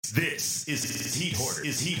This is Heat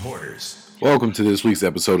Hoarders. Welcome to this week's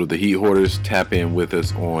episode of the Heat Hoarders. Tap in with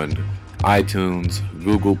us on iTunes,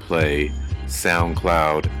 Google Play,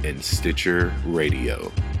 SoundCloud, and Stitcher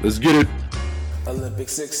Radio. Let's get it. Olympic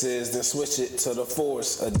sixes, then switch it to the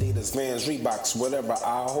force. Adidas, Vans, Reeboks, whatever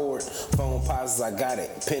I hoard. Phone posits, I got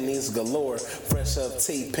it. Pennies galore. Fresh up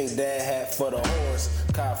tea, pink dad hat for the horse.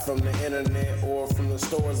 Cop from the internet or from the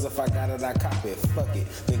stores. If I got it, I cop it. Fuck it,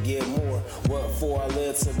 then get more. What for? I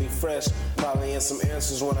live to be fresh. Probably in some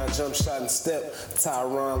answers when I jump, shot, and step.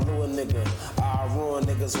 Tyron Lue a nigga. I ruin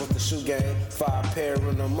niggas with the shoe game. 5 pair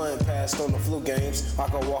in a month, passed on the flu games. I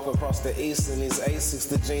can walk across the east in these Asics.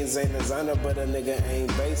 The jeans ain't designer, but a nigga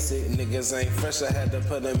ain't basic. Niggas ain't fresh, I had to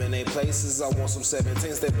put them in their places. I want some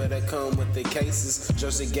 17s, they better come with the cases.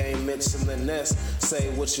 Jersey game, Mitch in the nest. Say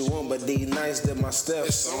what you want, but D nice did my steps.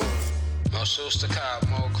 It's on. More shoes to cop,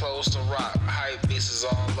 more clothes to rock. Hype pieces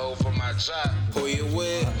all over my job. Who you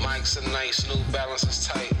with? Mike's are nice, New Balance is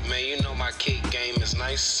tight. Man, you know my kick game is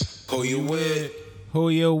nice. Who you with? Who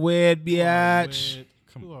you with, biatch?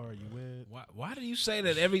 Who are you with? Why do you say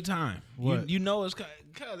that every time? What? You know it's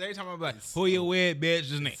because every time I'm like, who you with, bitch?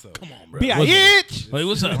 Just name. Come on, bro. Biatch! Wait,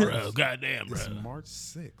 what's up, bro? Goddamn, bro. It's March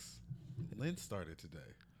 6th. Lent started today.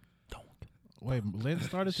 Wait, Lent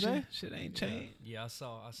started today? Shit ain't changed. Yeah, I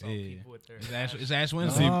saw Yeah. people with their. It's Ash You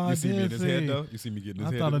Wednesday. see me in his I did head, see. though? You see me getting his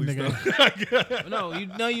I head thought at a least, nigga.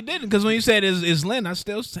 though? No, you didn't. Because when you said it's Lent, I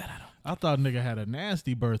still said I don't. I thought a nigga had a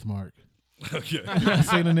nasty birthmark. Okay. I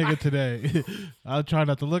seen a nigga today. I was trying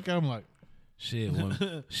not to look at him like, Shit,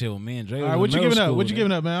 when me and Dre all was right, in what you middle giving up? school, What you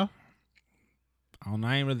giving up, Mal? I don't know.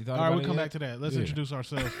 I ain't really thought All right, about we'll it come yet. back to that. Let's Yeah. introduce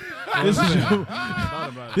ourselves.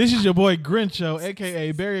 This is your boy Grincho,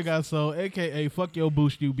 a.k.a. Barry Got Soul, a.k.a. Fuck Yo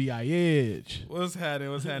Boost You B.I.H. What's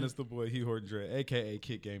happening? It's the boy, He Hoard Dre, a.k.a.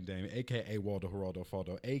 Kick Game Dame, a.k.a. Waldo Geraldo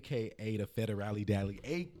Faldo, a.k.a. the Federale Dally,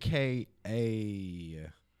 a.k.a.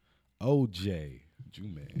 OJ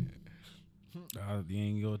Juman. You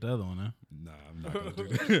ain't go with the other one, huh? Nah, I'm not going to do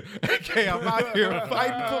that. A.k.a. I'm out here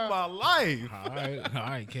fighting for my life. All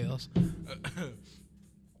right, Kels.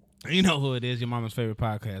 You know who it is, your mama's favorite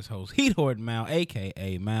podcast host, Heat Hoard Mal,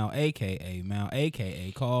 a.k.a. Mal, a.k.a. Mal,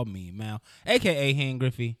 a.k.a. Call Me Mal, a.k.a. Hen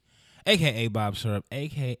Griffey, a.k.a. Bob Syrup,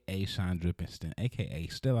 a.k.a. Sean Drippinston, a.k.a.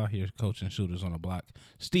 still out here coaching shooters on the block,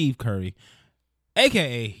 Steve Curry,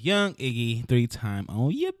 a.k.a. Young Iggy, 3-time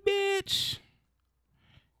on ya bitch.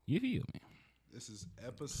 You feel me? This is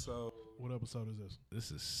episode What episode is this?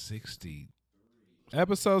 This is 60.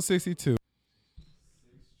 Episode 62.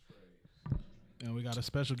 And we got a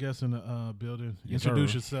special guest in the building. Yes,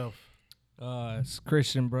 Introduce sir. yourself. It's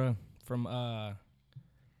Christian, bro, from Around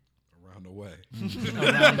the way.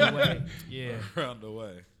 around the way. Yeah, Around the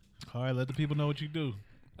way. All right, let the people know what you do.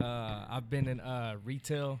 I've been in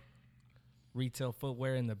retail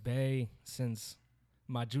footwear in the Bay since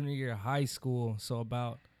my junior year of high school. So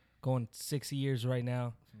about going 6 years right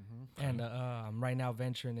now, and I'm right now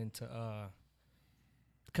venturing into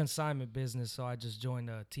consignment business. So I just joined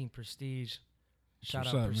Team Prestige. Shout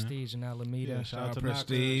what's out up, man. Prestige in Alameda. Yeah, shout out to Prestige.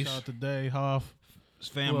 Prestige. Shout out to Day, Hoff. It's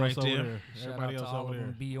fam Who right else over there. Shout Everybody out else to all over of there.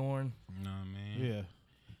 them. Bjorn. No, man. Yeah.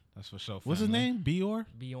 That's for sure. What's his family. name? Bjorn?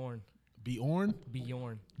 Bjorn. Bjorn?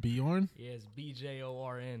 Bjorn. Bjorn? Yeah, it's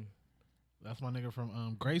BJORN. That's my nigga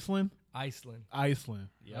from Graceland, Iceland. Iceland.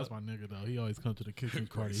 Yep. That's my nigga though. He always come to the kitchen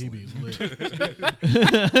party. He be lit.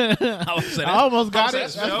 I was saying I almost got it.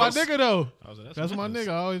 that's That's my jokes. nigga though. I was like, That's my nigga.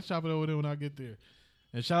 I always chop it over there when I get there.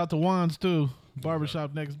 And shout out to Wands too.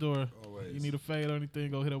 Barbershop next door. Always. You need a fade or anything,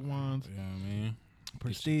 go hit up Wands. Yeah, man.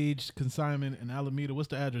 Prestige, Consignment, in Alameda. What's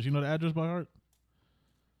the address? You know the address by heart?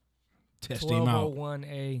 Test him out.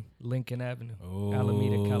 1201A Lincoln Avenue, Oh,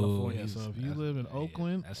 Alameda, California. Yeah, so if you live in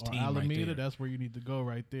Oakland that's or team right Alameda, there. that's where you need to go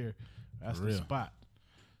right there. That's For the real. spot.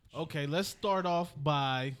 Okay, let's start off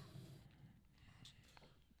by,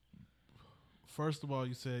 first of all,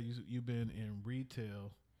 you said you've been in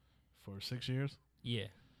retail for 6 years, Yeah,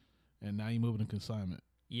 and now you're moving to consignment.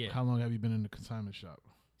 yeah. How long have you been in the consignment shop?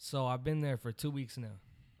 So I've been there for 2 weeks now.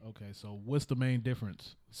 Okay, so what's the main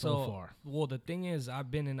difference so far? Well, the thing is,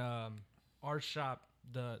 I've been in our shop,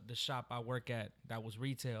 the shop I work at that was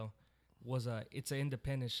retail, it's an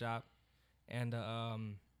independent shop, and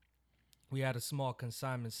we had a small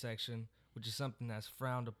consignment section, which is something that's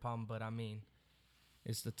frowned upon. But I mean,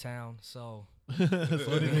 it's the town, so That's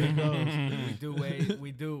what it goes.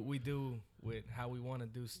 we do with how we want to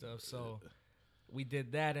do stuff. So we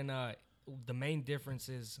did that, and the main difference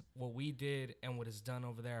is what we did and what is done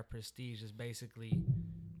over there at Prestige is basically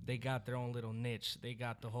they got their own little niche. They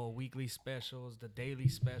got the whole weekly specials, the daily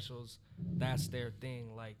specials. That's their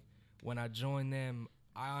thing. Like when I joined them,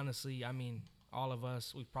 I all of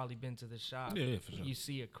us, we've probably been to the shop. Yeah, for sure. You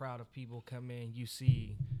see a crowd of people come in. You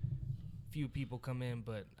see few people come in,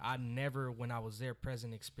 but I never, when I was there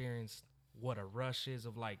present, experienced what a rush is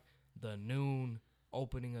of like the noon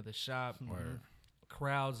opening of the shop.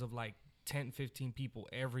 Crowds of like 10, 15 people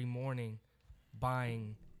every morning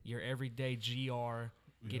buying your everyday GR,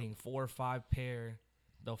 getting 4 or 5 pair,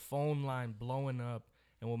 the phone line blowing up.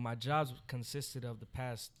 And what my jobs consisted of the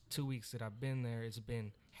past 2 weeks that I've been there, it's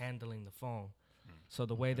been handling the phone. So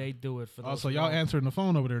the way they do it for those So y'all answering the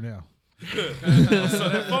phone over there now. So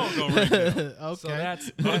that phone gonna ring now. Okay. So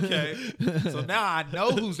that's Okay. So now I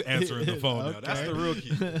know who's answering the phone now. That's the real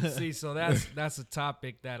key. see, so that's a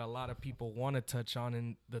topic that a lot of people want to touch on,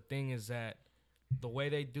 and the thing is that the way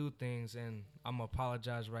they do things, and I'm gonna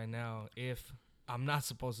apologize right now if I'm not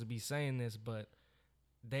supposed to be saying this, but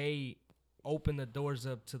they open the doors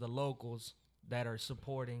up to the locals that are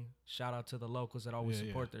supporting. Shout out to the locals that always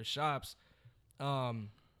support their shops.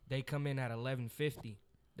 They come in at 11:50.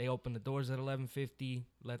 They open the doors at 11:50.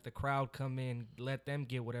 Let the crowd come in. Let them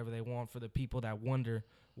get whatever they want. For the people that wonder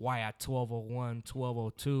why at 12:01,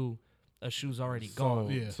 12:02, a shoe's already gone.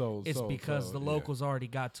 It's because the locals already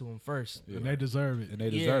got to them first. And they deserve it. And they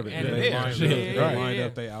deserve it. and They it lined is. up. Yeah, They yeah, lined yeah.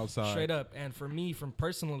 up. They outside. Straight up. And for me, from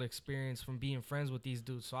personal experience, from being friends with these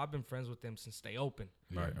dudes, so I've been friends with them since they opened.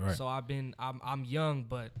 Right. So I'm young,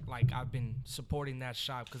 but like I've been supporting that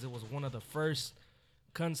shop because it was one of the first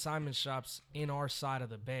consignment shops in our side of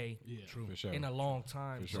the bay For sure. in a long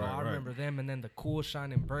time. sure. So I Right. remember them, and then the Cool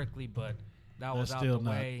Shine in Berkeley, but that was That's out still the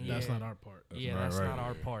not. way. That's yeah. not our part. That's right. not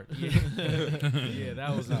our part. Yeah, yeah,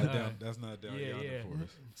 that was That's not down. That's not down yeah, yonder yeah. for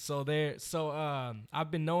us. So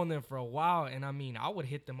I've been knowing them for a while, and I mean, I would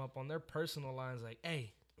hit them up on their personal lines, like,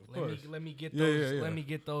 "Hey, let me get Yeah, those, yeah. let me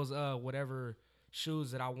get those whatever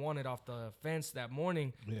shoes that I wanted off the fence that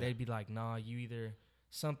morning." They'd be like, "Nah, you either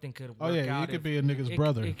something could work Oh yeah, out. you could if- be a nigga's it-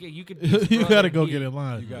 brother. you could be his You brother, gotta go yeah. get in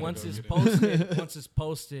line. gotta Once go it's get it. posted, once it's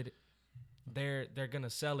posted, they're gonna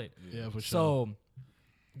sell it. Yeah, for sure. So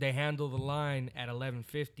they handle the line at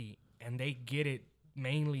 11:50, and they get it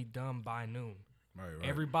mainly done by noon. Right.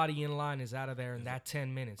 Everybody in line is out of there in that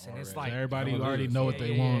 10 minutes, and it's like everybody Oh, already yeah, know what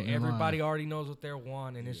they want. in Everybody line. already knows what they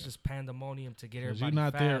want, and it's just pandemonium to get 'Cause everybody. you're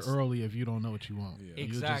not fast. there early if you don't know what you want. You just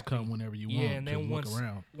Exactly. come whenever you Yeah, want. and Just then look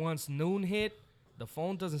around. once noon hit, the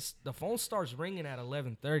phone starts ringing at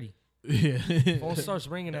 11:30. Yeah. Phone starts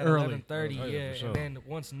ringing at Early. 11:30. Oh, yeah, Yeah, for sure. and then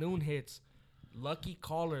once noon hits, lucky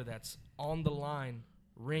caller that's on the line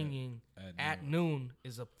ringing at noon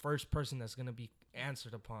is the first person that's gonna be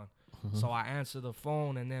answered upon. So I answer the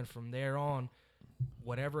phone, and then from there on,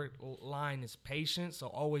 whatever line is patient. So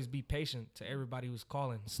always be patient to everybody who's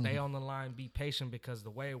calling. Stay on the line, be patient, because the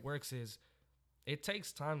way it works is it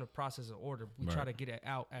takes time to process an order. We try to get it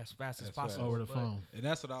out as fast as possible. Over the but- phone. And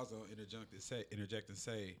that's what I was gonna interject and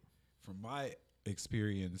say. From my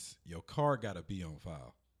experience, your car gotta be on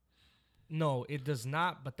file. No, it does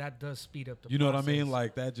not, but that does speed up the You know what I mean? process.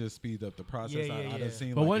 Like that just speeds up the process. Yeah, I yeah. done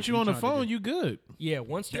seen. But like, once if you on the trying to phone, get- you good. Yeah,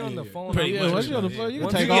 once you're on the Yeah. phone, Pretty Yeah, much. once you're on the Yeah. phone, you can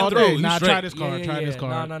Once take you all get through, day. you Nah, straight. try this card. Try this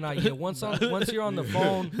card. No. Yeah, once you're on the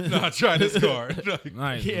phone, Nah, try this card.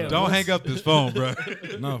 Nice. Yeah. Don't hang up this phone, bro.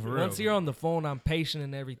 No, for real. once you're on the phone, I'm patient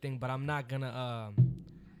and everything, but I'm not gonna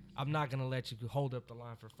let you hold up the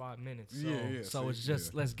line for 5 minutes. So, Yeah, so see, it's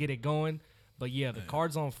just yeah. let's get it going. But yeah, the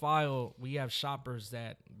cards on file. We have shoppers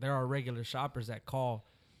there are regular shoppers that call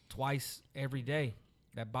twice every day,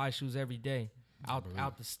 that buy shoes every day,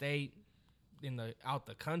 out the state, out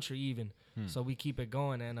the country even. So we keep it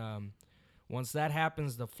going, and once that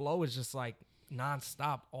happens, the flow is just like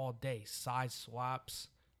nonstop all day. Size swaps,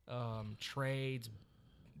 trades,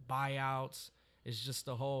 buyouts. It's just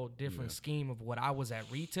a whole different scheme of what I was at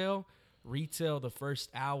retail. Retail, the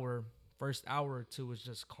first hour or two is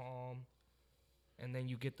just calm. And then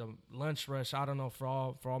you get the lunch rush. I don't know, for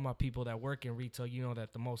all my people that work in retail, you know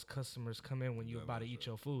that the most customers come in when you're about to eat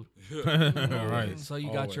your food. Right. So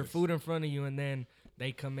you got your Always. food in front of you, and then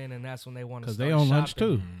they come in, and that's when they want to Because start they on lunch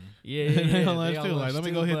shopping. too. Yeah, They on they lunch too. Like,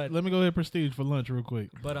 let me go hit Prestige for lunch real quick.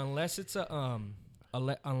 But unless it's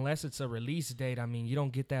a release date, I mean, you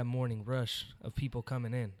don't get that morning rush of people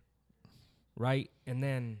coming in, right? And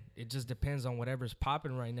then it just depends on whatever's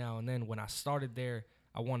popping right now. And then when I started there,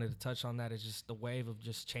 I wanted to touch on that. It's just the wave of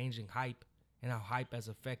just changing hype and how hype has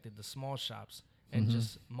affected the small shops and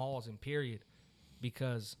just malls in period.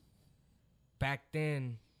 Because back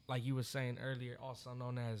then, like you were saying earlier, also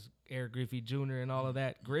known as Eric Griffey Jr. and all of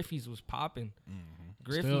that, Griffey's was popping.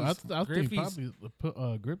 Still, I think Griffey's,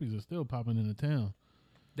 Grippies are still popping in the town.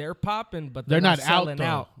 they're popping, but They're not out selling though.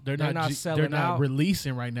 out. They're not selling They're not out.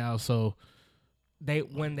 releasing right now. So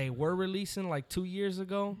when they were releasing like 2 years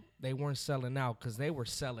ago, they weren't selling out because they were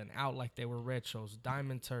selling out like they were retros.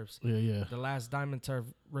 Diamond Turfs. Yeah. The last Diamond Turf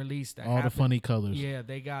release that All happened, the funny colors. Yeah,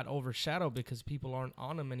 they got overshadowed because people aren't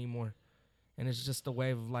on them anymore. And it's just a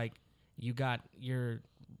way of like, you got your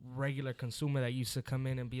regular consumer that used to come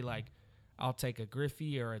in and be like, I'll take a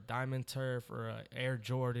Griffey or a Diamond Turf or a Air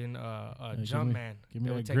Jordan, a Hey, Jumpman. give me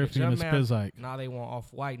They would that take a Griffey and a Jumpman. Spizike. Now they want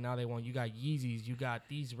Off-White. Now they want, you got Yeezys. You got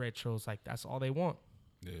these retros. Like, that's all they want.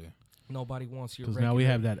 Yeah. Nobody wants your Because regular now we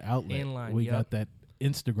have that outlet. inline. We Yep. got that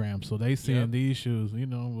Instagram. So they seeing Yep. these shoes. You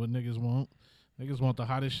know what niggas want? Niggas want the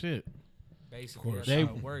hottest shit. Basically, that's They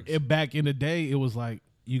how it works. back in the day, it was like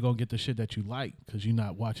you gonna get the shit that you like because you're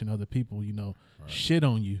not watching other people, shit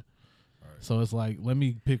on you. So it's like, let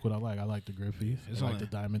me pick what I like. I like the Griffies. It's I like only-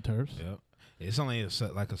 the Diamond Turfs. Yep. It's only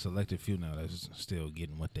like a selected few now that's still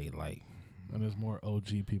getting what they like. And there's more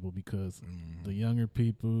OG people because the younger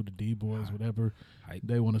people, the D-boys, whatever, Hype.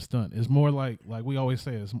 they want to stunt. It's more like we always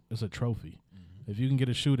say, it's a trophy. If you can get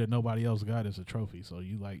a shoe that nobody else got, it's a trophy. So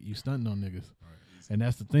you stunting on niggas. And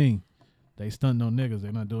that's the thing. They stunting on niggas.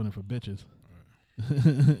 They're not doing it for bitches.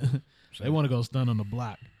 They want to go stunt on the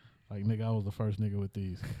block. Like, nigga, I was the first nigga with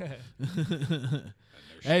these.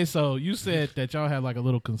 Hey, so you said that y'all had like a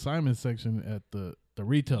little consignment section at the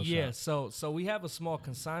retail Yeah, shop. so we have a small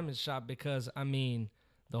consignment shop because, I mean,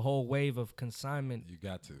 the whole wave of consignment You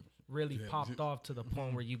got to. really popped off to the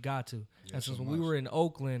point where you got to. And since so when we much. were in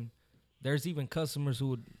Oakland, there's even customers who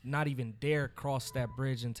would not even dare cross that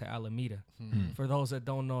bridge into Alameda. For those that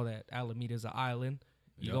don't know that Alameda is an island.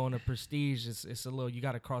 You go into Prestige, it's a little, you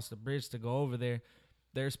got to cross the bridge to go over there.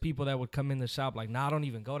 There's people that would come in the shop like, nah, I don't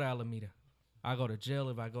even go to Alameda. I go to jail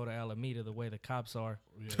if I go to Alameda the way the cops are.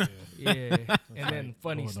 Yeah. And then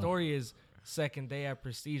funny story is, second day at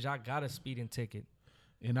Prestige, I got a speeding ticket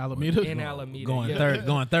In Alameda? in Alameda. Going Yeah. 30,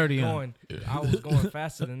 going 30 on. I was going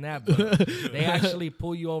faster than that, but they actually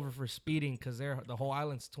pull you over for speeding because the whole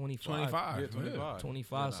island's 25.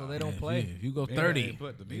 25, so they don't play. If you go Meter 30, ain't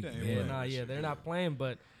put- the meter ain't Yeah, playing nah, that yeah, shit. they're not playing,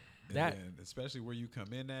 but that, And especially where you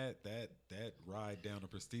come in at, that ride down to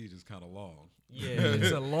Prestige is kind of long. yeah,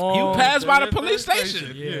 it's a long. you pass by the That police gas station.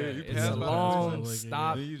 station. Yeah, you it's pass a by the long police station.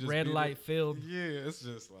 stop, Then you just red speed light it. filled. Yeah, it's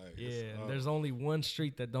just like Yeah, there's only one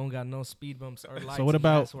street that don't got no speed bumps or lights. So what and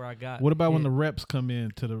about that's where I got when hit. the reps come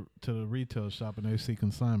in to the retail shop and they see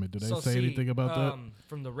consignment? Do they So say see, anything about that?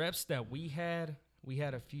 From the reps that we had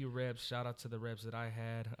a few reps. Shout out to the reps that I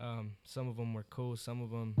had. Some of them were cool, some of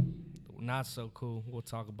them not so cool. We'll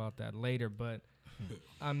talk about that later. But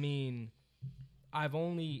I mean, I've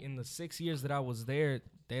only in the 6 years that I was there,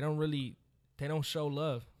 they don't show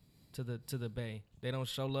love to the Bay. They don't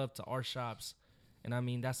show love to our shops, and I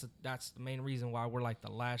mean that's the main reason why we're like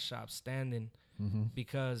the last shop standing,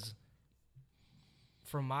 because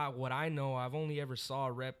from what I know, I've only ever saw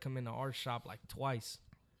a rep come into our shop like twice.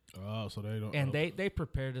 Oh, so they don't. And they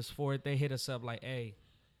prepared us for it. They hit us up like, hey,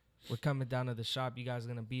 we're coming down to the shop. You guys are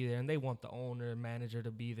going to be there. And they want the owner, manager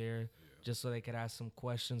to be there just so they could ask some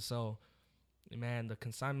questions. So, man, the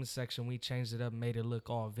consignment section, we changed it up, made it look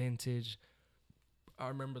all vintage. I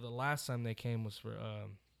remember the last time they came was for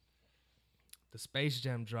the Space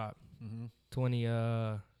Jam drop.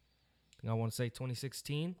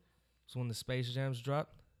 2016 was when the Space Jams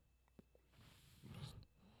dropped.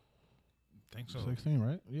 I think so. 16,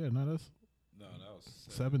 right? Yeah, no, that's No, that was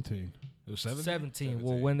 17. It was 17? 17.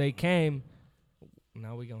 Well, when they came,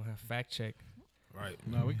 now we gonna have fact check. Right.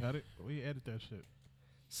 No, we got it. We edit that shit.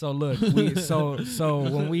 So look,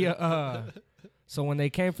 so when they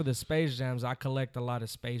came for the Space Jams, I collect a lot of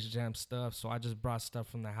Space Jam stuff. So I just brought stuff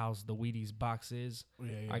from the house, the Wheaties boxes.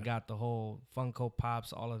 Yeah. I got the whole Funko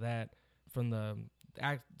Pops, all of that from the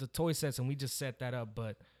toy sets, and we just set that up.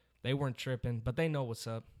 But they weren't tripping, but they know what's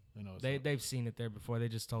up. You know, They've seen it there before. They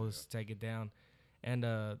just told us to take it down. And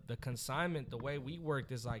the consignment, the way we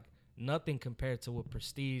worked is like nothing compared to what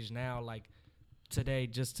Prestige now. Like today,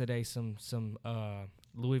 some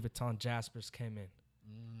Louis Vuitton Jaspers came in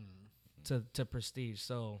to Prestige.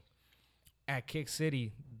 So at Kick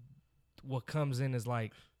City, what comes in is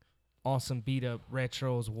like awesome beat up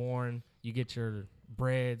retros worn. You get your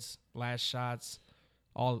breads, last shots,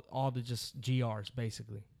 all the just GRs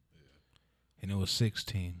basically. And it was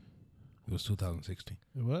 16. It was 2016.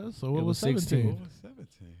 it was. So what It was was 17? 16. What was 17?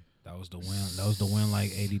 That was the win. That was the win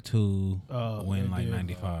like 82, win they like did,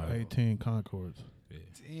 95. 18 Concords.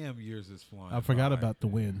 Damn, years is flying. I forgot by. about the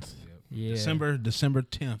wins. Yeah. December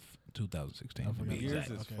 10th, 2016. I to be forgot. Years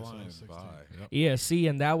exact. is Okay, so flying it's 16. by. Yeah, see,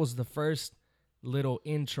 and that was the first little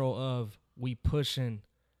intro of we pushing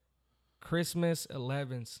Christmas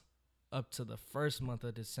 11s up to the first month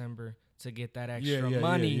of December to get that extra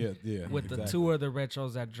money with the exactly. 2 other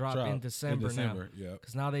retros that drop in Drop December now. Yep.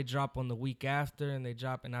 Because now they drop on the week after, and they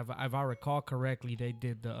drop. And if I recall correctly, they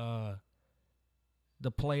did the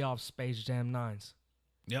playoff Space Jam 9s.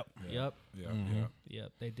 Yep. Yep. Yeah,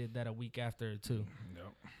 Yep. They did that a week after too. Yep.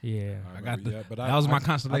 Yeah. I got the. but that was my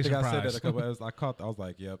consolation I think I said prize. that a couple. I was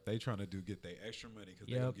like, yep, they trying to get their extra money because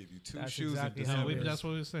they gonna give you 2 That's shoes exactly in how December it is. That's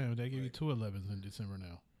what we're saying. They give you 2 11s in December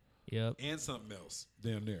now. Yep. and something else,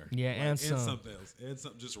 damn near. Yeah, and some. something else, and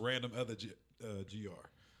something just random other GR.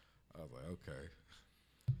 I was like, okay.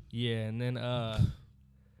 Yeah, and then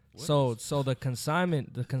so the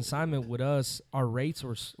consignment with us, our rates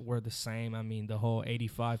were the same. I mean, the whole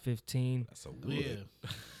 85-15. That's a wood.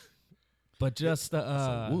 But just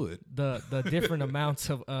the wood. the different amounts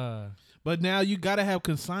of But now you got to have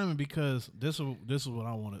consignment because this is what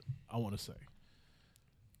I want to say.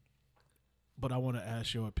 But I want to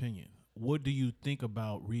ask your opinion. What do you think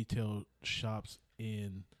about retail shops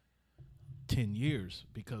in 10 years?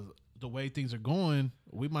 Because the way things are going,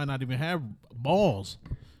 we might not even have malls.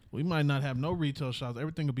 We might not have no retail shops.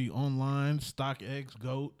 Everything will be online, StockX,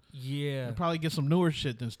 GOAT. yeah. And probably get some newer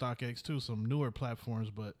shit than StockX too, some newer platforms.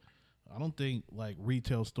 But I don't think like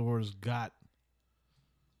retail stores got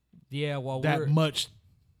Yeah, well, that we're much,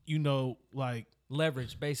 like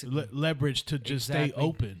leverage basically. leverage to just stay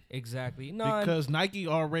open. Exactly. No, Because Nike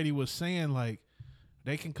already was saying like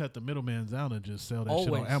they can cut the middleman down and just sell that shit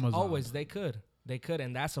on Amazon. Always they could,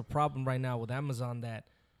 and that's a problem right now with Amazon. That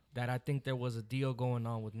I think there was a deal going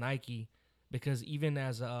on with Nike, because even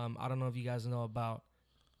as I don't know if you guys know about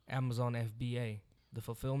Amazon FBA, the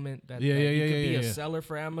fulfillment that you could be a seller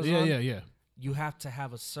for Amazon. Yeah. You have to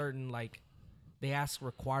have a certain they ask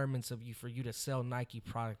requirements of you for you to sell Nike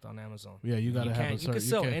product on Amazon. Yeah, you gotta have a You certain. can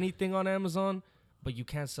sell anything on Amazon, but you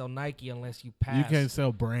can't sell Nike unless you pass. You can't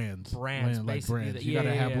sell brands. Brands, like basically. brands. You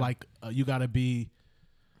gotta have you gotta be.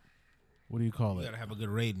 What do you call You it? gotta have a good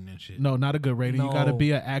rating and shit. No, not a good rating. You gotta No.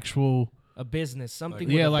 be an actual. a business, something.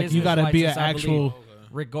 Yeah, with a like you business gotta be an license, I believe, actual.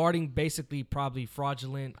 regarding basically probably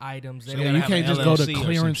fraudulent items. They So don't Yeah, gotta you have can't an just go to LLC or some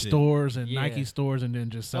clearance shit. stores and Yeah. Nike stores and then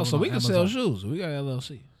just sell. Oh, so them we on can sell Amazon. shoes. We got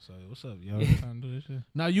LLC. So what's up, y'all? Trying to do this shit?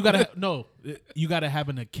 No, you gotta you gotta have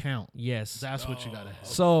an account. Yes. That's what you gotta have.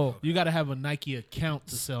 So You gotta have a Nike account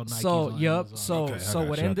to sell Nikes so on yep. Amazon. So Okay, I so got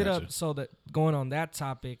what you, I ended got up you. so that going on that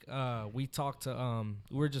topic, we talked to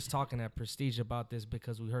we were just talking at Prestige about this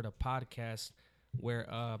because we heard a podcast where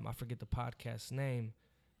I forget the podcast name,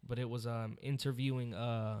 but it was interviewing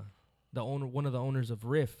one of the owners of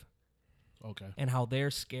Riff, Okay. and how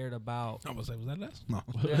they're scared about I'm gonna say, was that last? No.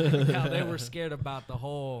 how they were scared about the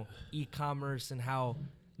whole e-commerce and how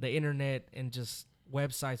the internet and just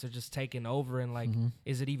websites are just taking over, and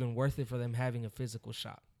is it even worth it for them having a physical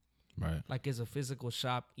shop? Right. Like, is a physical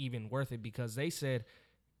shop even worth it? Because they said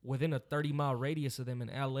within a 30-mile radius of them in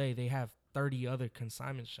LA, they have 30 other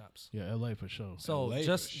consignment shops. Yeah, LA for sure. So LA for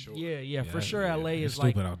just sure. yeah, for sure, LA It's is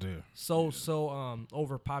like stupid out there. so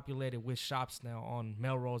overpopulated with shops now on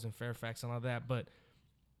Melrose and Fairfax and all that. But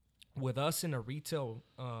with us in a retail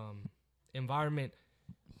environment,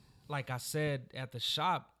 like I said at the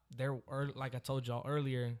shop, like I told y'all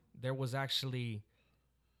earlier, there was actually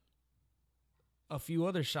a few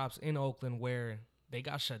other shops in Oakland where they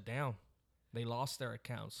got shut down. They lost their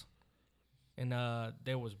accounts. And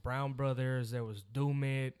there was Brown Brothers, there was Doom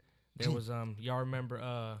It, there was y'all remember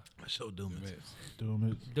So doom it. Doom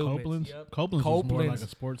it. Doom It, Copeland's? yep. Copeland's was more like Copeland's- a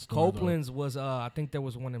sports store. though. Copeland's was I think there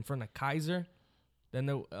was one in front of Kaiser. Then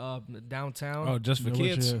the downtown Oh, just for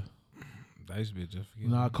Village, kids. yeah. That used to be just for kids.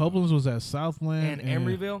 Nah, Copeland's was at Southland and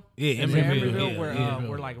Emeryville. Yeah, Is it Emeryville, Emeryville yeah, where yeah.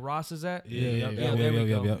 where like Ross is at. Yeah, there we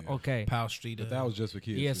go. Okay. Powell Street. But that was just for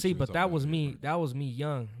kids. Yeah, which see, was but that something was me. different. That was me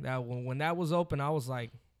young. That when that was open, I was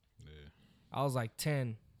like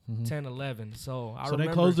 10, 10, 11. So I So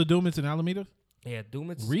remember. they closed the Doomits in Alameda Yeah,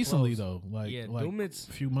 Doomit's recently closed. though, Yeah, like Doomit's-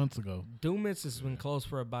 a few months ago. Doomit's has been closed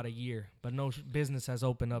for about a year, but no business has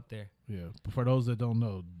opened up there. Yeah, but for those that don't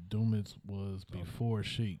know, Doomits was before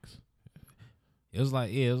Sheik's. It was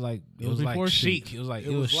like it was like before chic. Chic. It was like It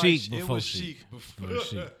it was was chic like- before it was chic. chic before. It was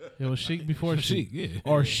chic. It was Sheik before Chic, Sheik. yeah.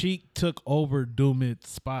 Or Sheik took over Doomit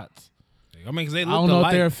spots. I mean, 'cause they I look don't know alike.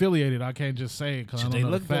 if they're affiliated. I can't just say it because I Shit, don't they know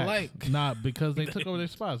look the facts. alike. Not because they took over their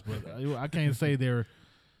spots, but I can't say they're.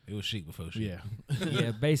 It was chic before chic. Yeah,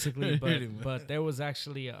 Yeah, basically, Pretty much. but there was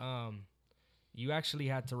actually you actually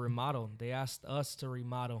had to remodel. They asked us to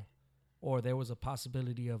remodel, or there was a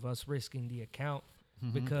possibility of us risking the account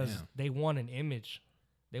because Damn. they want an image.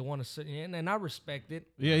 They want a certain, and I respect it.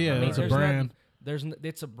 yeah. I mean, It's a there's brand.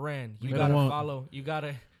 it's a brand. You They gotta don't want- follow. You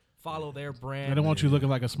gotta follow their brand. They don't want you looking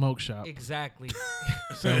like a smoke shop Exactly.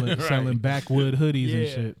 selling backwood hoodies and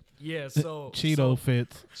shit. Yeah, so Cheeto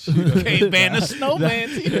fits. Can't ban the snowman.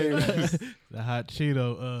 The hot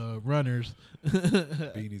Cheeto runners.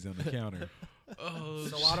 Beanies on the counter. Oh,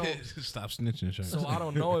 So I don't- stop snitching, shirt. So I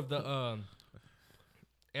don't know if the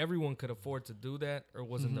everyone could afford to do that or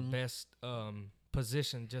was in the best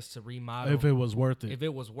position just to remodel If it was worth it. if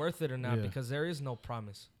it was worth it or not, Yeah. because there is no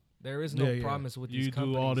promise. There is no promise with these you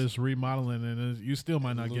companies. do all this remodeling and you still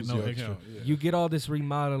might not get Lose no your extra. account, yeah. You get all this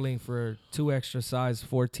remodeling for 2 extra size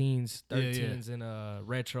 14s, Yeah, yeah. 13s, and a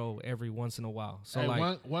retro every once in a while. So Hey,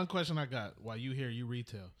 like, one question I got while you here, you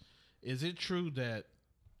retail. Is it true that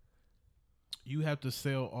you have to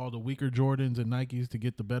sell all the weaker Jordans and Nikes to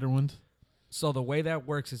get the better ones? so the way that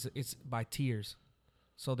works is it's by tiers.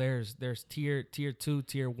 So there's tier 2,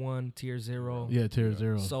 tier 1, tier 0. Yeah, tier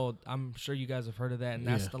 0. So I'm sure you guys have heard of that, and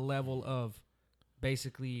that's Yeah. the level of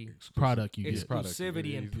basically Product you get.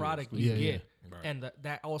 exclusivity and product you Yeah, get, yeah. and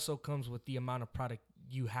that also comes with the amount of product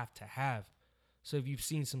you have to have. So if you've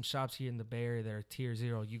seen some shops here in the Bay Area that are tier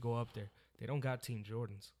 0, you go up there, they don't got Team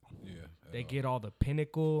Jordans. Yeah. They get all the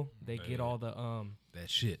Pinnacle, they get all the that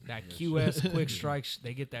shit. that QS Quick Strike,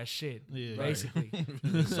 they get that shit Yeah. basically.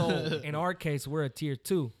 So in our case, we're a tier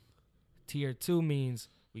 2. Tier 2 means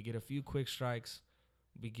we get a few Quick Strikes,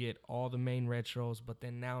 we get all the main retros, but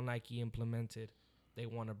then now Nike implemented, they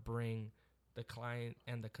want to bring the client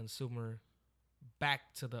and the consumer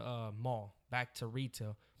back to the mall, back to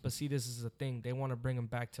retail. But see, this is the thing. They want to bring them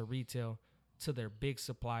back to retail to their big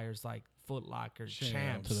suppliers like Foot Locker,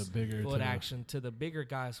 Champs, to the bigger, Foot to the- Action, to the bigger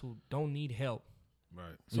guys who don't need help.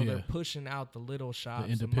 Right. So Yeah. they're pushing out the little shops,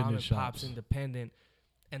 the independent mom and pops, shops. independent,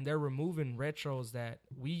 and they're removing retros that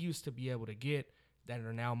we used to be able to get that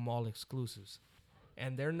are now mall exclusives.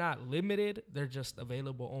 And they're not limited. They're just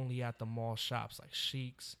available only at the mall shops like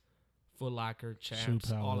Sheiks, Foot Locker,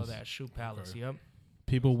 Champs, all Palace. of that. Shoe Palace, yep.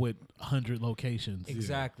 People with 100 locations.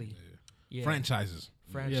 Exactly. Yeah. Franchises.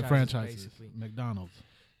 Franchises, Yeah, franchises. basically. McDonald's.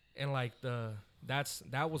 And like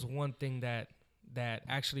that was one thing that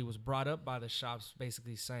actually was brought up by the shops,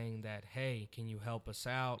 basically saying that, hey, can you help us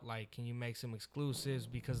out? Like, can you make some exclusives?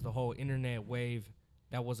 Because the whole internet wave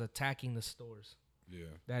that was attacking the stores, Yeah.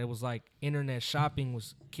 that it was like internet shopping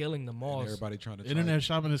was killing the And malls. everybody trying to Internet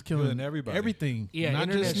shopping is killing Killing everybody. everything. Yeah, not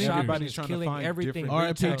internet just shopping sneakers. Everybody's is trying to killing find everything. different-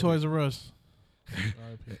 R.I.P. retail. Toys R Us.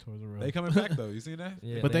 R.I.P. Toys R Us. They coming back though. You seen that?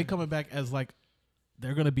 Yeah, But they coming back as like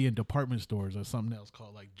they're gonna be in department stores or something else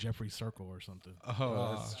called like Jeffrey Circle or something.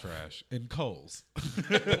 Oh, that's trash. And Kohl's.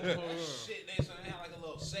 Shit, they have like a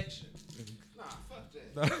little section. Nah, fuck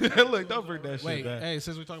that. Look, don't bring that Wait, shit back. hey,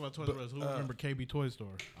 since we talking about Toys R Us, who remember KB Toy Store?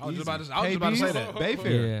 I was Easy. about to say that.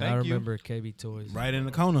 Bayfair. Yeah, Thank I you. remember KB Toys. Right in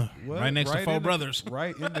the corner. What? Right next to in Four the- Brothers.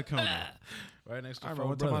 Right in the corner. Right next to I remember Four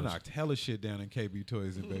one time I Brothers. knocked hella shit down in KB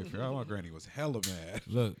Toys in Bayfair. Oh, my granny was hella mad.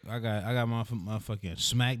 Look, I got my fucking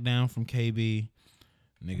SmackDown from KB,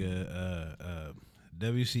 nigga.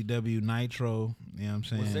 WCW Nitro. You know what I'm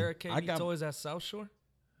saying? Was there a I KB got- Toys at South Shore?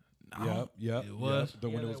 Yep. It was. The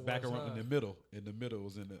one Yeah, that was there back was, around in the middle. In the middle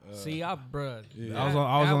was in the. See, bruh. Yeah. I was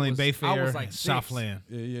that only was- Bayfair, I was like and 6. Southland.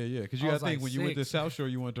 Yeah. Because you I got was to think like when you went to 6. South Shore,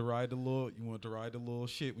 you wanted to ride the little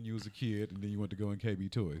shit when you was a kid, and then you went to go in KB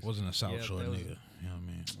Toys. Wasn't a South Yeah, Shore that nigga. was- You know what I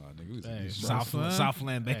mean? Nigga, we was Hey, in these my Southland, son-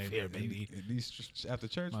 Southland Hey, Bayfair, baby. in these after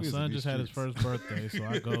church. My we was in son these just had his streets. first birthday, so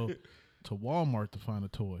I go to Walmart to find a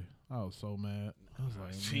toy. I was so mad. I was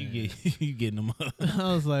like, man. You getting them up.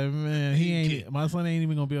 I was like, man, my son ain't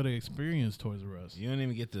even gonna be able to experience Toys R Us. You don't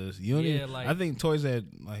even get this. You don't Yeah, even, like- I think toys at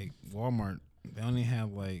like Walmart, they only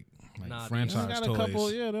have like Nah, They franchise only got toys. a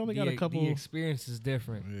couple. Yeah, they only got a couple. The experience is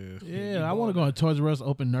different. Yeah. Yeah, I want to go to Toys R Us,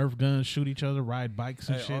 open Nerf guns, shoot each other, ride bikes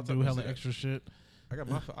and Hey, all shit, I'm do talking hella is that- extra shit. I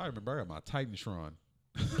remember I got my Titantron.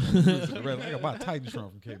 I got my Titantron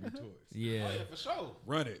from KB Toys. Yeah, For sure.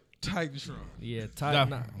 Run it, Titantron. yeah.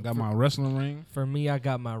 Got my wrestling ring. For me, I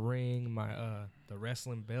got my ring, my the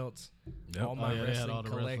wrestling belts, Yep. all my yeah, they had wrestling all the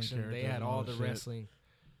wrestling collection. They characters had and all all the that shit. wrestling.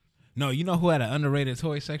 No, you know who had an underrated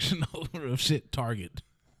toy section over of shit? Target.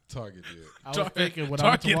 Target did. I was Target- thinking when I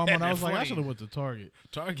went to Target Walmart, had I was that like, I flame. should have went to Target.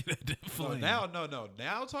 Target at that No, flame.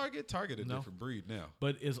 now Target a No. different breed now.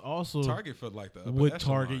 But it's also Target for like the upper what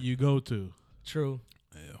echelon. Target you go to, True.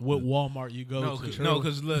 what Walmart you go No, to.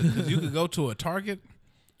 because look, because you could go to a Target,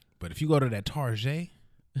 but if you go to that Target,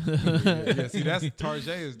 Yeah, see, that's Target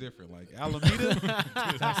is different. Like Alameda,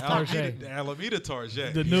 Alameda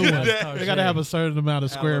Target. The new one, they gotta have a certain amount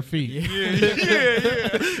of square feet.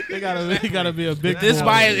 Yeah. They gotta be a big. this boy.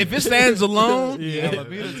 by if it stands alone, Yeah.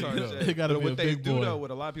 Alameda Target. It gotta But be a what they big do boy. though,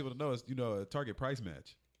 what a lot of people don't know is, a Target price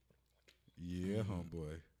match. Yeah,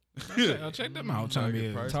 homeboy. Check them out. Trying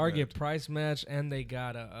to be Target price match, and they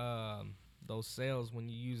got those sales when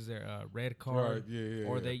you use their red card,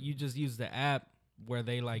 or you just use the app where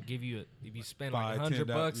they like give you if you spend like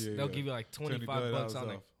 $100, they'll give you like $25 on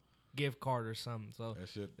a gift card or something. So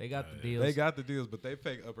they got the deals. They got the deals, but they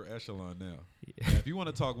fake upper echelon now. Now, if you want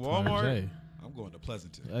to talk Walmart, I'm going to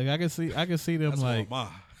Pleasanton. Like I can see them That's like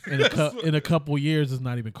Walmart. in a couple years. It's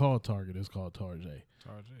not even called Target. It's called Target.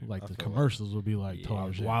 Like the commercials will be like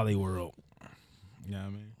Target. Wally World. You know what I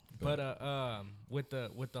mean? But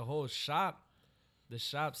with the whole shop, the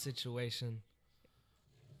shop situation.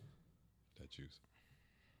 That juice.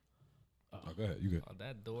 Oh, go ahead. You good? Oh,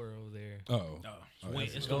 that door over there.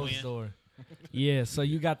 It's the Ghost wind. door. Yeah, so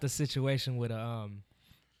you got the situation with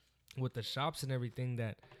the shops and everything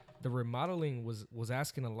that the remodeling was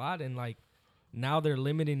asking a lot, and like now they're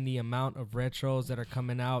limiting the amount of retros that are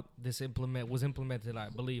coming out. This was implemented, I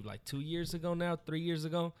believe, like 2 years ago now, 3 years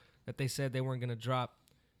ago, that they said they weren't gonna drop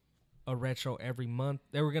a retro every month.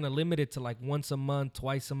 They were gonna limit it to like once a month,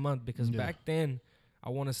 twice a month, because back then, I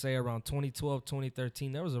want to say around 2012,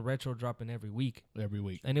 2013, there was a retro dropping every week.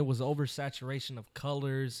 And it was oversaturation of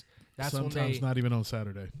colors. That's sometimes when they, not even on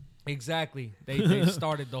Saturday. Exactly. They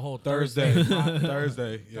started the whole Thursday,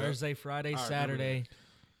 Thursday, Friday, Saturday.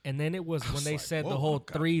 And then it was when they said the whole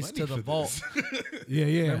threes to the vault. Yeah.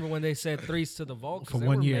 Remember when they said threes to the vault? For they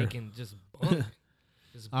 1 were year. making just bunk.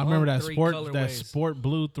 I remember that three sport colorways.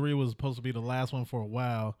 blue 3 was supposed to be the last one for a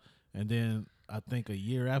while, and then I think a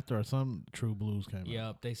year after or some True Blues came out.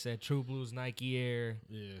 Yep, they said True Blues, Nike Air.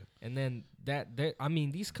 Yeah. And then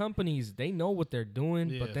these companies, they know what they're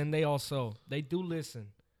doing, but then they do listen.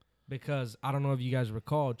 Because I don't know if you guys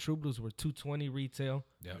recall, True Blues were $220 retail.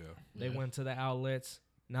 They went to the outlets.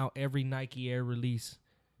 Now every Nike Air release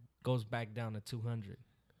goes back down to $200.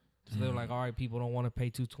 So they're like, all right, people don't want to pay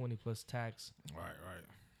 $220 plus tax. Right.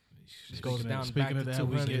 It goes down Speaking back of to that,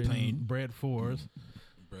 we $200. getting bread fours.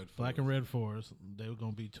 Black and red fours. They were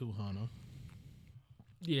gonna be $200.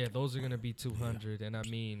 Yeah, those are gonna be $200, and I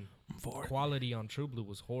mean, quality on True Blue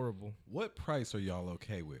was horrible. What price are y'all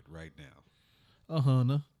okay with right now?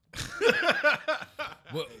 $100.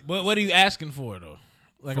 What are you asking for though?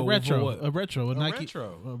 Like For a retro, what? a retro, a Nike,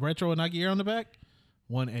 retro. a retro with Nike Air on the back,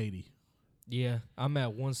 $180. Yeah, I'm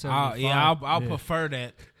at 175. I'll prefer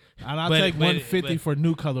that. And I'll But- take but- $150 but- for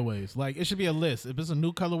new colorways. Like it should be a list. If it's a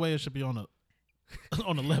new colorway, it should be on the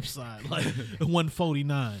on the left side, like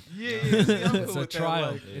 149. It's a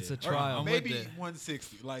trial. It's a trial. Maybe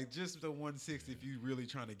 160, like just the 160 if you really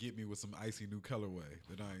trying to get me with some icy new colorway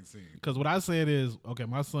that I ain't seen. Because what I said is, okay,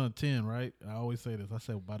 my son 10, right? I always say this. I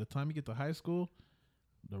said by the time you get to high school,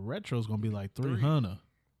 the retro's gonna be like 300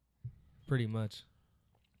 Pretty much.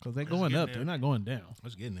 because they're going up. They're not going down.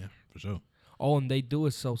 Let's get in there for sure. Oh, and they do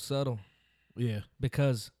it so subtle Yeah,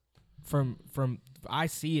 because from I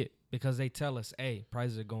see it because they tell us, hey,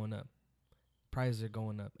 prices are going up. Prices are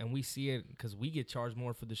going up. And we see it because we get charged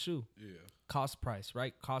more for the shoe. Yeah. Cost price,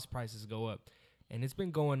 right? Cost prices go up. And it's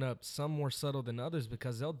been going up some more subtle than others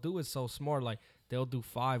because they'll do it so smart. Like they'll do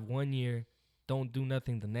 5 1 year, don't do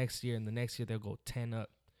nothing the next year, and the next year they'll go 10 up.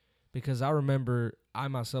 Because I remember, I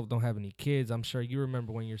myself don't have any kids. I'm sure you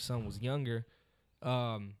remember when your son was younger.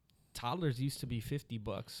 Toddlers used to be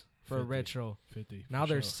 $50 for a retro. 50. Now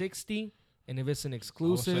they're 60, and if it's an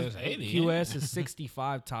exclusive, it's 80, QS is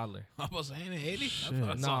 65 toddler. I'm about to say 80.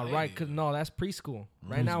 Nah, right? Cause no, that's preschool.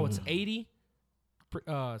 Right now it's 80,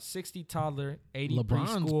 60 toddler, 80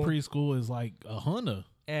 LeBron's preschool, preschool is like $100.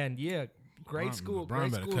 and yeah, grade LeBron school. better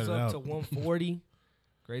Grade cut school's it up out. to 140.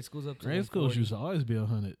 Grade school's up to Grade schools 140. used to always be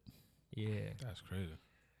 $100. Yeah, That's crazy.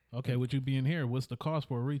 Okay, with you being here, what's the cost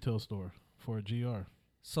for a retail store for a GR?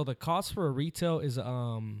 so the cost for a retail is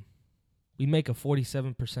we make a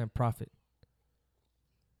 47% profit.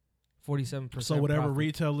 47%. So whatever profit.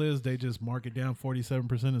 retail is, they just mark it down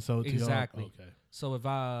 47% and sell it to y'all? Exactly. Okay. So if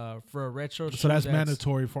for a retro, So shoe, that's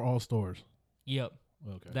mandatory for all stores. Yep.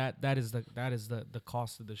 Okay. That is the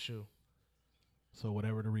cost of the shoe. So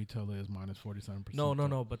whatever the retail is minus 47%.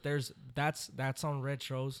 No. But that's on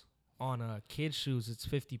retros. On kids shoes, it's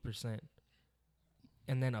 50%,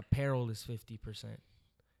 and then apparel is 50%.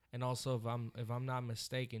 And also, if I'm not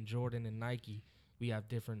mistaken, Jordan and Nike, we have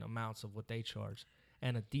different amounts of what they charge,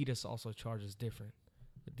 and Adidas also charges different.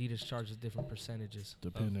 Adidas charges different percentages.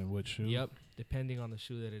 Depending on which shoe. Yep, depending on the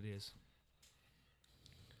shoe that it is.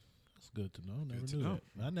 That's good to know. Never knew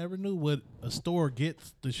that. I never knew what a store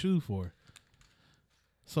gets the shoe for.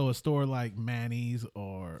 So a store like Manny's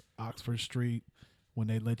or Oxford Street, when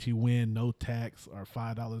they let you win no tax or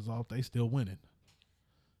 $5 off, they still winning.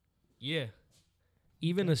 Yeah.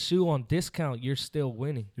 Even a shoe on discount, you're still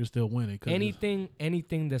winning. You're still winning.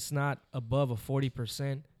 Anything that's not above a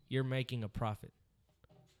 40%, you're making a profit.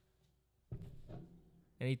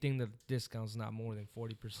 Anything that discounts not more than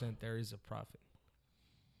 40%, there is a profit.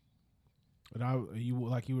 But you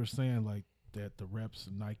were saying like that the reps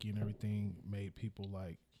and Nike and everything made people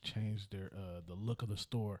like change their the look of the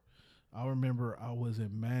store. I remember I was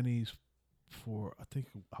in Manny's I think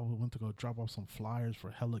I went to go drop off some flyers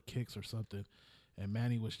for Hella Kicks or something, and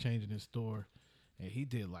Manny was changing his store, and he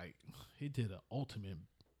did an ultimate.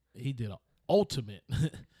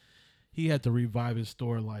 He had to revive his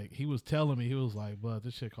store. Like he was telling me, he was like, "But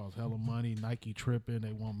this shit costs hella money. Nike tripping.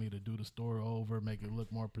 They want me to do the store over, make it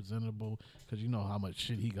look more presentable, because you know how much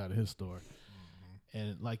shit he got in his store." Mm-hmm.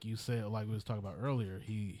 And like you said, like we was talking about earlier,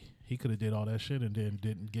 he could have did all that shit and then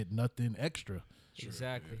didn't get nothing extra.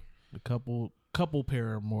 Exactly. A couple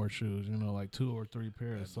pair of more shoes, you know, like 2 or 3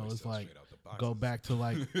 pairs. So it's like go back to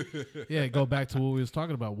like go back to what we was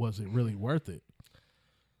talking about. Was it really worth it?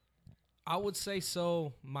 I would say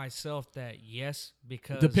so myself that yes,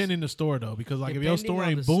 because depending the store though, because like if your store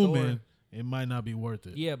ain't booming, it might not be worth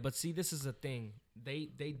it. Yeah, but see, this is the thing. They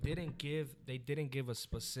didn't give a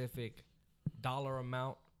specific dollar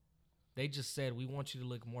amount. They just said we want you to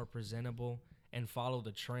look more presentable and follow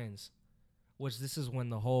the trends. Which this is when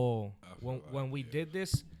the whole when we did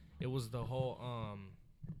this, it was the whole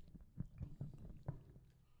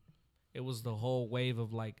wave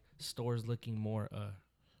of like stores looking more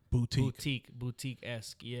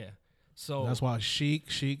boutique-esque, yeah. So that's why chic,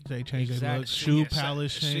 they changed their looks. Exactly. Shoe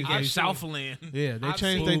Palace changed. Southland. Yeah, they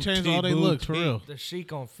changed all their looks for real. The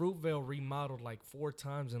Chic on Fruitvale remodeled like 4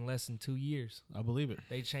 times in less than 2 years. I believe it.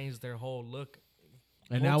 They changed their whole look.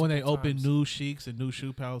 And now when they open new Chics and new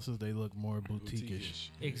Shoe Palaces, they look more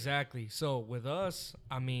boutique-ish. Exactly. So with us,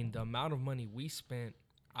 I mean, the amount of money we spent,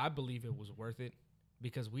 I believe it was worth it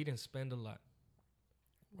because we didn't spend a lot.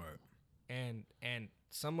 Right. And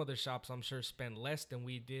some other shops, I'm sure, spent less than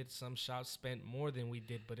we did. Some shops spent more than we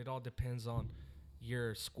did, but it all depends on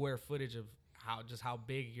your square footage of how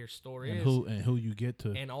big your store is, and who you get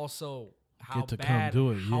to, and also how bad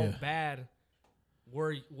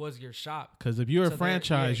was your shop. Because if you're a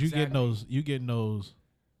franchise, you getting those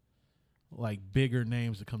like bigger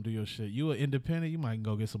names to come do your shit. You an independent, you might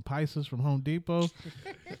go get some Pisces from Home Depot,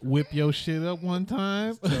 whip your shit up one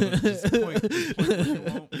time for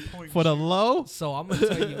the low. So I'm gonna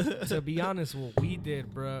tell you, to be honest, what we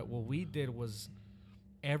did was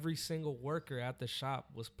every single worker at the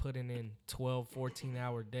shop was putting in 12,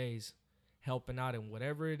 14-hour days, helping out in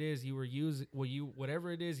whatever it is you were using,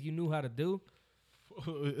 whatever it is you knew how to do.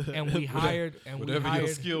 And we hired your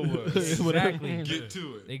skill was. Exactly. Get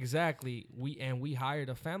to it. Exactly. We hired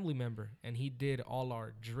a family member, and he did all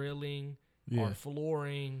our drilling, our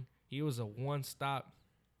flooring. He was a one-stop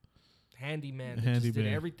handyman that just did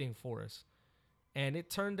everything for us. And it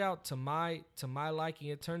turned out to my liking.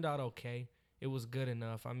 It turned out okay. It was good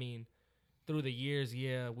enough. I mean, through the years,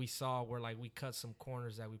 we saw where like we cut some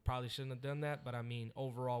corners that we probably shouldn't have done that, but I mean,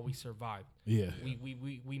 overall we survived. Yeah.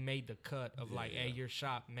 We made the cut of like, hey, your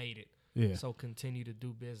shop made it. Yeah. So continue to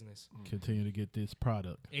do business. Continue to get this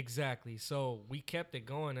product. Exactly. So we kept it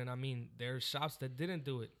going, and I mean, there's shops that didn't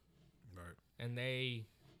do it. Right. And they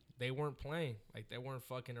weren't playing. Like they weren't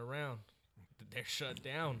fucking around. They're shut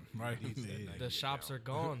down. Right. The shops are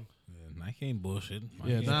gone. Yeah, Nike ain't bullshit.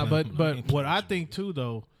 But what I think too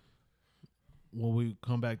though, when we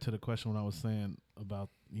come back to the question when I was saying about,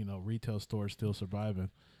 you know, retail stores still surviving,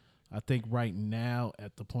 I think right now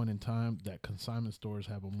at the point in time that consignment stores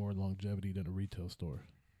have a more longevity than a retail store.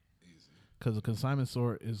 Easy. Because a consignment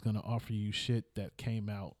store is going to offer you shit that came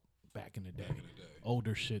out back in the day.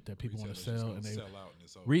 Older shit that people want to sell. And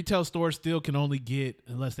retail stores still can only get,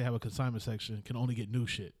 unless they have a consignment section, can only get new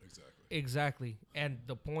shit. Exactly. And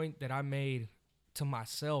the point that I made to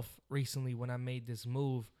myself recently when I made this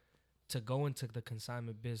move to go into the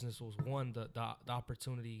consignment business was, one, the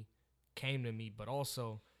opportunity came to me, but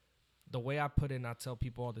also the way I put it, and I tell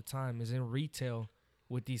people all the time, is in retail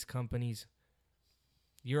with these companies,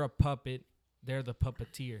 you're a puppet, they're the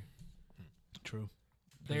puppeteer. True.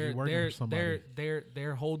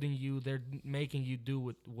 They're holding you, they're making you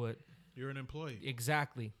do what you're an employee.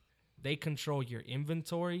 Exactly. They control your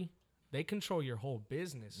inventory, they control your whole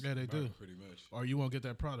business. Yeah, they do. Pretty much. Or you won't get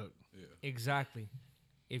that product. Yeah. Exactly.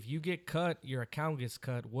 If you get cut, your account gets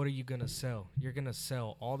cut, what are you going to sell? You're going to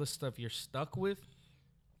sell all the stuff you're stuck with,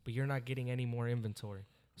 but you're not getting any more inventory.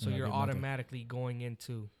 So you're automatically going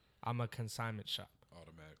into, I'm a consignment shop.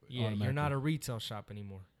 Automatically. Yeah, you're not a retail shop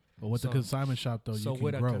anymore. But with the consignment shop, though, you can grow. So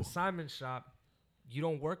with a consignment shop, you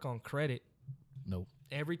don't work on credit. Nope.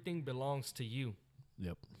 Everything belongs to you.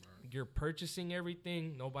 Yep. You're purchasing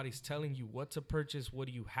everything. Nobody's telling you what to purchase. What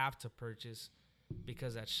do you have to purchase?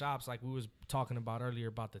 Because at shops, like we was talking about earlier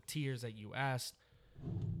about the tiers that you asked,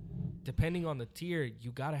 depending on the tier,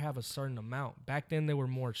 you got to have a certain amount. Back then, they were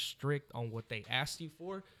more strict on what they asked you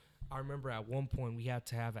for. I remember at one point we had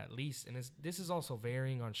to have at least, and this is also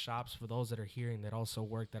varying on shops for those that are hearing that also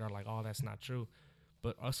work that are like, oh, that's not true.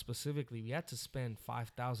 But us specifically, we had to spend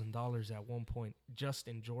 $5,000 at one point just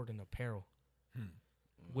in Jordan apparel,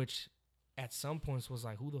 which at some points was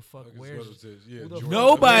like, who the fuck wears? Yeah, who the fuck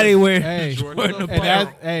Nobody wears Hey, Jordan and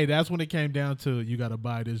apparel. that's when it came down to you got to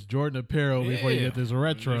buy this Jordan apparel before you get this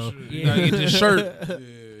retro. You gotta get this shirt.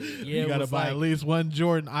 Yeah, You got to buy at least one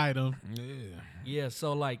Jordan item. Yeah,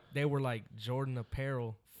 so like they were like Jordan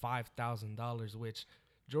apparel $5,000, which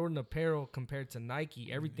Jordan apparel compared to Nike,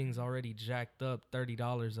 everything's already jacked up.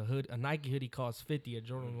 $30 a Nike hoodie costs $50. A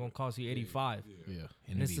Jordan gonna cost you $85. Yeah.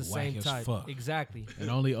 And it's the same type. Exactly. And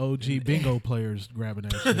only OG bingo players grabbing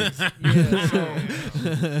that shit.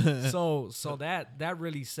 Yeah. So that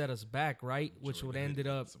really set us back, right? Which would end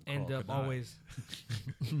up always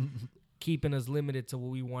keeping us limited to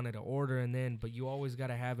what we wanted to order, and then but you always got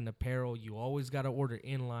to have an apparel. You always got to order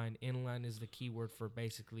inline. Inline is the keyword for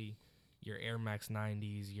basically your Air Max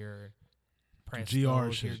 90s, your Prestos,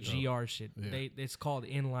 GR shit, your GR shit. Yeah. It's called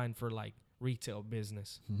inline for like retail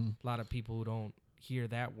business. A lot of people who don't hear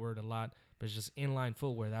that word a lot, but it's just inline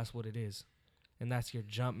footwear. That's what it is. And that's your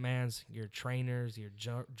Jumpmans, your trainers, your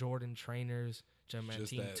Jordan trainers, Jumpman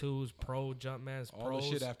Just Team that- 2s, Pro Jumpmans, All Pros.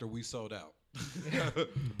 the shit after we sold out.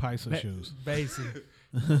 Pisa shoes. Basically.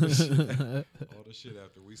 All the shit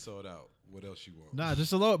after we sold out. What else you want? Nah,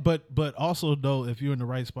 just a lot. But also though, if you're in the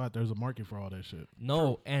right spot, there's a market for all that shit.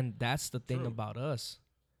 No, and that's the thing about us.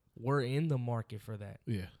 We're in the market for that.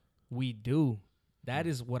 Yeah. We do. That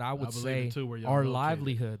is what I would believe say it too, where y'all our located.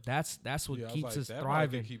 livelihood. That's what Yeah, I was keeps like, us that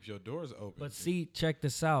thriving. market keeps your doors open. But see, check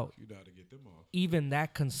this out. you know how to get them off. Even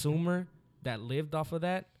that consumer that lived off of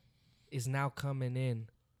that is now coming in.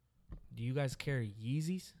 Do you guys carry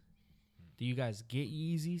Yeezys? Do you guys get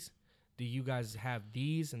Yeezys? Do you guys have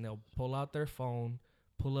these? And they'll pull out their phone,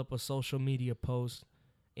 pull up a social media post,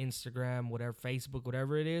 Instagram, whatever, Facebook,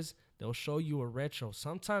 whatever it is. They'll show you a retro.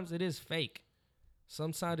 Sometimes it is fake.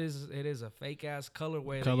 Sometimes it is a fake ass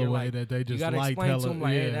colorway. That they you just gotta like explain to them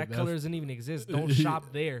like, hey, that that's- color doesn't even exist. Don't shop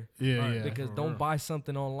there. Yeah. Because for don't real. buy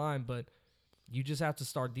something online. But you just have to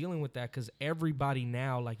start dealing with that because everybody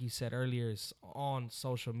now, like you said earlier, is on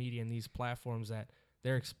social media and these platforms that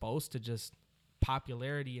they're exposed to just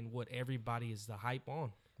popularity and what everybody is the hype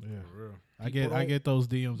on. Yeah. I People get those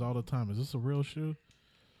DMs all the time. Is this a real shoe?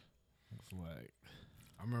 It's like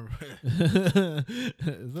I remember.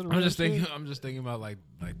 is it a real shoe? I'm just thinking about like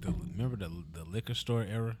remember the liquor store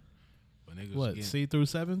era when niggas was What, getting, see through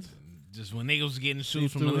sevens? just when niggas was getting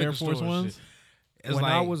shoes from the See-through liquor Air Force store. Ones? Shit. It's When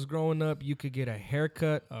like, I was growing up, you could get a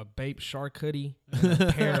haircut, a Bape Shark hoodie, and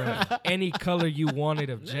a pair of any color you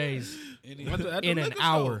wanted of J's at the in an liquor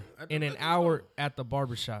hour. store. At the In an liquor hour store. at the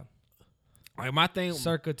barbershop. Like my thing,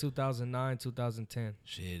 Circa 2009, 2010.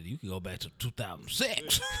 shit, you can go back to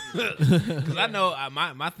 2006. Because I know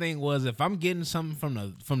my thing was if I'm getting something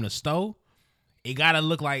from the store, it gotta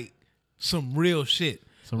look like some real shit.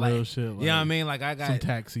 Some Like, real shit. You know what I mean? Like I got some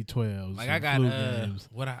Taxi 12s. like some I got Flu Games,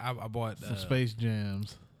 what I bought some Space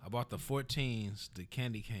Jams, I bought the 14s, the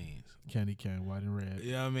candy canes. Candy Cane, white and red.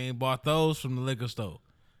 You know what I mean? Bought those from the liquor store.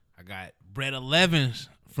 I got bread 11s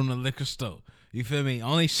from the liquor store. You feel me?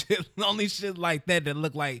 Only shit like that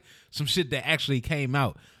look like some shit that actually came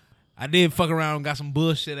out. I did fuck around and got some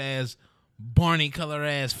bullshit ass Barney color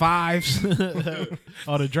ass 5s.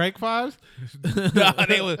 Oh, the Drake 5s?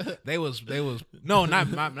 No, they was no,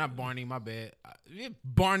 not Barney, my bad.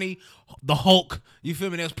 Barney, the Hulk. You feel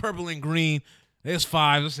me? There's purple and green. There's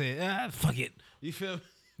 5s. I said, fuck it. You feel me?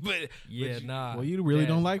 But Yeah, but nah. Well, you really Yeah.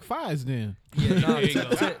 don't like 5s then. Yeah, nah, There you go.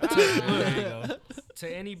 There you go.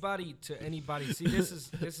 to anybody. See, this is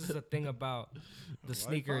the thing about the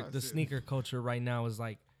sneaker culture right now is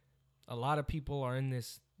like a lot of people are in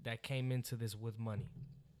this that came into this with money.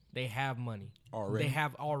 They have money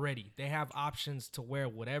Already? They have options to wear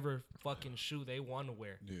whatever fucking shoe they want to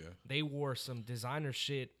wear. Yeah. They wore some designer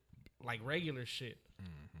shit, like regular shit,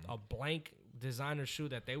 a blank designer shoe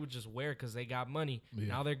that they would just wear because they got money. Yeah.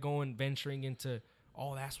 Now they're venturing into,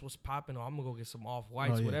 oh, that's what's popping. Oh, I'm gonna go get some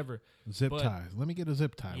off-whites, Oh, yeah. whatever. Zip But- ties. Let me get a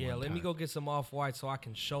zip tie. Yeah, one let me time. go get some off-white so I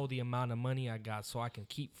can show the amount of money I got so I can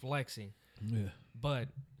keep flexing. Yeah. But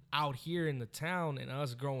out here in the town and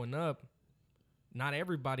us growing up, not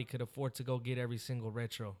everybody could afford to go get every single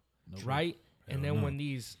retro, right? And then when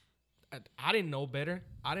these I didn't know better.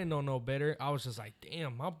 I didn't know no better. I was just like,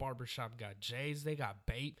 damn, my barbershop got J's. They got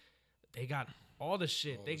bait. They got all the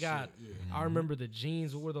shit. I remember the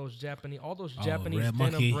jeans. What were those Japanese? All those Japanese Red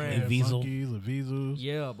denim Monkey, brands. Eviso. Monkeys, Avizus.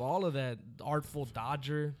 Yeah, but all of that. Artful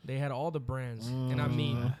Dodger. They had all the brands. And I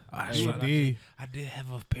mean, I AD. did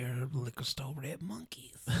have a pair of liquor store Red Monkeys.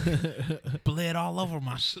 Bled all over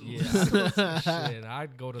my shoes. yeah, shit.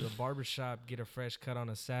 I'd go to the barbershop, get a fresh cut on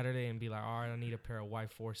a Saturday, and be like, all right, I need a pair of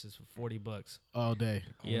white forces for $40. All day.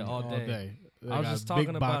 Yeah, all day. They I was got just talking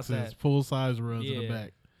big about boxes, that. full size runs in the Yeah.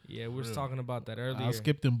 back. Yeah, we were talking about that earlier. I'll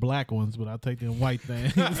skip them black ones, but I'll take them white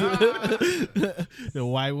things. The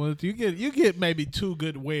white ones, you get maybe 2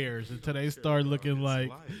 good wears until they start looking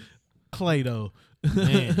like Play-Doh.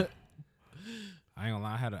 Man, I ain't gonna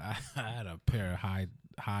lie. I had a pair of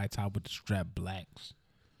high top with the strap blacks.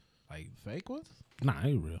 Like Fake ones? nah,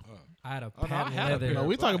 they real. I had a no, I patent had a leather. pair. No,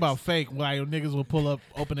 we talking about fake. Why niggas will pull up,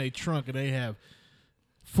 open a trunk, and they have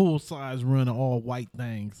full size run of all white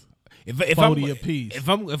things. If 40 I'm, apiece. If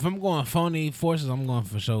I'm going phony forces, I'm going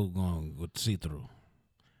for sure going with see through.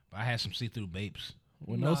 But I had some see through babes.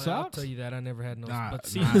 With No, no I'll socks? tell you that I never had no. Nah, but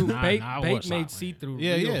see through nah, bait, nah, I bait wore made socks, see through.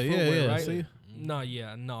 Yeah, yeah. Right? See? No.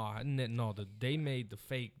 They made the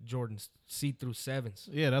fake Jordans see through 7s.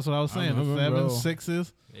 Yeah, that's what I was saying. The remember, 7s, bro.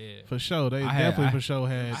 6s, Yeah, for sure. They I had- definitely I- for sure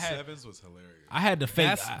had. Sevens was hilarious. I had the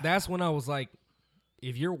fake. that's when I was like,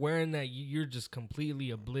 if you're wearing that, you're just completely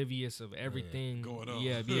oblivious of everything going on.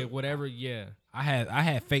 Yeah, whatever. Yeah, I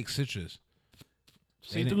had fake citrus.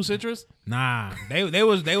 See through citrus? Nah, they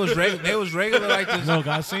was regular like this. Look,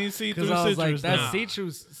 I seen see through because I was citrus. like, that's now.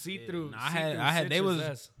 see through. Nah, I had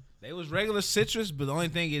they was regular citrus, but the only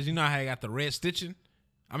thing is, you know how I got the red stitching.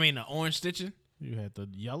 I mean the orange stitching. You had the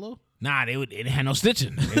yellow. Nah, they didn't have no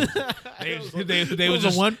stitching. They was a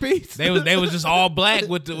just one piece. They was just all black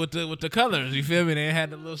with the colors. You feel me? They had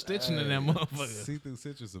the little stitching in that motherfucker. See-through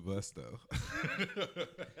citrus a bust though.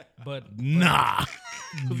 But Nah.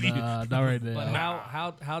 Nah, not right there. but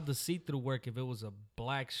how the see through work if it was a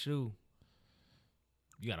black shoe?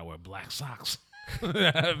 You gotta wear black socks.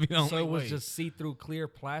 That'd be the So only it was way. just see through clear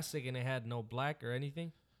plastic and it had no black or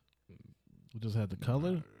anything. We just had the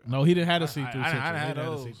color. No, he didn't have a see through I citrus. had He didn't have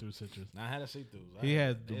a those. see through citrus. I had a see through. He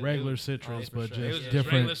had the regular citrus, but They was just just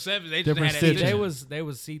different. regular sevens. They just different had that stitching. They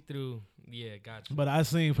was see through. Yeah, gotcha. But I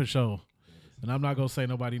seen for sure, and I'm not gonna say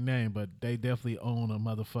nobody's name, but they definitely own a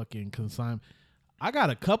motherfucking consignment. I got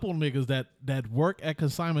a couple niggas that work at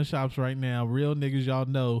consignment shops right now, real niggas y'all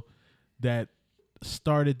know, that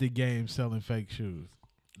started the game selling fake shoes.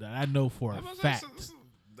 That I know for a fact.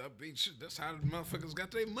 That's how the motherfuckers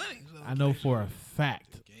got their money. I know for a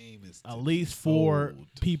fact. Game is At least 4 told,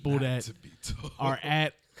 people not that to be told. are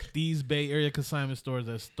at these Bay Area consignment stores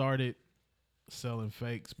that started selling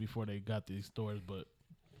fakes before they got these stores, but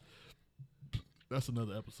that's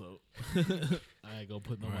another episode. I ain't gonna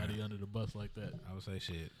put nobody under the bus like that. I would say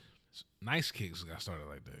shit. Nice Kicks got started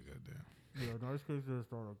like that. Goddamn. Yeah, nice kids just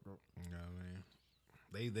start like that. You know what I mean?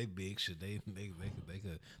 They big shit.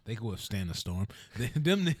 They could withstand a storm.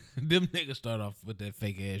 them niggas start off with that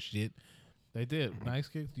fake ass shit. They did. Nice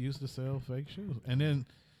Kicks used to sell fake shoes, and then,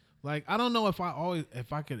 like, I don't know if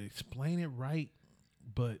I could explain it right,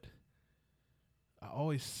 but I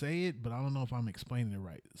always say it, but I don't know if I'm explaining it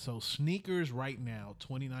right. So sneakers right now,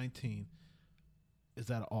 2019,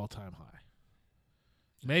 is at an all-time high.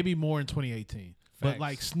 Maybe more in 2018, but Facts.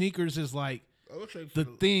 like sneakers is like the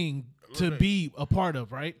thing to be a part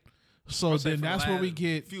of, right? So then that's where we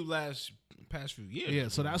get past few years. yeah,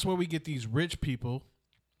 so that's where we get these rich people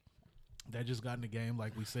that just got in the game.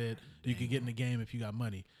 Like we said, you can get in the game if you got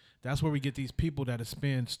money. That's where we get these people that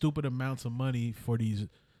spend stupid amounts of money for these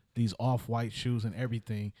off-white shoes and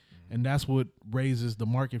everything. And that's what raises the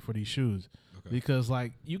market for these shoes. Because,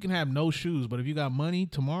 like, you can have no shoes, but if you got money,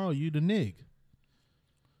 tomorrow you the nig.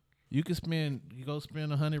 You go spend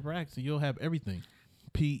 100 racks and you'll have everything.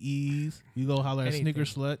 PEs. You go holler at Anything. Sneaker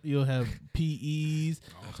Slut, you'll have PEs.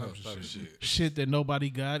 All types of shit. Shit that nobody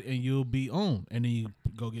got, and you'll be on. And then you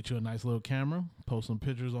go get you a nice little camera, post some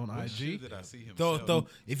pictures on What shoe IG. did I see him Throw, sell?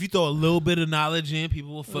 if you throw a little bit of knowledge in,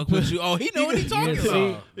 people will fuck with you. Oh, he know what he talking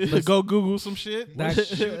Yeah, about. Go Google some shit. What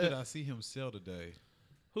shoe did I see him sell today?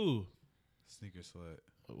 Who? Sneaker Slut.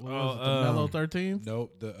 What was it, the Mellow 13?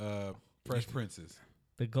 Nope, the Fresh Princes.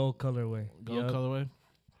 The gold colorway. Gold Yup. colorway?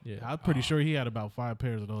 Yeah. I'm pretty sure he had about 5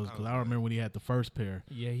 pairs of those because I remember when he had the first pair.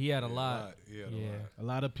 Yeah, he had a lot. Yeah, Yeah. A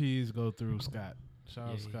lot of P's go through Scott. Shout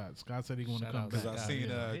out Yeah, Scott. Scott said he want to shout come out back. Because I Scott, seen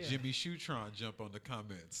yeah. Jimmy Shootron jump on the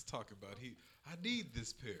comments talking about I need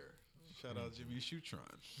this pair. Shout out Jimmy Shootron.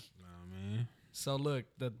 man. So look,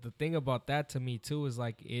 the thing about that to me too is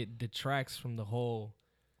like it detracts from the whole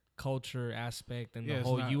culture aspect and Yeah, the it's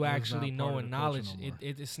whole not- you it's actually not part of knowing the culture knowledge. no more.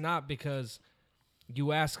 It's not because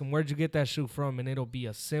you ask them where'd you get that shoe from, and it'll be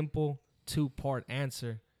a simple 2-part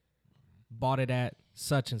answer. Bought it at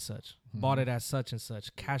such and such. Bought it at such and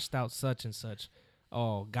such. Cashed out such and such.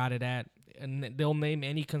 Oh, got it at, and they'll name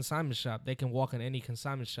any consignment shop. They can walk in any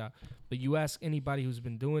consignment shop. But you ask anybody who's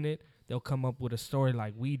been doing it, they'll come up with a story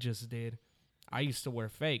like we just did. I used to wear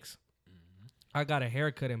fakes. I got a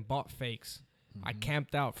haircut and bought fakes. I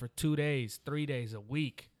camped out for 2 days, 3 days, a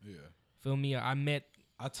week. Yeah. Feel me? I met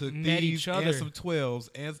took met these each other. and some 12s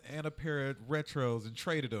and a pair of retros and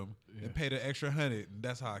traded them and paid an extra $100, and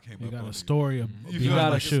that's how I came You up got on a it. story of You you feel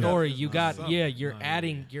got like a it's got story. You got something. you're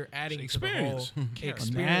adding Experience. to the whole experience.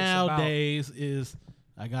 about- nowadays is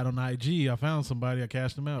I got on IG. I found somebody. I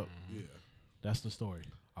cashed them out. Yeah. That's the story.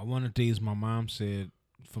 I wanted these. My mom said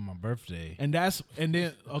for my birthday. And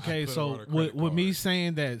then okay, put so them on a with credit me card.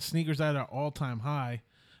 saying that sneakers at an all time high,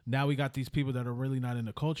 now we got these people that are really not in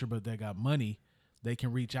the culture, but they got money. They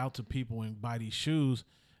can reach out to people and buy these shoes,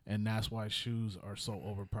 and that's why shoes are so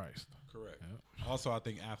overpriced. Correct. Also, I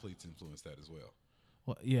think athletes influence that as well.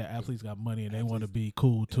 Well, yeah, athletes got money and they want to be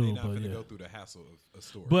cool And too, they're not but going to yeah. go through the hassle of a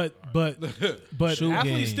store. But Shoe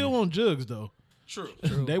athletes game. still on jugs though. True.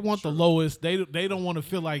 They want the lowest. They don't want to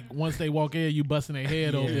feel like once they walk in, you busting their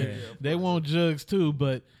head open. They want jugs too,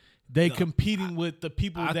 but they competing with the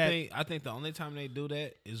people I that think the only time they do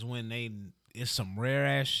that is when it's some rare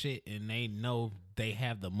ass shit and they know they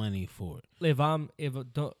have the money for it.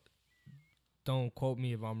 Don't quote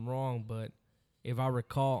me if I'm wrong, but if I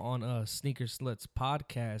recall on Sneaker Sluts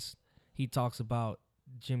podcast, he talks about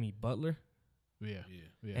Jimmy Butler, yeah.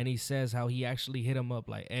 and he says how he actually hit him up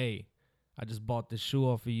like, "Hey, I just bought this shoe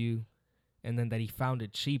off of you," and then that he found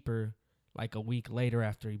it cheaper like a week later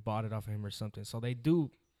after he bought it off of him or something. So they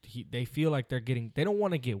do. They feel like they don't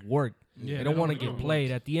want to get worked. Yeah, they don't want to get played.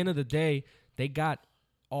 At the end of the day, they got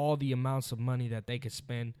all the amounts of money that they could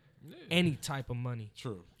spend, any type of money.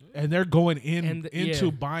 True. And they're going And into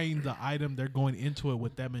yeah. buying the item. They're going into it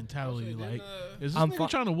with that mentality. Like, is this I'm nigga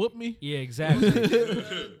trying to whoop me? Yeah, exactly.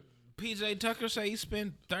 PJ Tucker say he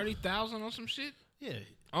spent $30,000 on some shit Yeah.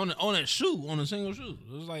 on a shoe, on a single shoe.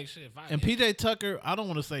 It was like shit. If I And PJ Tucker, I don't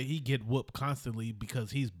want to say he get whooped constantly because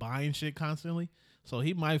he's buying shit constantly. So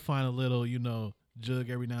he might find a little, jug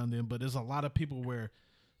every now and then. But there's a lot of people where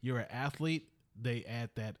you're an athlete, they add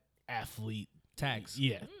that athlete Tax.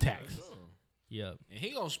 Yeah, tax. Yep. and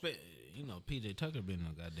he gonna spend. PJ Tucker been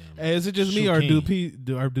a goddamn. Hey, is it just me shoe or do king.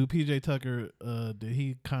 PJ Tucker did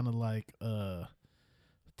he kind of like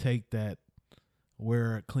take that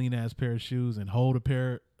wear a clean ass pair of shoes and hold a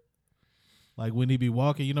pair like when he be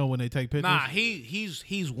walking, when they take pictures? Nah,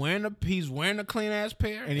 he's wearing a clean ass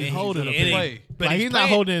pair And he's holding a pair. But Like he's not playing-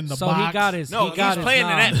 holding in the So box. he got his. No, he got he's his playing in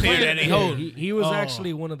nod. that pair that he Yeah, hold. He was Oh.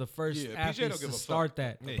 actually one of the first Yeah, PJ don't athletes give to a start fuck.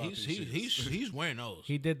 that. Yeah, about these shits. he's wearing those.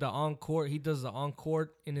 He did the encore. He does the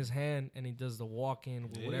encore in his hand, and he does the walk in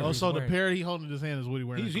with whatever. Oh, he's so the wearing. pair he holding in his hand is what he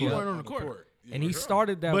wearing. He's in the court. wearing on the court. And he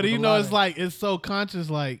started that. But with a you know, lot it's of- like it's so conscious.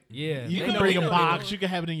 Like Yeah, you they can know bring he a know box, he you can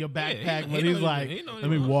have it in your backpack. he But know he's he like, he know he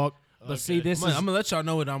let me knows. walk. But see, this I'm is gonna let y'all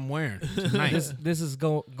know what I'm wearing tonight. this is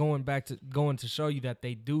going to show you that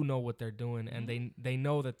they do know what they're doing, and they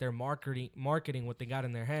know that they're marketing what they got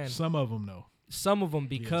in their hand. Some of them know. Some of them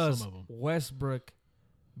because some of 'em. Westbrook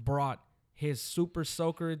brought his Super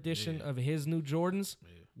Soaker edition of his new Jordans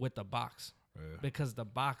with the box. Because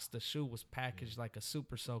the shoe was packaged like a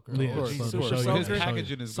Super Soaker. Yeah, OG of course, Super of course. Soaker. His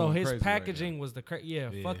packaging is So going his crazy right packaging was the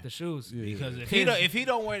fuck the shoes. Because if His- he don't If he bring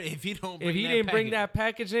didn't bring package- that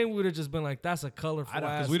package in, we would have just been like, "That's a colorful ass."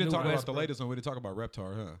 Because we didn't new talk about the Westbrook. latest one. We didn't talk about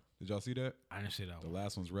Reptar, huh? Did y'all see that? I didn't see that The one.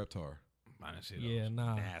 last one's Reptar. I didn't see that. Yeah,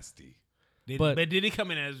 nah. Nasty. But- But did he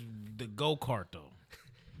come in as the go kart though?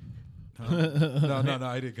 No.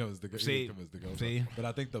 He didn't come as the See? go. See? But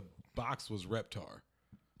I think the box was Reptar.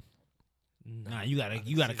 Nah, you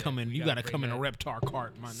gotta come in. You gotta come in a Reptar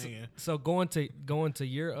cart, my nigga. So going to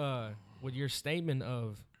your with your statement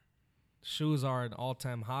of shoes are an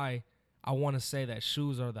all-time high, I want to say that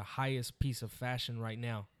shoes are the highest piece of fashion right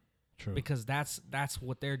now. True. Because that's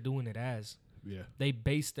what they're doing it as. Yeah. They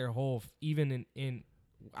base their whole even in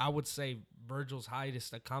I would say Virgil's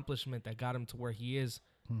highest accomplishment that got him to where he is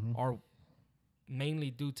are mainly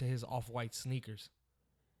due to his off-white sneakers.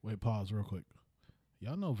 Wait, pause real quick.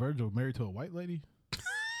 Y'all know Virgil married to a white lady?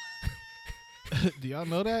 Do y'all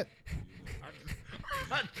know that?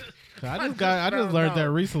 I just learned that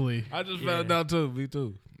recently. I just found out too. Me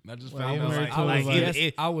too. I just Well, found I was out. like- I was,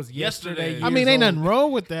 like- I was yesterday. yesterday. I mean, years ain't old. nothing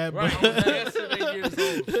wrong with that, Right. but Yesterday years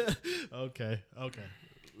old. okay.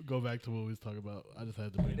 Go back to what we was talking about. I just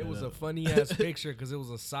had to bring It that was up. a funny ass picture because it was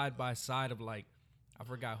a side by side of like, I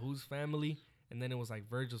forgot whose family, and then it was like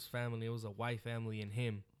Virgil's family. It was a white family and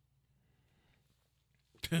him.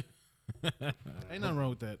 Ain't nothing wrong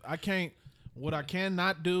with that. What I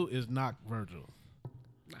cannot do is knock Virgil.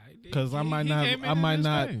 Because I might not,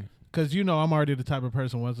 because I'm already the type of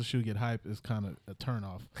person, once the shoe get hype, it's kind of a turn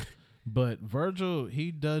off. But Virgil,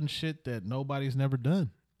 he done shit that nobody's never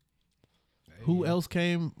done. Who else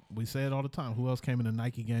came? We say it all the time. Who else came in the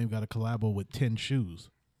Nike game, got a collabo with 10 shoes?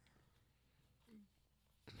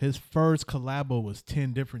 His first collabo was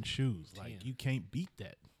 10 different shoes. 10. Like, you can't beat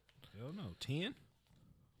that. Hell no, 10.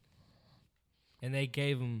 And they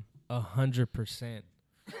gave him 100%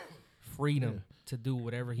 freedom to do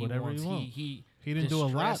whatever he wants. He didn't do a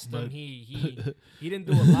lot, distressed them. but he didn't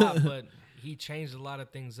do a lot, but he changed a lot of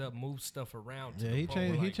things up, moved stuff around. To yeah, the he point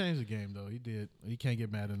changed. where, He changed the game though. He did. You can't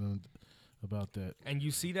get mad at him about that. And you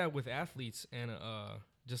see that with athletes and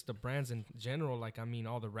just the brands in general. Like, I mean,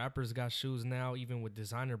 all the rappers got shoes now, even with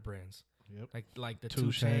designer brands. Yep. Like the 2 Two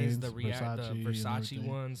Chainz, Chainz, the Versace Versace and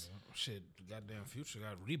ones. Shit, goddamn Future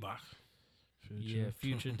got Reebok. Yeah,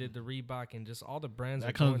 Future did the Reebok, and just all the brands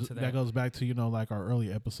That are going comes. to That goes back to like our early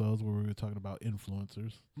episodes where we were talking about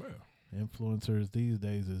influencers. Yeah. Influencers these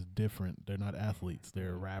days is different. They're not athletes.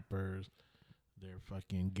 They're rappers. They're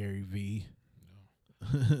fucking Gary V.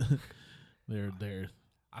 They're.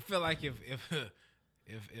 I feel like if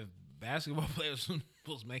basketball players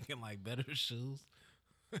was making like better shoes,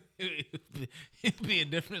 it'd be a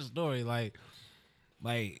different story. Like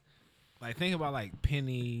think about like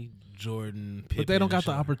Penny, Jordan, Pippen, But they don't got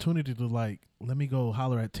the shit. opportunity to let me go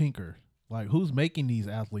holler at Tinker. Like, who's making these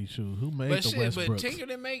athlete shoes? Who made But the shit, but Westbrooks? Tinker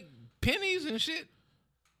didn't make pennies and shit.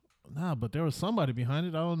 Nah, but there was somebody behind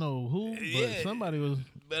it. I don't know who, but Yeah. somebody was.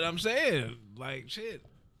 But I'm saying, like, shit.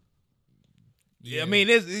 Yeah. I mean,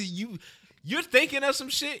 you're thinking of some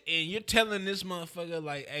shit, and you're telling this motherfucker,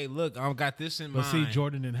 like, hey, look, I've got this in But mind. see,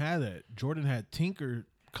 Jordan didn't have that. Jordan had Tinker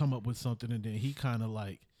come up with something, and then he kind of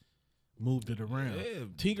like moved it around. Yeah.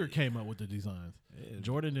 Tinker came up with the designs.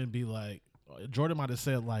 Jordan didn't be like. Jordan might have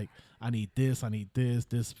said like, I need this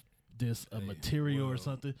material or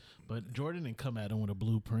something. But Jordan didn't come at him with a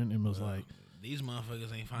blueprint and was like, These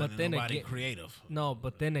motherfuckers ain't But finding then nobody again- creative. No,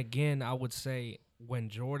 but then again, I would say when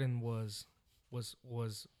Jordan was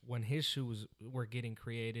when his shoes were getting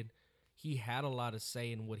created, he had a lot of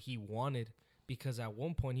say in what he wanted, because at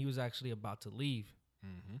one point he was actually about to leave.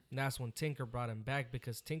 And that's when Tinker brought him back,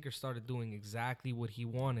 because Tinker started doing exactly what he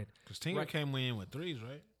wanted. Because Tinker Right. came in with threes,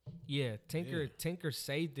 right? Yeah, Tinker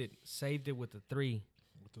saved it with the three,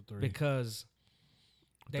 with the three. because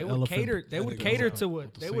they the would elephant- cater. They I would think it was cater a- to with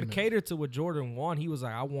what the they would cement. cater to what Jordan want. He was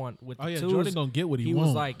like, I want with the Oh yeah, twos. Jordan gonna get what he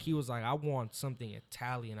was wants. like, I want something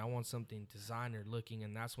Italian. I want something designer looking,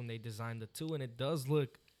 and that's when they designed the two, and it does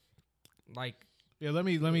look like Yeah, let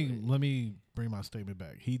me bring my statement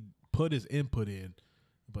back. He put his input in,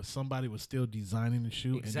 but somebody was still designing the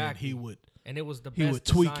shoe, Exactly. and it was the then he best would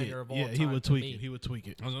tweak designer it. of all Yeah, time he would to tweak me. it. He would tweak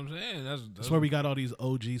it. That's what I'm saying. That's where we got all these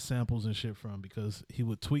OG samples and shit from, because he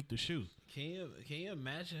would tweak the shoe. Can you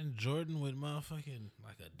imagine Jordan with motherfucking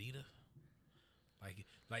like Adidas?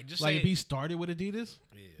 Like just Like say if he started with Adidas,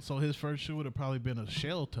 Yeah. so his first shoe would have probably been a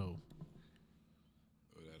shell toe.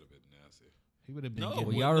 Oh, that'd have been nasty. He would have been No, getting,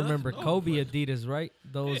 Well, Well, y'all no, remember no, Kobe but- Adidas, right?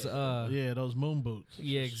 Those yeah, those moon boots.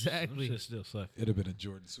 yeah, exactly. Shit still suck. It'd have been a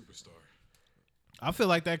Jordan superstar. I feel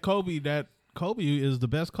like that Kobe is the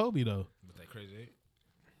best Kobe though. But that crazy eight.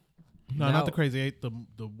 No, Now- not the Crazy Eight. The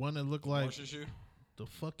one that looked like Martian shoe? the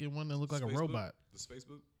fucking one that looked like a Space boot? robot. The space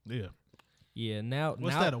boot? Yeah. Yeah, now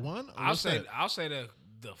What's now, that? A one? Or I'll what's say that?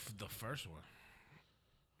 the first one.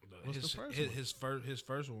 What's the first one? His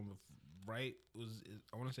first one, right?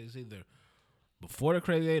 I want to say it's either before the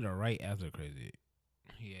Crazy Eight or right after the Crazy Eight.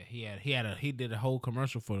 Yeah, he did a whole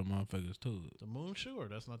commercial for the motherfuckers too. The moon shoe, or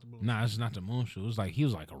that's not the moon. Nah, it's not the moon shoe. It's like he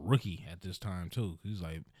was like a rookie at this time too. He's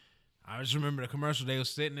like, I just remember the commercial. They was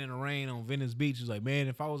sitting in the rain on Venice Beach. He's like, man,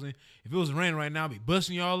 if it was raining right now, I'd be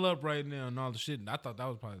busting y'all up right now and all the shit. And I thought that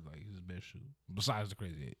was probably like his best shoe besides the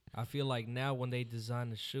Crazy Eight. I feel like now when they design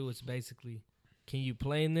the shoe, it's basically, can you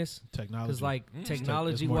play in this? Technology. Because like It's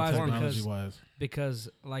technology more wise, technology-wise. because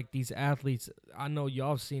like these athletes, I know y'all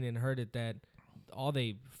have seen it and heard it that all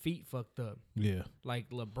they feet fucked up. Yeah. Like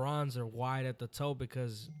LeBron's are wide at the toe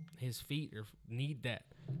because his feet need that.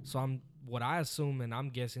 So what I assume and I'm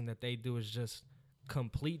guessing that they do is just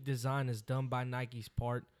complete design is done by Nike's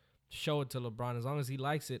part. Show it to LeBron. As long as he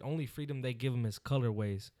likes it, only freedom they give him is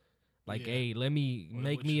colorways. Like, Yeah. hey, let me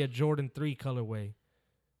make me a Jordan 3 colorway.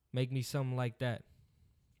 Make me something like that.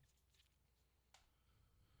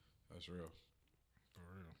 That's real. For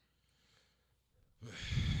real.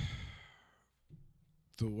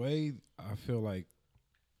 The way I feel like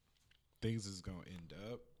things is gonna end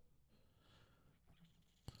up.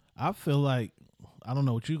 I feel like, I don't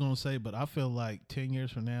know what you're gonna say, but I feel like 10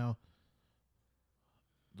 years from now,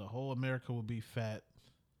 the whole America will be fat.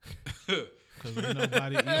 Because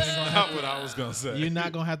nobody. That's not what I was gonna say. You're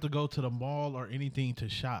not gonna have to go to the mall or anything to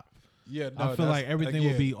shop. Yeah, no, I feel like everything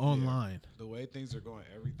will be online. The way things are going,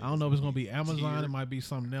 everything. I don't know if it's gonna be Amazon. tiered. It might be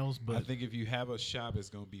something else, but I think if you have a shop, it's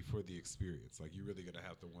gonna be for the experience. Like you're really gonna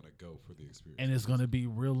have to want to go for the experience. and it's gonna be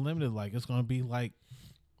real limited. Like it's gonna be like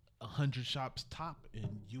 100 shops top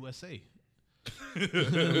in USA.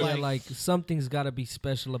 Yeah, like something's got to be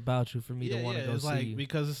special about you for me to want to go it's see like you.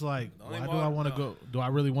 because it's like, only why do mall- I want to go? Do I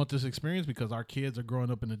really want this experience? Because our kids are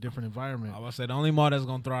growing up in a different environment. I was say the only mall that's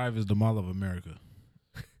gonna thrive is the Mall of America.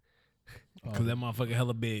 Because that motherfucker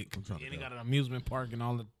hella big. And it got an amusement park and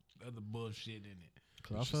all the other bullshit in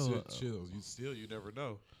it. I feel chills. You never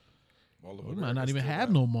know. Mall of we might America not even still have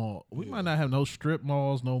got no mall. We might not have no strip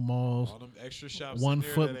malls, no malls. all them extra shops. One in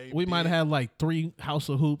there foot. that ain't We might big. have like 3 House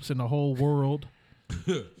of Hoops in the whole world.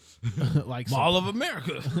 Like Mall of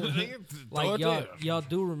America. Like y'all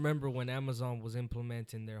do remember when Amazon was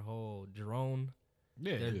implementing their whole drone,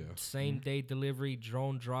 their same day delivery,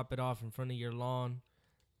 drone drop it off in front of your lawn,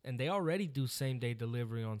 and they already do same day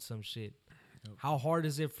delivery on some shit. How hard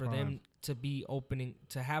is it for them to be opening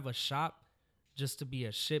to have a shop just to be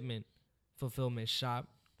a shipment fulfillment shop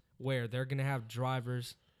where they're gonna have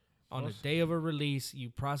drivers on the day of a release, you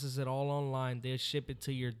process it all online, they'll ship it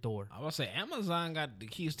to your door. I was say Amazon got the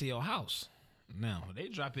keys to your house. Now they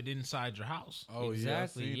drop it inside your house. Oh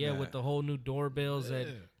Exactly. yeah, I seen Yeah, that. with the whole new doorbells that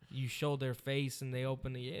Yeah. you show their face and they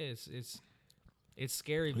open it. Yeah, it's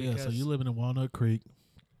scary Yeah, because so you living in Walnut Creek.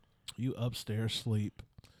 You upstairs sleep.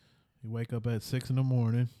 You wake up at 6 in the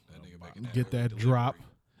morning. That nigga making Get early that delivery drop.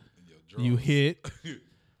 in your You drawers. hit.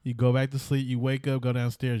 You go back to sleep. You wake up, go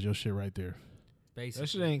downstairs. Your shit right there. basically That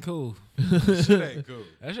shit ain't cool. Shit ain't cool.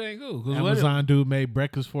 That shit ain't cool. 'Cause what if- Amazon dude made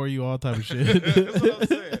breakfast for you, all type of shit. That's what I'm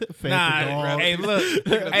saying. Fed the Nah, dog. hey, look,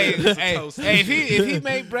 hey, if he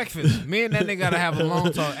made breakfast, me and that nigga gotta have a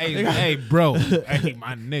long talk. Hey, bro, hey,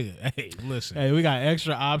 my nigga, hey, listen, Hey, we got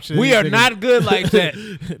extra options. we are Nigga- not good like that.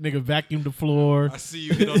 Nigga vacuum the floor. I see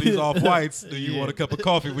you hit on these off whites. Do you want a cup of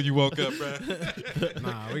coffee when you woke up, bro?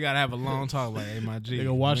 Nah, we gotta have a long talk. Like, hey, my G,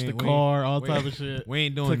 Nigga wash we the ain't- car, all we type ain't- of shit. We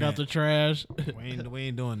ain't doing Took that. out the trash. we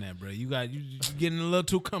ain't doing that, bro. You getting a little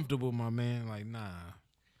too comfortable, my man. Like, nah,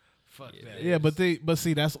 fuck that. Yeah, but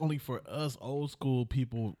see, that's only for us old school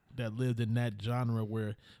people that lived in that genre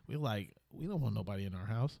where we don't want nobody in our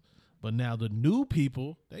house. But now the new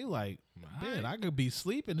people, they like, man, I could be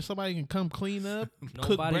sleeping. Somebody can come clean up,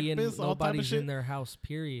 cook breakfast, all type of nobody's shit. in their house.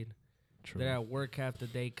 Period. True. They're at work half the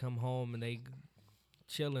day, come home and they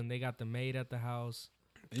chilling. They got the maid at the house.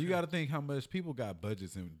 And you got to think how much people got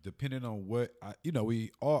budgets, and depending on what I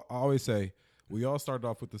always say, we all started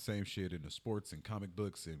off with the same shit in the sports and comic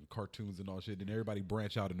books and cartoons and all shit, and everybody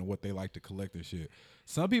branch out into what they like to collect and shit.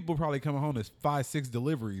 Some people probably coming home as 5-6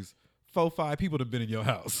 deliveries. 4-5 people have been in your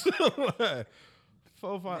house.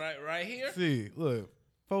 4-5. right here. See, look,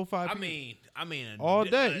 4-5. I people. mean, All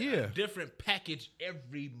day, a yeah. different package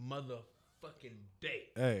every motherfucking day.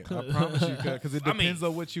 Hey, I promise you, because it I mean, depends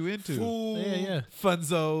on what you into. Food, Yeah.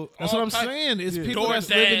 Funzo. That's what I'm saying. It's people that's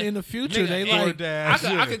DoorDash. living in the future. Nigga, They and like,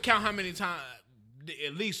 DoorDash. I could count how many times,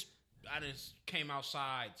 at least I done came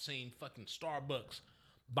outside, seen fucking Starbucks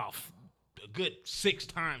about a good 6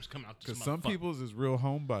 times come out. Because some people's is real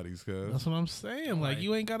homebodies, cuz. that's what I'm saying. Like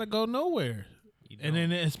you ain't gotta go nowhere. And don't.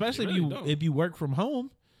 then especially You really don't. if you work from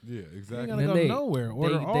home, Yeah, you ain't exactly. gotta go nowhere.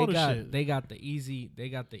 Order all the shit. They got the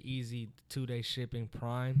easy 2-day shipping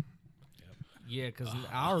Prime. Yeah, because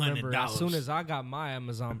I remember as soon $100. as I got my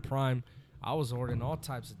Amazon Prime, I was ordering all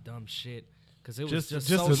types of dumb shit because it was Just- just,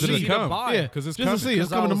 just so to easy see. to buy. Yeah, 'Cause it's just to see. coming. It's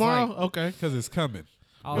coming I was tomorrow. like- Okay. Because it's coming.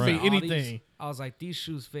 I was Could be like, all anything. these- I was like, these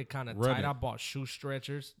shoes fit kind of Run tight. it. I bought shoe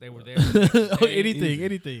stretchers. They were there. the next day.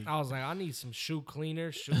 anything. I was like, I need some shoe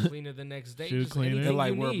cleaner the next day. Shoe just cleaner. anything And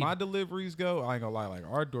like you where need. my deliveries go, I ain't gonna lie, like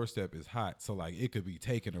our doorstep is hot. So like it could be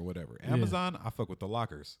taken or whatever. Amazon, I fuck with the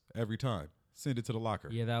lockers every time. Send it to the locker.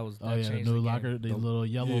 Yeah, that was. That Oh yeah, changed new the game. locker, the little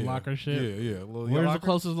yellow Yeah, locker shit. Yeah. Little Where's locker. the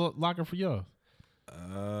closest locker for y'all?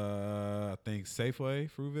 I think Safeway,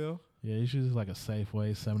 Fruitville. Yeah, it's usually like a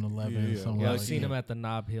Safeway, 7-Eleven, Yeah. somewhere Yeah, like I've seen that. them at the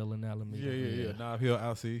Knob Hill in Alameda. Yeah. Knob Hill,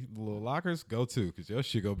 Alcee. The little lockers, go to, because your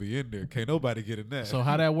shit gonna be in there. Can't nobody get in that. So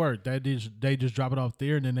how that work? They just drop it off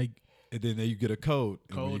there, and then and then you get a code.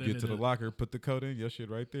 And when Code you get and to the then locker, put the code in, your shit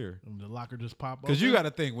right there. the locker just pop up. Because you got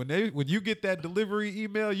to think when you get that delivery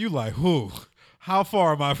email, you like, who? How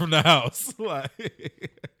far am I from the house?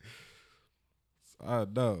 Like, I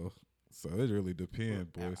know. So it really depends,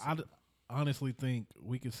 boys. honestly think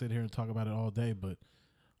we could sit here and talk about it all day, but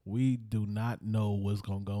we do not know what's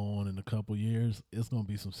gonna go on in a couple years. It's gonna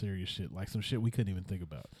be some serious shit, like some shit we couldn't even think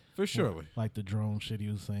about. For surely. Like the drone shit he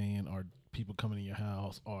was saying, or people coming in your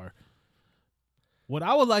house, or what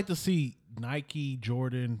I would like to see Nike,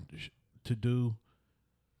 Jordan to do.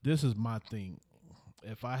 This is my thing.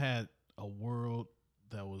 If I had a world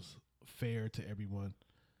that was fair to everyone,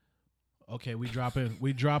 okay, we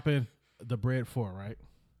dropping the Bread 4, right?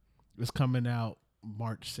 It's coming out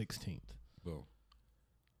March 16th. Boom.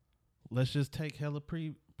 Let's just take hella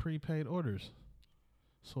prepaid orders,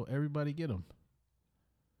 so everybody get them.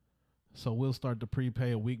 So we'll start to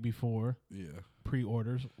prepay a week before. Yeah.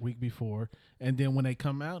 Pre-orders week before, and then when they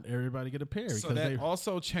come out, everybody get a pair. So that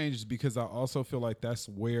also changes because I also feel like that's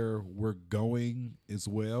where we're going as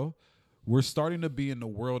well. We're starting to be in the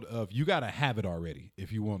world of you got to have it already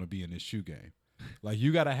if you want to be in this shoe game. Like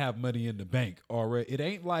you got to have money in the bank already. It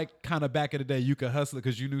ain't like kind of back in the day you could hustle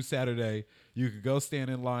because you knew Saturday you could go stand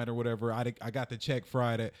in line or whatever. I got the check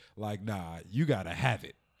Friday. Like, nah, you got to have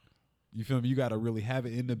it. You feel me? You got to really have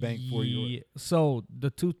it in the bank for you. So the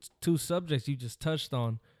two subjects you just touched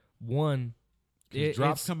on, one, it's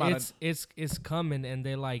coming, and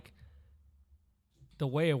they're like, the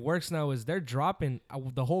way it works now is they're dropping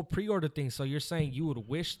the whole pre-order thing. So you're saying you would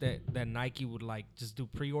wish that Nike would like just do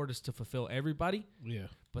pre-orders to fulfill everybody? Yeah.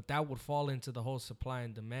 But that would fall into the whole supply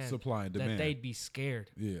and demand. That they'd be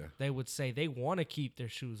scared. Yeah. They would say they want to keep their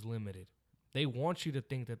shoes limited. They want you to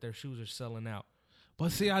think that their shoes are selling out.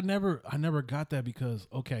 But see, I never got that because,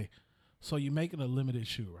 okay, so you're making a limited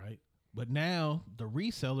shoe, right? But now the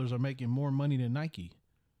resellers are making more money than Nike.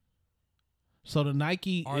 So the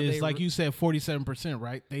Nike is, like you said, 47%,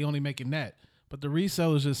 right? They only making that. But the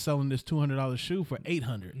resellers just selling this $200 shoe for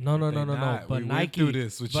 $800. No. But Nike, went through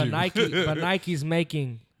this with you. But Nike's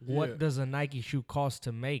making, what does a Nike shoe cost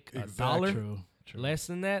to make? $1? True. Less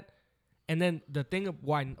than that? And then the thing of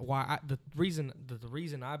the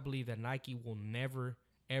reason I believe that Nike will never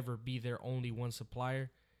ever be their only one supplier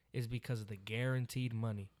is because of the guaranteed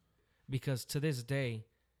money. Because to this day,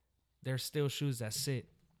 there's still shoes that sit,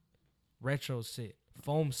 retros sit,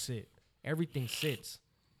 foam sit, everything sits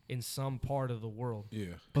in some part of the world.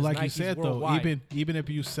 Yeah, but like Nike's you said worldwide. though, even if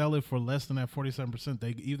you sell it for less than that 47%, they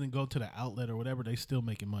even go to the outlet or whatever, they still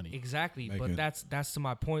making money. Exactly, but that's to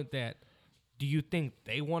my point. That do you think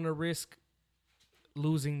they want to risk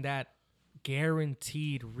losing that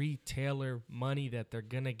guaranteed retailer money that they're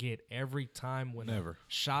gonna get every time when a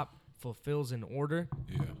shop fulfills an order?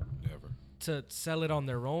 Yeah, never. To sell it on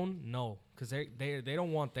their own? No, because they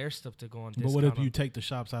don't want their stuff to go on discount. But what if you take the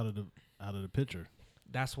shops out of the picture?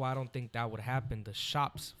 That's why I don't think that would happen. The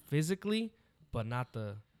shops physically, but not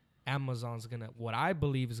the Amazon's gonna. What I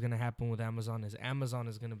believe is gonna happen with Amazon is Amazon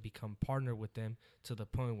is gonna become partner with them to the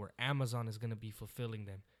point where Amazon is gonna be fulfilling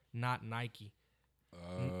them, not Nike.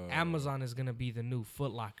 Amazon is gonna be the new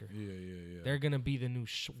Foot Locker. Yeah. They're gonna be the new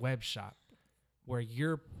web shop where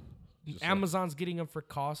Amazon's getting them for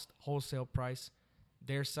cost, wholesale price.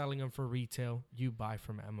 They're selling them for retail. You buy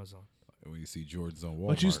from Amazon. When you see Jordans on Walmart.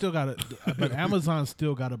 But you still got to, but Amazon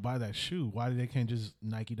still got to buy that shoe. Why they can't just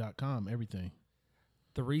Nike.com everything?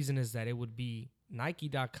 The reason is that it would be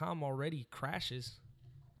Nike.com already crashes.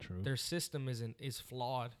 True. Their system is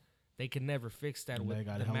flawed. They can never fix that and with they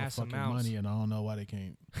got the hella mass fucking amounts. money, and I don't know why they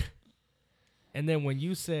can't. And then when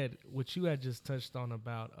you said what you had just touched on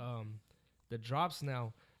about the drops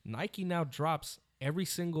now, Nike now drops every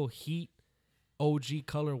single Heat OG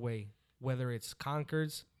colorway, whether it's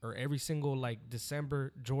Concords or every single like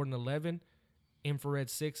December Jordan 11 infrared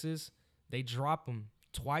 6s. They drop them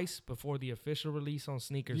twice before the official release on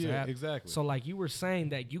Sneakers app. Exactly. So like you were saying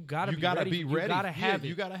that you gotta be ready. You gotta have it.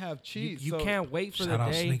 You gotta have cheese. You can't wait for Shout the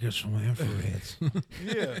out day. Sneakers from infrareds.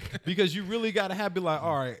 Yeah, because you really gotta have be like,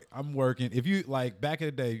 all right, I'm working. If you like back in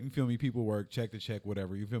the day, you feel me? People work check to check,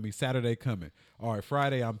 whatever. You feel me? Saturday coming. All right,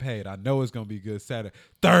 Friday I'm paid. I know it's gonna be good. Saturday,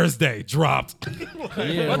 Thursday dropped.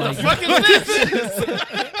 Yeah, What like, the fuck is this?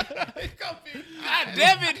 God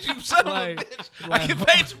damn it, you son of a bitch. I can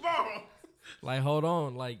pay tomorrow. like, hold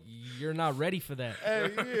on, like you're not ready for that.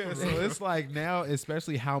 Hey, yeah. So it's like now,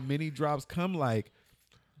 especially how many drops come. Like,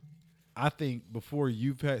 I think before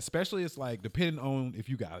you've had, especially it's like depending on if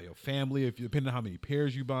you got your family, if you depending on how many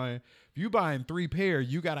pairs you buying. If you buying 3 pair,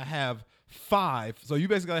 you gotta have 5. So you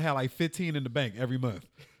basically gotta have like 15 in the bank every month.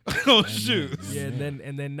 Oh shoot. Yeah,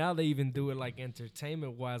 and then now they even do it like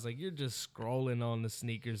entertainment wise. Like you're just scrolling on the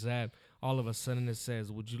Sneakers app. All of a sudden it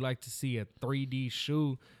says, "Would you like to see a 3D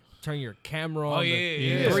shoe turn your camera on.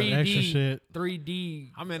 yeah. The Some extra 3D, shit. 3D.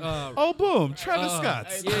 I'm in. Oh, boom. Travis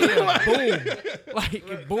Scott's. Yeah, boom.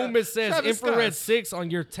 Like, boom, it says Travis infrared Scott. 6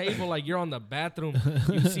 on your table, like you're on the bathroom.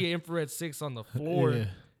 You see an infrared 6 on the floor. Yeah.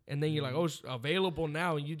 And then you're like, oh, it's available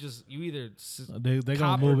now. And you either. They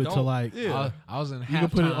cop gonna or move it to don't. like Yeah. I was in halftime. you can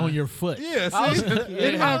put it on your foot. Yeah, see? I was, In I was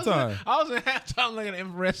in- halftime. I was in halftime looking at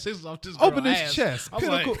infrared six off this Open girl his ass. chest. I was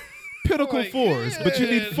like, Pinnacle like, fours, but you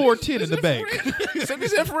need yeah, 410 in the bank. So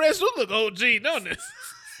these infrared do look OG, don't it?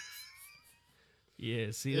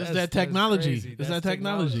 Yeah, see, It's that's that technology. crazy. It's That's that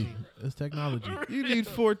technology. It's technology. You need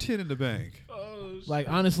 410 in the bank. Like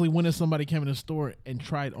honestly, when if somebody came in the store and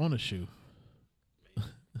tried on a shoe,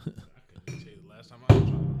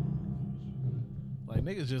 like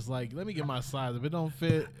niggas just like, let me get my size. If it don't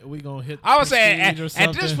fit, we gonna hit. I was saying Prestige at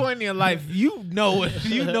or this something. point in your life, you know what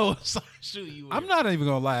size shoe you wear. I'm not even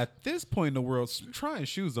going to lie. At this point in the world, trying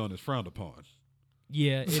shoes on is frowned upon.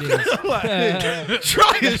 Yeah, it is.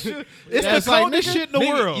 Trying shoes. It's That's the like, coldest nigga, shit in the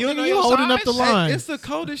nigga, world. you know nigga, your holding up size? the line. It's the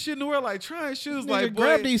coldest shit in the world. Like trying shoes, Nigga, like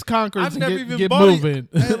grab boy, these Concords I've and never get, even get bought moving.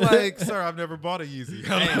 And like, sir, I've never bought a Yeezy.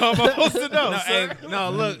 I'm supposed to know, no, sir. hey,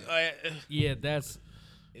 no, look. Yeah, that's.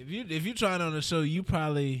 If you trying on the show, you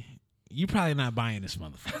probably not buying this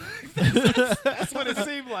motherfucker. That's what it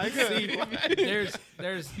seemed like.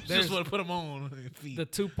 There's Just want to put them on feet. the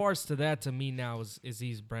two parts to that to me now is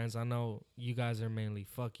these brands. I know you guys are mainly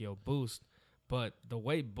Fuck Yo Boost, but the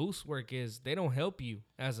way Boost work is they don't help you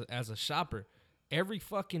as a shopper. Every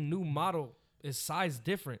fucking new model is size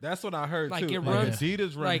different. That's what I heard Like too. it runs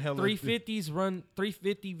Adidas run like hella 350s run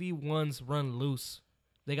 350 V1s run loose.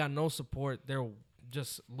 They got no support. They're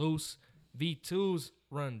just loose. V2s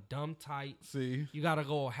run dumb tight. See, You gotta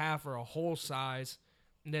go a half or a whole size.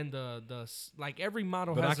 And then the like every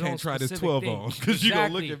model but I has their own can't try this specific 12 thing. on because you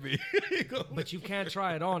gonna look Exactly. at me. But you can't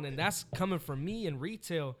try it on, and that's coming from me in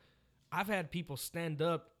retail. I've had people stand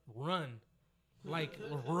up, run,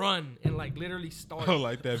 and like literally start. Oh,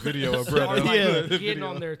 like that video of start, brother. like, Yeah. getting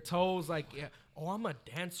on their toes, like, yeah, oh, I'm a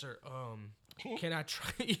dancer. Can I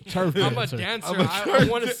try? Turf I'm a dancer. dancer. I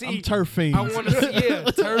want to see. I'm turf fiends. I want to see. Yeah,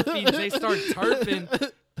 turf fiends. They start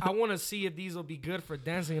turfing. I want to see if these will be good for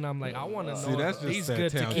dancing, and I'm like, I want to See, know that's if just these that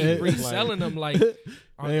good to town keep shit. reselling them. Like,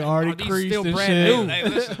 They already are these creased still and brand shit. new? Hey,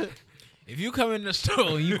 listen. If you come in the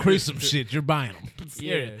store and you crease some shit, you're buying them.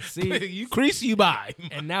 Yeah, see, you crease, you buy.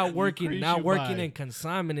 and now working crease, you buy. in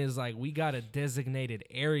consignment is like we got a designated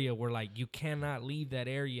area where like you cannot leave that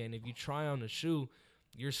area, and if you try on a shoe,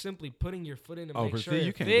 you're simply putting your foot in to Oh, make but sure see, it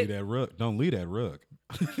you can't fit. leave that rug. Don't leave that rug.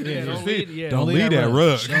 Yeah, don't leave, yeah. Don't leave that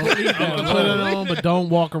rug. Don't leave that Put it rug. on, but don't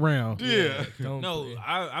walk around. Yeah. Don't- No,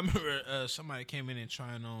 I remember somebody came in and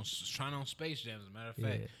trying on Space Jam. As a matter of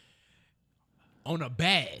fact, on a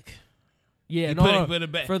bag. Yeah, You no, put it- no, put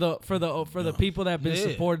it back. for the people that have been Yeah.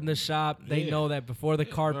 supporting the shop, they Yeah. know that before the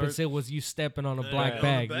carpets it was you stepping on a black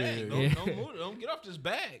bag. Don't move, don't get off this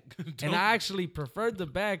bag. And Don't- I actually preferred the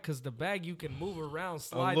bag because the bag you can move around,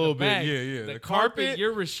 slide little the bit, bag. yeah. The The carpet, carpet-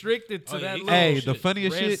 you're restricted to Oh, yeah, that he- little Hey, shit. the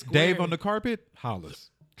funniest red shit, square. Dave on the carpet,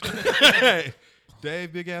 hollers.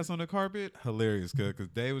 Dave big ass on the carpet, hilarious, because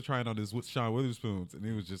Dave was trying on his Sean Witherspoons, and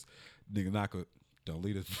he was just, nigga, knock it. Don't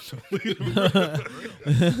lead us. Don't lead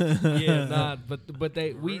us. Yeah, nah, but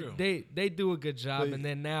they do a good job, But- and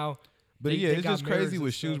then now. But they- yeah, they it's got just mirrors crazy and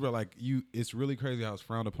with shoes stuff. where like it's really crazy how it's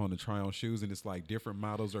frowned upon to try on shoes, and it's like different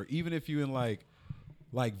models, or even if you in like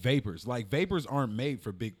vapors. Like vapors aren't made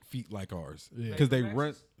for big feet like ours, because they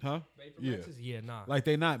run, huh? Yeah. Yeah, nah. Like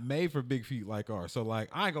they not made for big feet like ours. So like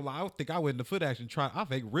I ain't gonna lie, I think I went into foot action. I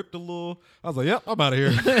think ripped a little. I was like, yep, I'm out of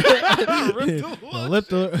here.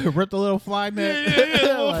 Rip the little fly net.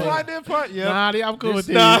 Little Like, fly net part. Yeah. Nah, I'm cool with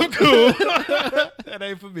these. Nah, I'm cool. That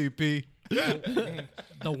ain't for me, P.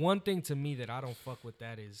 The one thing to me that I don't fuck with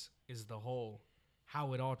that is the whole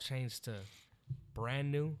how it all changed to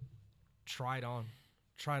brand new, tried on.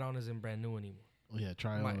 Tried on isn't brand new anymore. Yeah,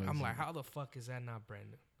 try I'm like, how the fuck is that not brand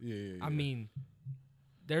new? Yeah. I mean,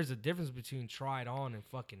 there's a difference between tried on and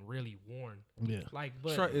fucking really worn. yeah. Like,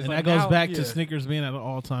 but, Try- it's And but that goes now- back yeah. to sneakers being at an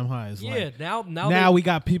all-time high. It's Yeah, like, now now we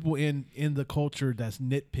got people in the culture that's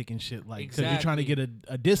nitpicking shit, like because you're trying to Exactly.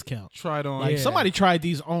 get a discount. Tried on. Like Yeah. somebody tried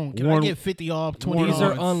these on. Can Worn- I get 50 off, 20 these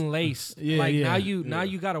off? are unlaced. Yeah, like yeah. now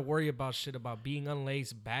you got to worry about shit about being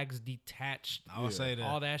unlaced, bags detached, I would say that.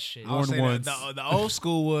 all that shit. I would say Worn that ones. the old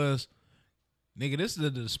school was, nigga, this is the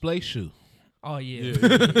display shoe. Oh yeah,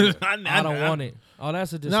 I I don't want it. Oh,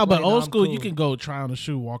 that's a display. No, but Nah, old I'm school, cool. you can go try on a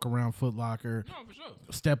shoe, walk around Foot Locker, No, for sure.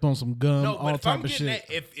 step on some gum, No, all but if type I'm of getting shit.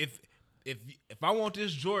 that, if I want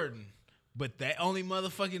this Jordan, but that only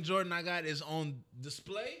motherfucking Jordan I got is on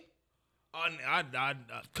display,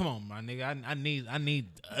 Come on, my nigga. I need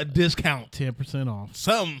a discount. 10% off.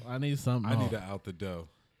 Something. I need something. I off. need that out the dough.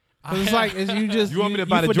 'Cause it's like you just You want me to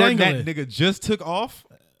buy the for Jordan dangling. that nigga just took off?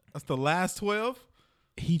 That's the last 12.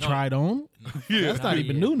 He tried on. Yeah, That's not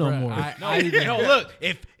even new no Bruh, more. No, look.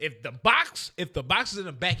 If the box is in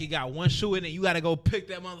the back, you got one shoe in it. You got to go pick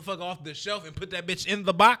that motherfucker off the shelf and put that bitch in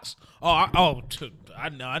the box. I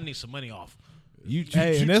know. I need some money off.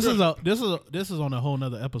 Hey, and this is on a whole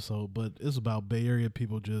nother episode, but it's about Bay Area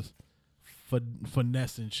people just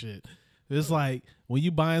finessing shit. It's like when you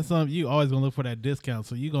buying something, you always gonna look for that discount.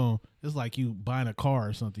 So it's like you buying a car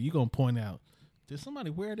or something. You gonna point out, did somebody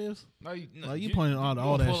wear this? No, You pointing out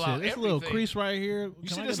all that pull out shit. This little everything. crease right here. You Can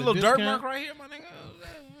see I this get a little dirt discount? mark right here, my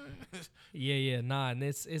nigga? Yeah, nah, and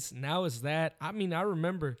it's now it's that. I mean, I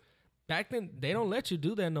remember back then they don't let you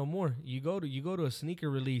do that no more. You go to a sneaker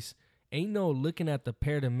release, ain't no looking at the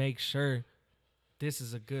pair to make sure this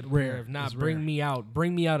is a good Rare. pair. If not, It's bring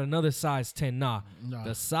rare. me out another size 10. Nah. Nah.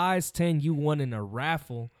 The size 10 you won in a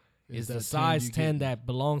raffle is that the 10 size you 10 getting. that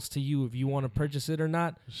belongs to you. If you want to purchase it or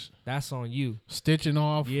not, that's on you. Stitching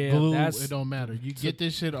off, Yeah, glue, that's- it don't matter. You get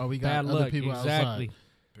this shit, or we got Bad other luck, people exactly. outside.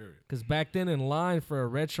 Because back then in line for a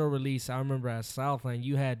retro release, I remember at Southland,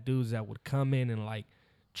 you had dudes that would come in and like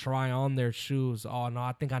try on their shoes. Oh no,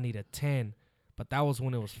 I think I need a 10. But that was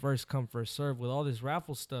when it was first come, first serve. With all this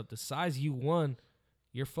raffle stuff, the size you won,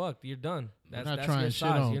 you're fucked. You're done. You're That's not your trying shit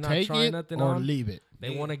size. on. You're not Take trying it nothing or on. leave it. They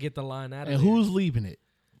want to get the line out of And there. who's leaving it?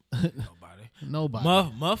 Nobody. Nobody.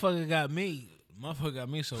 Motherfucker got me. Motherfucker got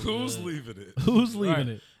me so Who's good. leaving it? Who's leaving Right.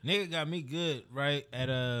 it? Nigga got me good, right? At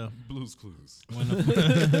Blues Clues.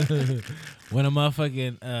 when a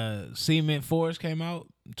motherfucking Cement Forest came out,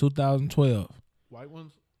 2012. White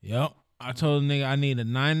ones? Yep. I told the nigga I need a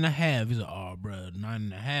 9.5. He's like, oh, bro,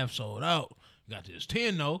 9.5 sold out. Got this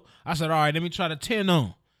 10 though. I said, all right, let me try the 10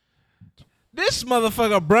 on. This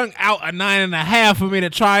motherfucker brung out a 9.5 for me to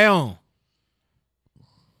try on.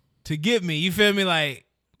 To give me, you feel me? Like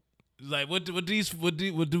what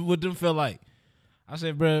them feel like? I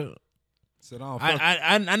said, bro, Said, I don't fuck,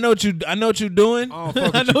 I know what you doing. I don't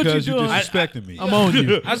fuck I with know you what you because you doing. disrespecting me. I'm on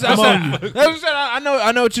you. I said, that's what I said.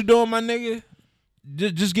 I know what you're doing, my nigga.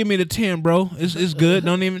 Just give me the 10, bro. It's good.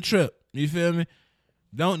 Don't even trip. You feel me?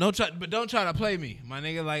 Don't try to play me, my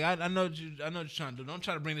nigga. Like I know what you're trying to do. Don't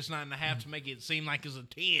try to bring this 9.5 to make it seem like it's a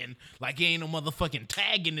 10. Like you ain't no motherfucking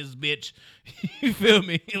tag in this bitch. You feel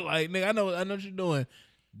me? Like nigga, I know what you're doing.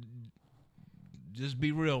 Just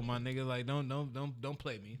be real, my nigga. Like don't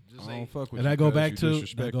play me. Just I say don't fuck with And you I go because back you to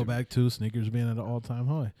disrespecting me. sneakers being at an all time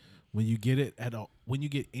high. When you get it when you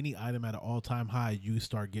get any item at an all time high, you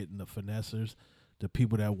start getting the finessers, the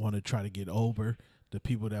people that want to try to get over, the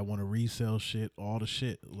people that want to resell shit, all the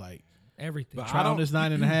shit. Like Everything. But try on this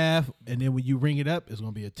 9.5, and then when you ring it up, it's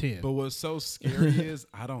gonna be a 10. But what's so scary is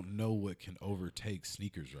I don't know what can overtake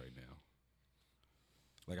sneakers right now.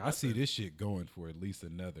 Like I see this shit going for at least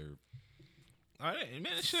another all right,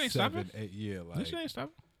 man, this shit ain't 7, stopping. 8 year. This Like shit ain't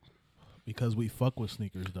stopping. Because we fuck with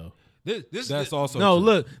sneakers though. That's also no. true.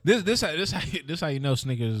 Look, this how you know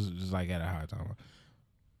sneakers is like at a high time.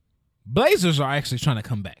 Blazers are actually trying to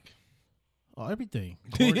come back. Oh, everything.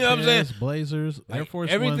 You know what I'm saying? Cortez, Blazers, Air Like, Force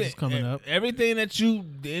everything Ones is coming up. Everything that you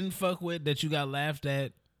didn't fuck with, that you got laughed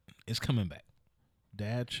at, is coming back.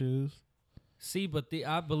 Dad shoes. See, but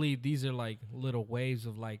I believe these are like little waves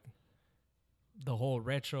of like the whole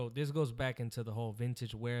retro. This goes back into the whole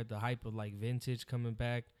vintage wear, the hype of like vintage coming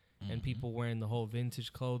back and people wearing the whole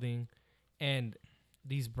vintage clothing. And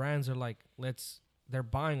these brands are like, they're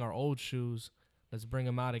buying our old shoes. Let's bring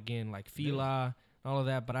them out again, like Fila, all of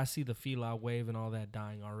that. But I see the Fila wave and all that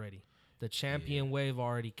dying already. The Champion wave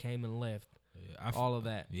already came and left. All of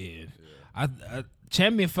that. Yeah. I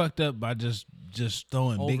Champion fucked up by just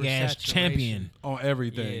throwing big ass Oversaturation. Champion. on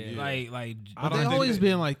everything. Yeah. Yeah. Like I But don't they think always they-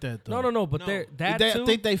 been like that though. No. But No. they're that I too.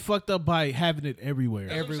 think they fucked up by having it everywhere.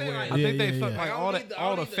 That's what I'm saying, everywhere. like- I think they Yeah, fuck yeah. like I all don't need the the- I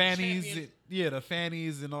all don't the need the fannies. champion. The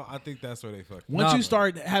fannies and all. I think that's where they fuck. Once Nah, you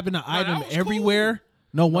start having an item that was everywhere,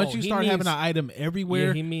 once No, you he start having means- an item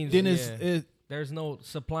everywhere, he means- then it's yeah. There's no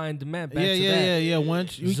supply and demand. Back yeah, to yeah, that. yeah.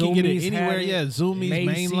 Once you can get it Zoomies had anywhere, it, yeah. Zoomies,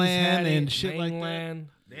 Macy's mainland, had it, and shit like that. mainland.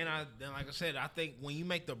 Then like I said, I think when you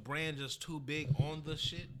make the brand just too big on the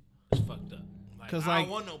shit, it's fucked up. Like 'Cause, I like-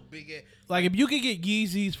 don't want no big ass. Like if you could get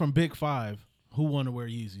Yeezys from Big Five, who want to wear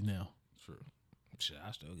Yeezy now? Shit,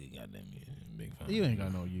 I still get goddamn Big Five. You ain't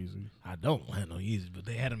got no Yeezy. I don't have no Yeezys, but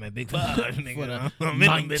they had them at Big Five. Nigga. For the I'm in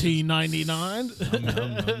them bitches. 1999.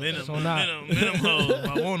 I'm in them. So not- Minimum hoes.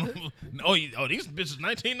 I want them. Oh, these bitches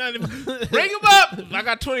 1990. Bring them up. I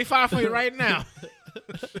got 25 for you right now.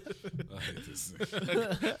 Jesus.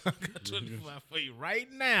 I got 25 for you right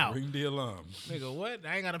now. Ring the alarm. Nigga, what?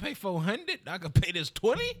 I ain't gotta pay 400. I can pay this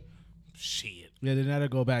 20. Shit. Yeah, then that'll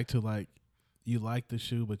go back to like you like the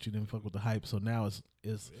shoe, but you didn't fuck with the hype. So now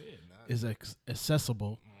it's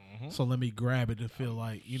accessible. So let me grab it and feel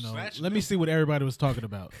like let me see what everybody was talking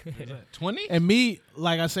about. 20? And me,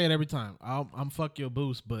 like I say it every time, I'm fuck your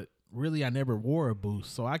boost, but really I never wore a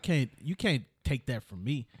boost, so you can't take that from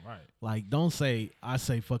me. Right. Like, don't say I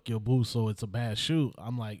say fuck your boost, so it's a bad shoe.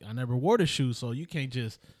 I'm like, I never wore the shoe, so you can't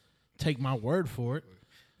just take my word for it.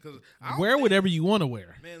 Wear whatever you want to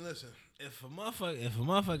wear. Man, listen. If a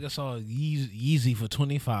motherfucker saw Yeezy for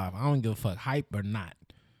 25, I don't give a fuck, hype or not.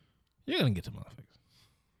 You're gonna get the motherfuckers.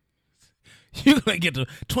 You're gonna get to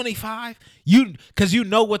 25. Because you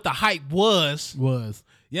know what the hype was. You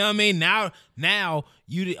know what I mean? Now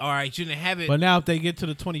you all right. You didn't have it. But now if they get to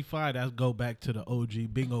the 25, that's go back to the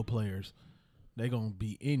OG bingo players. They gonna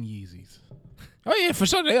be in Yeezys. Oh yeah, for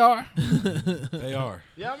sure they are. They are.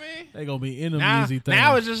 You know what I mean? They gonna be in them Now- Yeezy things.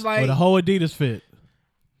 now it's just like- with a whole Adidas fit.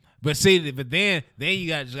 But see, then you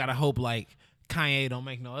just gotta hope like Kanye don't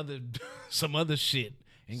make some other shit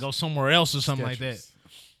and go somewhere else or something like that. Skechers.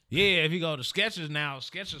 Yeah, if you go to Skechers now,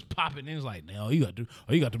 Skechers popping, and it's like, no, you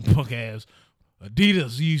got them punk ass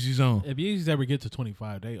Adidas Yeezys on. If Yeezys ever get to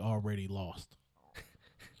 25, they already lost.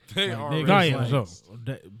 They Like, are. niggas, Kanye like, was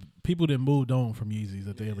people that moved on from Yeezys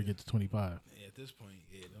if they ever get to 25. Yeah, at this point,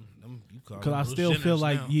 yeah, them you call Because I them still Bruce feel Jenners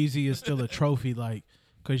like now. Yeezy is still a trophy, like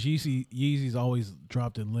because Yeezy's always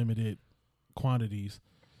dropped in limited quantities.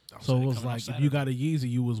 So it was like if you got a Yeezy,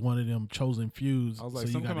 you was one of them chosen fews. I was like,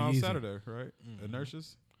 so some you got come a out Yeezy. Saturday, right? Inertias.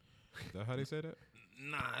 Is that how they say that?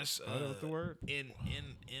 Nah, it's That's the word. in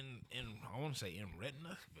I want to say in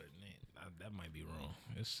retina, but man, that might be wrong.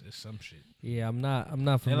 It's some shit. Yeah, I'm not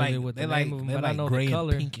They familiar like with they the like name of them, they but like I know gray the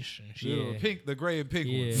color. and pinkish and shit. Yeah. Pink, the gray and pink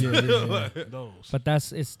Yeah. ones. Yeah. Those. But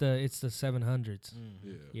it's the 700s.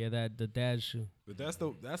 Yeah. Yeah, that the dad shoe. But that's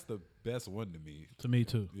the best one to me. To me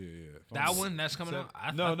too. Yeah. That one that's coming out.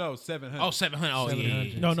 No, 700. Oh, 700. Oh, yeah,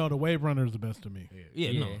 700. No, the Wave Runner is the best to me.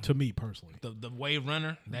 yeah. No, Yeah. To me personally, the Wave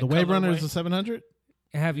Runner. the Wave Runner is the 700.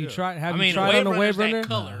 Have you tried? Have I you mean, tried on the Wave Runner's Runner? that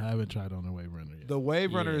color. I haven't tried on the Wave Runner yet. The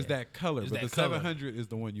Wave Runner is Yeah. that color, Is but that the color. 700 is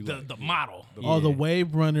the one you like. The model. Oh, the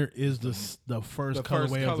Wave Runner is the first the first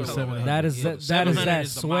colorway of the colorway. 700. That is Yeah, that is 700 that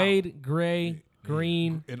is the suede, gray,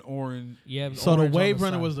 green. And orange. Yeah. So the orange on Wave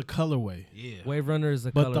Runner side. was the colorway, Yeah. Wave Runner is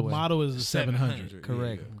the but colorway. the model is the 700. 700.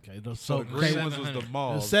 Correct. Okay, So so the green okay, ones was the the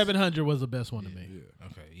mauve. 700 was the best one to me. Yeah.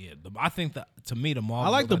 Okay. Yeah. I think to me the mall. I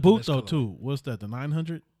like the boot though too. What's that? The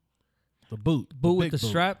 900? The boot. Boot with big the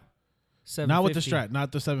strap. Not with the 750. strap,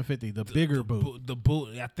 not the 750, the bigger boot. The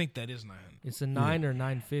boot. I think that is 900. It's a 9 or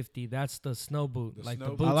 950. That's the snow boot. The Like snow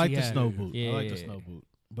the boot? boots I like he the had. snow boot. Yeah. I like the snow boot.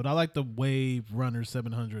 But I like the Wave Runner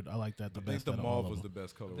 700. I like that the I think best. the out of all mauve of was them. the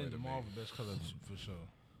best colorway. I think to the me. mall the best color for sure.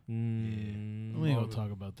 Mm, We ain't gonna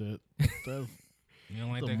talk about that. That's You don't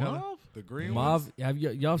like the that color? mauve? The green Mauve. ones. Have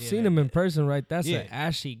y'all Yeah, seen them in person, right? That's yeah. an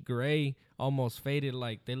ashy gray, almost faded.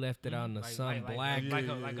 Like they left it out in the sun, black. like Yeah, a like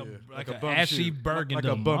yeah, a yeah. like Like a a bum ashy shoe. burgundy. Like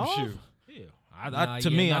a bum mauve? shoe. Yeah. Nah, yeah, I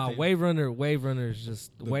think Wave Runner is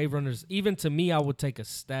just Wave Runners. Even to me, I would take a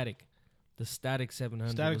static. The static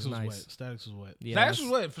 700 Statics was was nice. wet. Statics was wet. Yeah, that's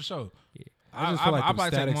that's- what for sure. I just feel like I the probably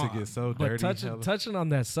take statics them would all. get so But dirty. touching on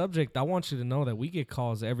that subject, I want you to know that we get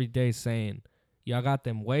calls every day saying, "Y'all got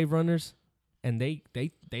them Wave Runners," and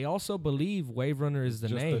they also believe Wave Runner is the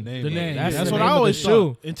Just the name. name. The name. That's That's the what name I of the always shoe.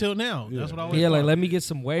 thought. Until now. Yeah. That's what I always Yeah, like thought. let me get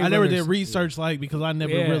some Wave I never Runners. did research because I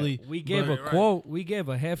never Yeah, really. We gave but- a quote. We gave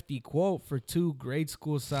a hefty quote for 2 grade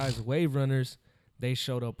school size Wave Runners. They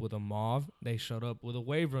showed up with a mauve. They showed up with a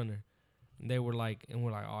Wave Runner. And they were like, and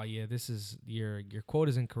we're like, oh yeah, this is your quote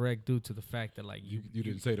is incorrect due to the fact that like You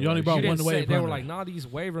didn't say the You only right brought you shit. one didn't Wave say, they were Runner. like, nah, these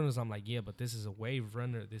Wave Runners. I'm like, yeah, but this is a Wave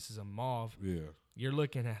Runner. This is a mauve. Yeah. You're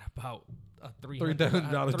looking at about a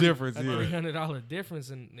 $300 difference, a yeah. $300 difference,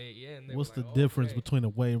 and and they What's were the like, difference okay. between a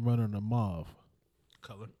Wave Runner and a mauve?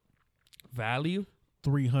 color. value?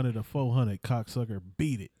 300 or 400, cocksucker.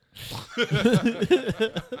 Beat it.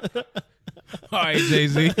 All right, Jay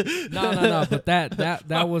Z. No. But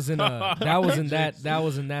that was in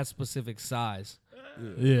that specific size.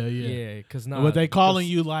 Yeah. Yeah, because not. But they calling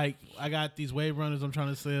you like, I got these Wave Runners I'm trying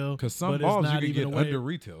to sell. Because some but malls it's you not can even get a Wave. under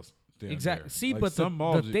retails. down Exactly. there. See, Like but some the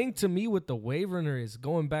malls you- thing to me with the Wave Runner is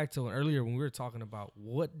going back to earlier when we were talking about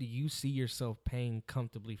what do you see yourself paying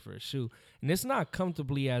comfortably for a shoe, and it's not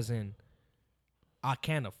comfortably as in I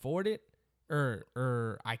can't afford it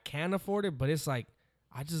or I can afford it, but it's like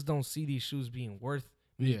I just don't see these shoes being worth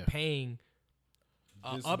me Yeah. paying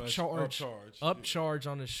This much upcharge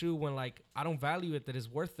on a shoe when like I don't value it that it's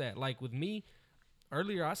worth that. Like with me,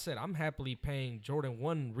 earlier I said I'm happily paying Jordan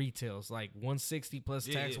 1 retails like 160 plus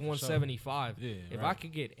Yeah, tax, yeah, for 175. sure. Yeah, if I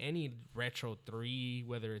could get any retro 3,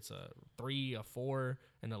 whether it's a 3, a 4,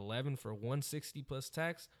 an 11 for 160 plus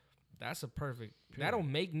tax, that's a perfect. That'll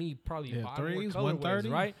make me probably buy more 3s, colorways, 130,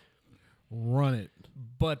 right? Run it.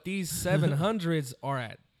 But these 700s are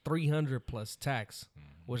at 300 plus tax,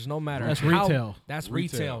 which no matter That's how retail. that's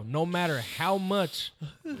retail. No matter how much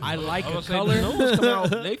I like I a was color, the new ones come out.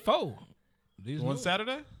 They 4. These On new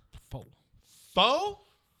Saturday? 4. 4?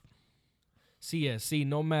 see,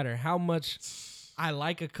 no matter how much I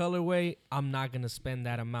like a colorway, I'm not gonna spend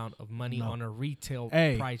that amount of money on a retail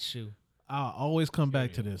price shoe. I'll always come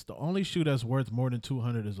back to this. The only shoe that's worth more than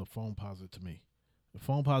 200 is a foam posit to me. The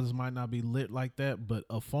foam posits might not be lit like that, but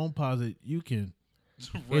a foam posit you can.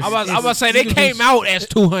 I was about to say they came out as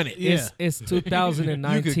 200. Yeah. It's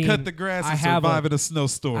 2019. You could cut the grass and survive in a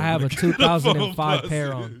snowstorm. I have a with foam 2005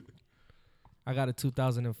 pair posit. on. I got a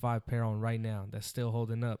 2005 pair on right now that's still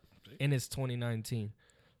holding up, and it's 2019.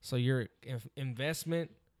 So your investment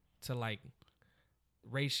to like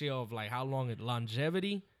ratio of like how long it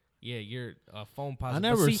longevity, yeah, you're a foam posit. I But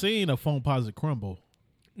never see, seen a foam posit crumble.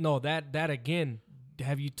 No, that again.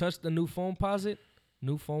 Have you touched the new foam posit?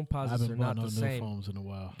 New foam I posits haven't are bought not no the new same. foams in a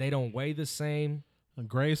while. They don't weigh the same. The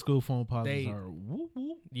grade school foam posits They- are whoop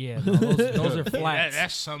whoop. Yeah, no, those are flats.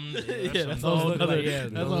 That's something. That's a Those whole look other, like- yeah,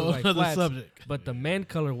 that's those a look whole like other flats. subject. But the men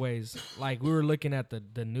colorways, like we were looking at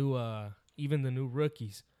the new even the new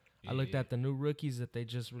rookies. I looked at the new rookies that they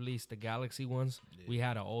just released, the Galaxy ones. We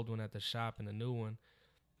had an old one at the shop and a new one.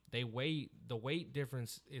 The weight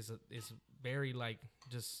difference is very like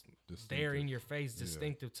just there in your face,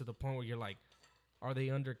 distinctive to the point where you're like, are they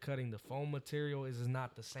undercutting the foam material? Is it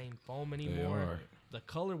not the same foam anymore? are. The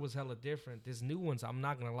color was hella different. This new ones, I'm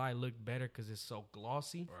not gonna lie, look better because it's so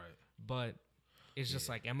glossy. Right. But it's just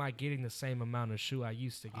like, am I getting the same amount of shoe I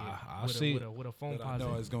used to get I'll with, see. with a foam That I know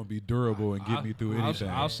posit? it's gonna be durable and get me through anything.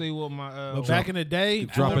 I'll see what my. But back in the day,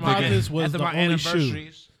 drop foam it again. posits was after the my only shoe.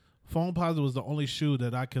 anniversaries. Foam posit was the only shoe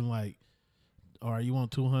that I can like. All right, you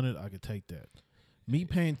want 200? I could take that. Me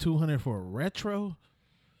paying 200 for a retro,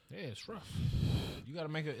 Yeah, it's rough. You gotta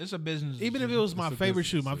make it. It's a business. even if it was my It's a favorite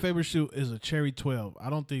shoe. business My decision. favorite shoe is a Cherry 12. I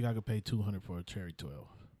don't think I could pay 200 for a Cherry 12.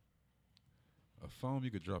 A foam, you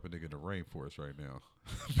could drop a nigga in the rainforest right now.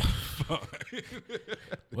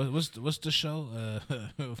 What's the show?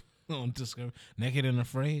 On Discovery, Naked and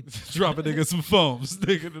Afraid. Drop a nigga some foams,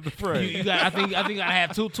 nigga in the frame. You got. I think I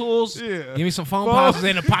have 2 tools. Yeah. Give me some foam posits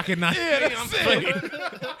in a pocket knife. Yeah, that's it.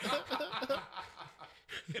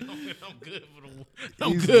 I'm good for the.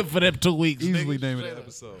 I'm good for them 2 weeks. Easily nigga. name of the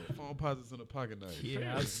episode. Foam posits in a pocket knife.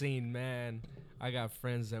 Yeah, I've seen, man. I got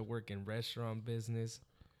friends that work in restaurant business.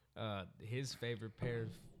 His favorite pair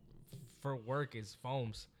for work is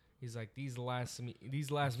foams. He's like, these last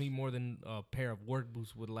me more than a pair of work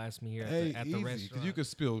boots would last me here at the easy, restaurant. because you could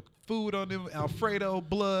spill food on them, Alfredo,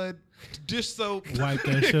 blood, dish soap. Wipe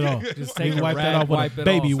that shit off. Just take You a wipe that rag, off with wipe a it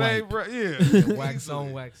baby off. wipe. Yeah. Wax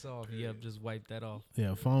on, wax off. Yep, just wipe that off.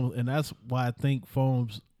 Yeah, foam, and that's why I think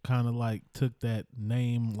foams kind of like took that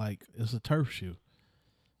name. Like it's a turf shoe.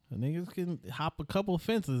 The niggas can hop a couple of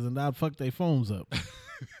fences and not fuck their foams up.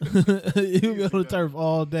 You go to turf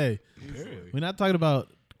all day. We're not talking about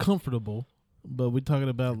comfortable, but we're talking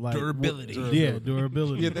about like Durability. Yeah,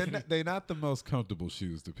 durability. Yeah, they're not the most comfortable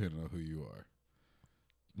shoes, depending on who you are.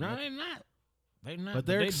 No, they're not. They're not. but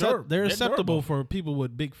they're durable. they're acceptable durable. for people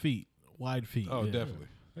with big feet, wide feet. Oh, yeah. definitely.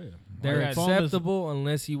 They're Yeah, foam is- acceptable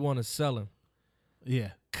unless you want to sell them.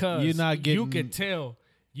 Yeah, Cause You're not you getting-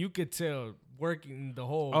 could tell working the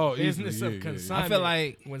whole Oh, business easily, of yeah, yeah. consignment. I feel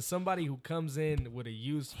like- when somebody who comes in with a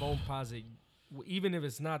used foam posit, even if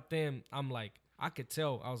it's not them, I'm like, I could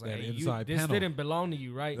tell. I was like, That hey, inside this panel. didn't belong to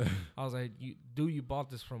you, right? I was like, you bought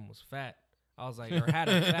this from was fat. I was like, or had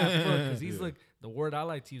a fat foot, because he's like, the word I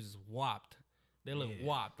like to use is whopped. They look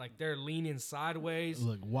whopped, like they're leaning sideways.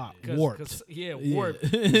 look warped. Yeah, Yeah. warped.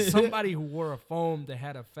 Somebody who wore a foam that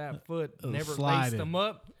had a fat foot never sliding. laced them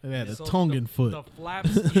up. They had a So Tongan foot.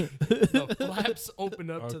 The flaps open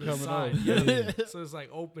up to the coming side. off. Yeah. So it's like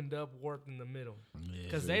opened up, warped in the middle.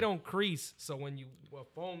 Because they don't crease. So when you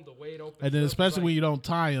foam, the way it opens And then up, especially like, when you don't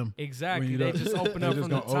tie them. exactly, when you they don't- just open they up just from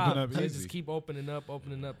the gonna open top. up They easy. just keep opening up,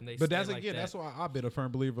 and they. But that's stay like again, that. that's why I've been a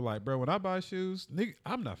firm believer. Like, bro, when I buy shoes, nigga,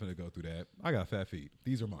 I'm not finna go through that. I got fat feet.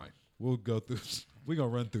 These are mine. We'll go through. We gonna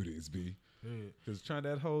run through these, B. Because trying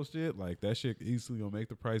that whole shit, like that shit easily gonna make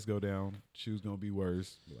the price go down. Shoes gonna be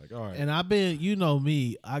worse. Like, all right. And I've been, you know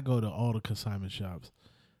me, I go to all the consignment shops.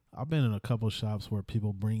 I've been in a couple shops where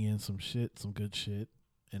people bring in some shit, some good shit,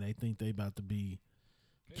 and they think they about to be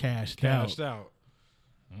cashed out. Cashed out.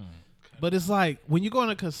 But it's like when you go in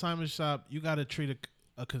a consignment shop, you got to treat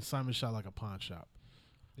a consignment shop like a pawn shop.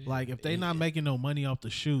 Like if they not making no money off the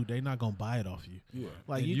shoe, they not gonna buy it off you. Yeah.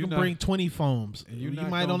 Like And you you're can not- bring 20 foams, and you you're not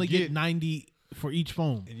might gonna only get get 90 for each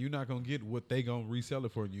foam. and you're not gonna get what they gonna resell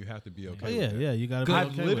it for, and you have to be okay. Oh with yeah, that. yeah, you got to. I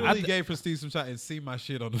Okay literally gave Prestige some shot and see my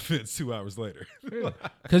shit on the fence 2 hours later.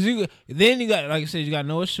 Because you got, like I said, you got to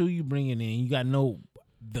know what shoe you bringing in. You got to know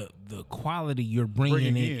the quality you're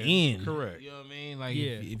bringing it in. Correct. You know what I mean? Like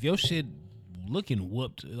Yeah. if your shit looking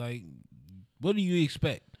whooped, like what do you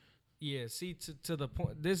expect? Yeah, see to the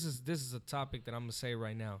point. This is a topic that I'm gonna say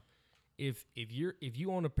right now. If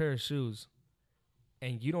you own a pair of shoes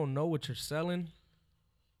and you don't know what you're selling,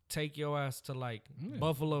 take your ass to like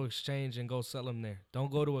Buffalo Exchange and go sell them there.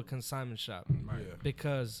 Don't go to a consignment shop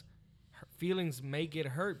because feelings may get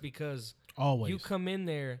hurt because Always. you come in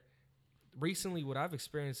there. Recently, what I've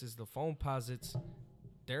experienced is the foam posits.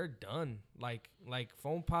 They're done. Like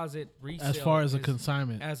foam posit resale. as far as a is-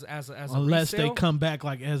 consignment, as a unless resale, they come back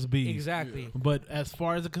like SB. exactly. But as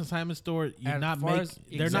far as a consignment store, you're As not far make. as-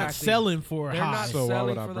 They're not exactly. selling for They're high. not So why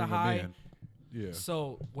selling would I for the bring high. them in? Yeah.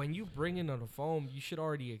 So when you bring in on the foam, you should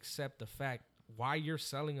already accept the fact why you're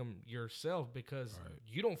selling them yourself because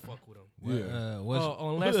you don't fuck with them. Yeah.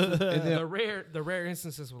 Unless the rare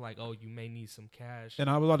instances were like, oh, you may need some cash. And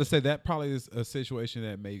I was about to say that probably is a situation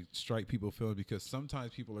that may strike people feeling because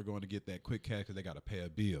sometimes people are going to get that quick cash because they got to pay a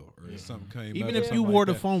bill or something came Even up or if you something wore like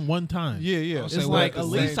the that. phone one time. Yeah, yeah. It's say, like well, at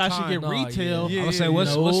least I should get Nah, yeah. retail. Yeah, I would say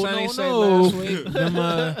what's No, Sonny no, say no. last week? Them,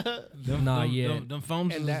 Nah, them, yeah. them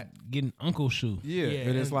foams And is that- getting uncle shoe. Yeah, Yeah,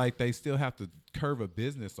 and it's and- like they still have to curve a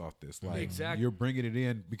business off this. Like Exactly. you're bringing it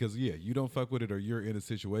in because you don't fuck with it or you're in a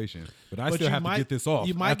situation, but I But still you have might- to get this off.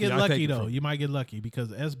 You might after get I take lucky it though. from- You might get lucky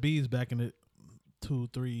because SBs back in the 2,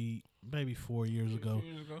 3, maybe 4 years ago,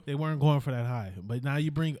 they weren't going for that high. But now you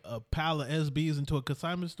bring a pile of SBs into a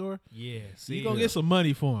consignment store, yeah, see, you gonna get some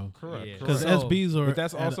money for them. Correct. Yeah. Because So- SBs are. But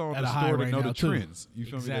that's at also a, on at the a high store to right know now the too. trends. You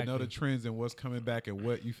feel me? To know Exactly. the trends and what's coming back and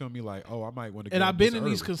what you feel me like. Oh, I might want to. And I've been in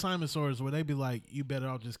these consignment stores where they be like, "You better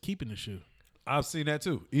off just keeping the shoe. I've seen that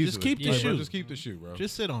too. Easily. keep the Like, bro, shoe. Just keep the shoe, bro.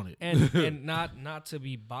 Just sit on it." and not to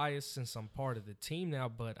be biased since I'm part of the team now,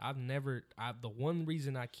 but the one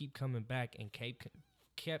reason I keep coming back and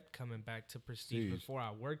kept coming back to Prestige Jeez. before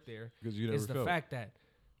I worked there 'Cause you is never the felt. fact that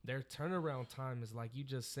their turnaround time is like you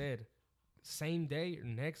just said, same day or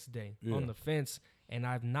next day on Yeah. the fence, and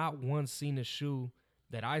I've not once seen a shoe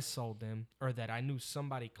that I sold them or that I knew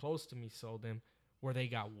somebody close to me sold them where they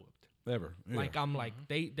got whooped. Ever. Yeah. Like I'm like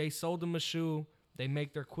they sold them a shoe, they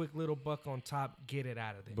make their quick little buck on top, get it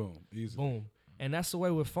out of there. boom, easy. Boom. And that's the way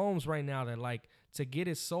with foams right now that like to get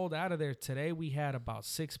it sold out of there today we had about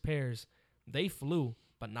 6 pairs. They flew,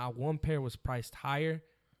 but not one pair was priced higher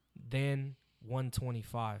than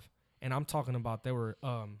 $125. And I'm talking about there were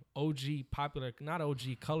OG popular, not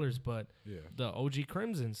OG colors, but Yeah. the OG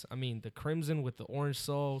crimsons. I mean, the crimson with the orange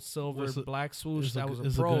sole, silver, It's a- black swoosh. It's That was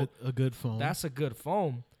it's a pro. a good phone. That's a good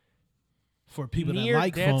foam. for people that Near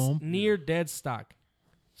like dead, foam. near dead stock.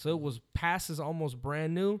 So it was passes almost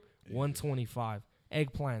brand new, 125.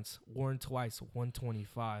 Eggplants worn twice,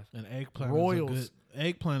 125. And eggplant Royals. is a good.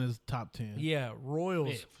 Eggplant is top 10. Yeah,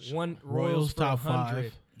 Royals, Royals Royals for top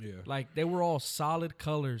 100. 5. Yeah. Like they were all solid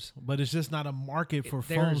colors. But it's just not a market for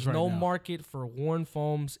There's foams right no now. market for worn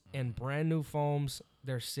foams and brand new foams.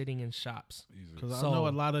 They're sitting in shops. Because I So- know a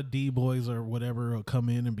lot of D boys or whatever will come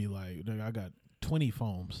in and be like, "Nigga, I got 20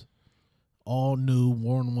 foams, all new,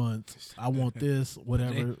 worn once. I want this,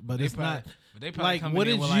 whatever." But they it's probably- not. but they probably Like, coming what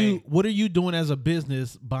in is with, you? like- What are you doing as a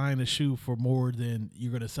business buying a shoe for more than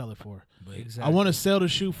you're gonna sell it for? Exactly. I want to sell the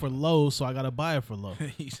shoe for low, so I gotta buy it for low.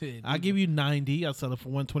 He said, I give you 90. I sell it for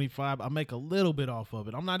 125. I make a little bit off of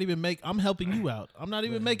it. I'm not even I'm helping you out. I'm not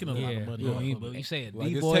even making a lot Yeah. of money. But off you, of but it. you said Like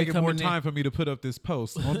it's D-boy taking more coming in. time for me to put up this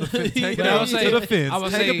post on the fence. Take it But I out would to say, the fence. I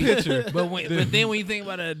would Take say, a picture. But then when you think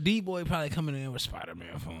about a D-boy probably coming in with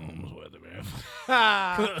Spider-Man foams, Weatherman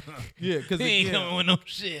foams. Yeah, because He ain't again, coming with no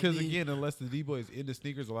shit. because again, unless the D boys into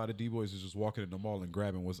sneakers, a lot of D boys is just walking in the mall and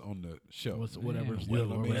grabbing what's on the shelf. Whatever. You know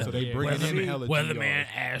what I mean? So they Yeah. bring in Weatherman- hella Weatherman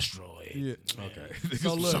GRs. Asteroid. Yeah. Okay.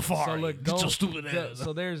 So look, Safari. Get your don't- stupid so- ass.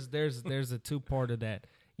 So there's a two-part of that.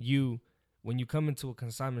 When you come into a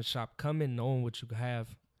consignment shop, come in knowing what you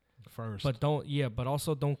have, First. but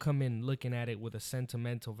also don't come in looking at it with a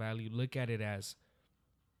sentimental value. Look at it as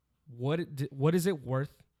what is it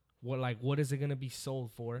worth? What is it gonna be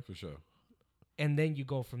sold for? For sure. And then you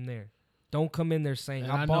go from there. Don't come in there saying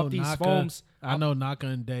And I know bought these Naka- foams. I know Naka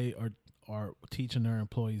and Day are teaching their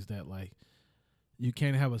employees that like you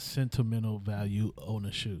can't have a sentimental value on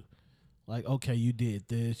a shoe. Like, okay, you did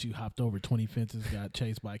this. You hopped over 20 fences, got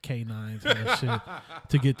chased by canines and that shit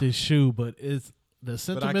to get this shoe. But it's the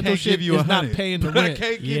sentimental shit give you is not 100. paying the But I rent.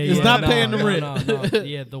 can't give It's you not 100. paying the rent. No.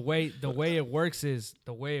 Yeah, the way it works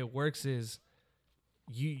is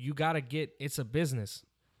you gotta get. It's a business.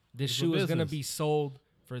 This It's a shoe is gonna business. be sold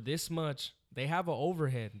for this much. They have an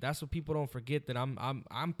overhead. That's what people don't forget. That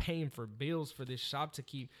I'm paying for bills for this shop to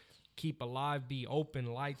keep alive, be open,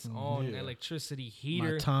 lights on, Yeah. electricity, My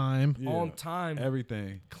heater time. on time,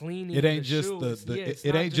 Everything. cleaning. It ain't the just shoe. It's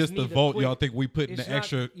it not ain't just me, the vault. quick- Y'all think we putting it's the not-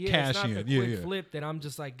 extra it's cash not in? the Yeah, quick yeah. flip that I'm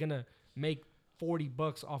just like gonna make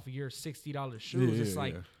 $40 off of your $60 shoes. Yeah, It's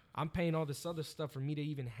like yeah. I'm paying all this other stuff for me to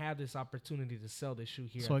even have this opportunity to sell this shoe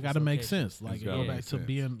here. So at it got this to make location. sense. Like It's it gotta go make back to sense.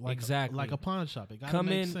 being like Exactly. like a pawn shop. It got to Come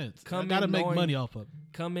make in- sense. come I got to in make knowing- money off of it.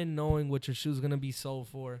 Come in knowing what your shoe's gonna be sold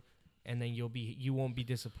for, and then you won't be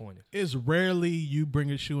disappointed. It's rarely you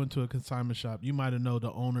bring a shoe into a consignment shop. You might have known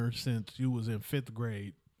the owner since you was in 5th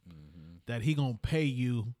grade that he gonna pay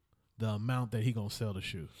you the amount that he gonna sell the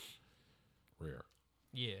shoe. Rare.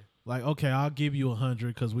 Yeah. Like, okay, I'll give you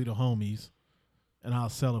 100 because we the homies, and I'll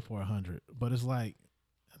sell it for 100. But it's like,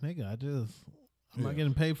 nigga, I'm not Yeah.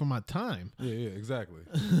 getting paid for my time. Yeah, yeah, exactly.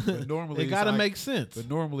 But normally It got to it's make sense. But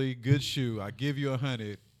normally, good shoe, I give you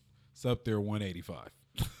 100. It's up there 185.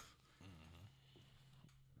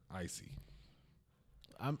 Icy.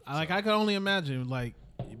 I can only imagine like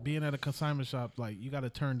being at a consignment shop. Like you got to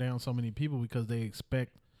turn down so many people because they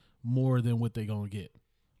expect more than what they gonna get.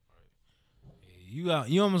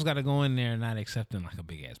 You almost got to go in there not accepting like a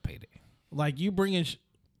big ass payday. Like you bringing,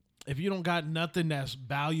 if you don't got nothing that's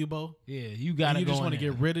valuable, Yeah, you and got to you go just in want to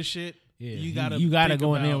there. get rid of shit. Yeah, you you gotta think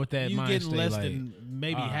go in there about with that you mind getting state, less like, than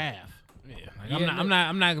maybe all right. half. Yeah, like, Yeah,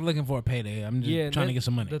 I'm not looking for a payday. I'm just and trying to then get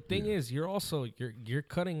some money. The thing is, you're also you're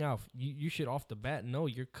cutting out. You should off the bat know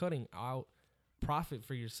you're cutting out profit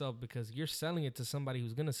for yourself because you're selling it to somebody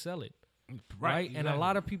who's gonna sell it, right? And a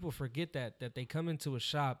lot of people forget that they come into a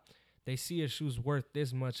shop, they see a shoe's worth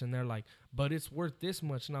this much, and they're like, "But it's worth this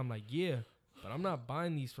much," and I'm like, "Yeah." But I'm not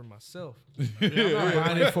buying these for myself. I'm not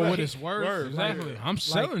buying it for what it's worth. Exactly. I'm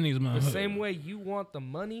selling these The motherfuckers. same way you want the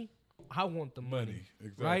money, I want the money.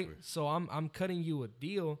 Exactly. Right? So I'm cutting you a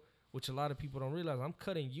deal, which a lot of people don't realize. I'm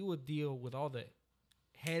cutting you a deal with all the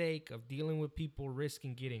headache of dealing with people,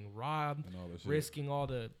 risking getting robbed, And all that shit. risking all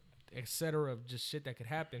the et cetera of just shit that could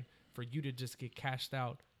happen for you to just get cashed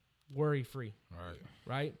out worry free. Right.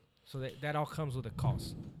 Right? So that all comes with a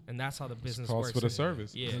cost. And that's how the business Cost works. for the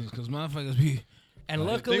service. Yeah. Because motherfuckers be. And The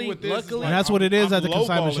thing luckily, with this is, like, And that's what it is I'm at the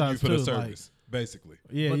consignment lowballing shops, you for the too, like- service, basically.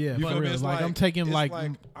 Yeah, But- yeah, You for feel me? real. It's Like I'm it's taking like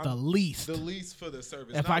I'm- the least. The least for the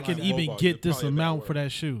service. If Not I can like even lowball, get you're this probably a bad amount for word.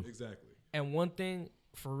 that shoe. Exactly. And one thing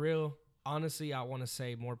for real, honestly, I want to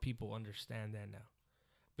say more people understand that now.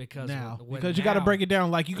 Because Now, when because you got to now- break it down.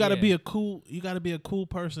 Like you got to Yeah. be a cool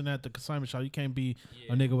person at the consignment shop. You can't be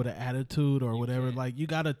a nigga with an attitude or whatever. can't. Like you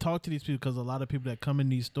got to talk to these people because a lot of people that come in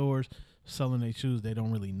these stores selling their shoes, they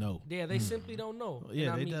don't really know. Yeah, they simply don't know. Yeah,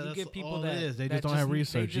 and I they, mean, you that's get people all that it is. They that just don't have they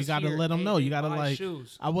research. You just got to hear, let them hey, know. they You got to buy like.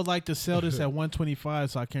 shoes. I would like to sell this at 125,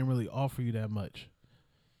 so I can't really offer you that much.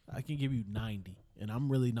 I can give you 90, and I'm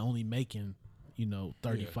really only making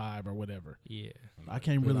 35 or whatever. Yeah, I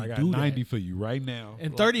can't But really I got do 90 that. for you right now.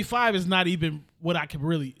 And 35 is not even what I can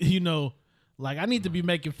really, like I need to be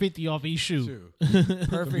making 50 off each shoe. Shoot. For me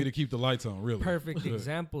perfect. to keep the lights on, really. Perfect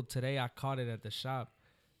example. Today, I caught it at the shop.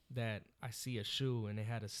 That I see a shoe and it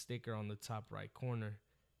had a sticker on the top right corner,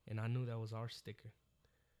 and I knew that was our sticker.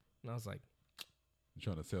 And I was like, I'm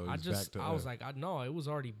trying to sell I these back just, to I was like, I know it was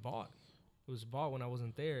already bought. It was bought when I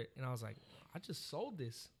wasn't there, and I was like, I just sold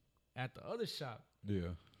this at the other shop. yeah.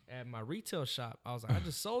 At my retail shop, I was like, I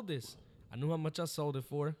just sold this. I knew how much I sold it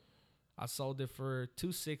for. I sold it for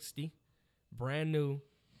 $260, brand new.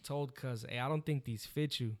 Told cuz, hey, I don't think these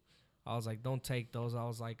fit you. I was like, don't take those. I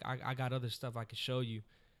was like, I got other stuff I could show you.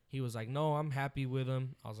 He was like, no, I'm happy with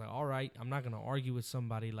them. I was like, all right, I'm not gonna argue with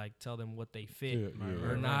somebody like tell them what they fit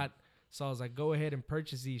or not. So I was like, go ahead and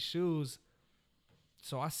purchase these shoes.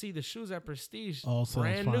 So I see the shoes at Prestige, All sounds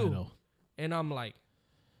brand fine new, though. and I'm like,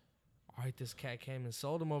 all right, this cat came and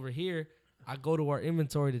sold them over here. I go to our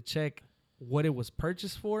inventory to check what it was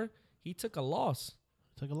purchased for. He took a loss,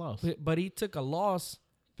 Took a loss. but he took a loss.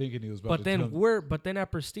 Thinking he was about But to then tell- but then at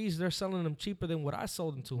Prestige they're selling them cheaper than what I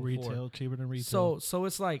sold them to him Retail cheaper than retail. So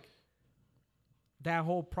it's like that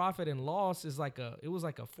whole profit and loss is like it was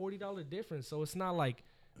like a $40 difference. So it's not like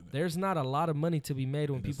there's not a lot of money to be made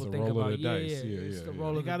when And it's people the think roll of about the dice. Yeah, it's yeah, the yeah.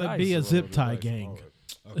 roll It of the gotta dice. be a Roll zip of the tie dice. gang.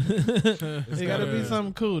 All right. Okay. It gotta be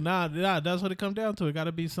something cool. Nah, that's what it comes down to. It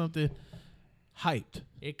gotta be something hyped.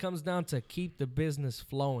 It comes down to keep the business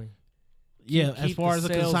flowing. Yeah, as keep far the as a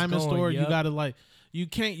sales consignment going, store, you yup. gotta like, you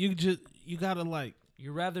can't, you gotta like,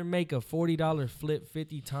 You rather make a $40 flip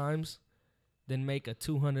 50 times than make a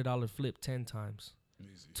 $200 flip 10 times,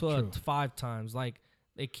 True. 5 times. Like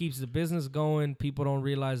it keeps the business going. People don't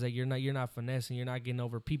realize that you're not finessing. You're not getting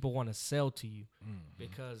over. People want to sell to you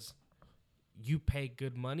because you pay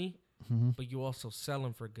good money, but you also sell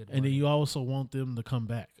them for good and then money. you also want them to come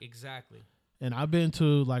back. Exactly. And I've been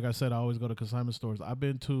to, like I said, I always go to consignment stores. I've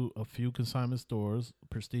been to a few consignment stores,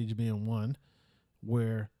 Prestige being one,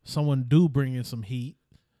 where someone do bring in some heat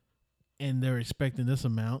and they're expecting this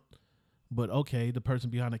amount. But okay, the person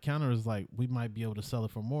behind the counter is like, we might be able to sell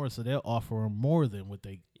it for more, so they'll offer them more than what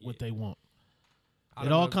they want. I It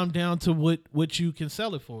don't all know. comes down to what you can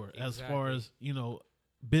sell it for, as far Exactly. as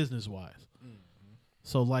business wise.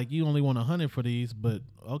 So like, you only want 100 for these, but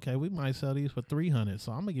okay, we might sell these for 300,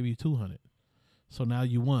 so I'm gonna give you 200. So now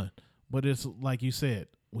you won. But it's like you said,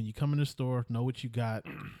 when you come in the store, know what you got,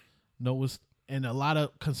 know what's, and a lot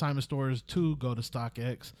of consignment stores too go to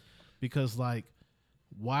StockX, because like,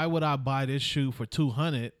 why would I buy this shoe for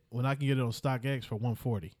 200 when I can get it on StockX for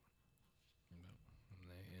 140?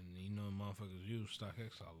 And you know, motherfuckers use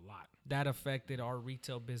StockX a lot. That affected our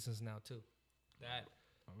retail business now too. That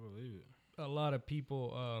I believe it. a lot of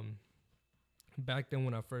people back then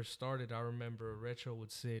when I first started, I remember a retro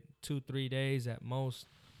would sit 2-3 days at most.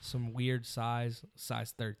 Some weird size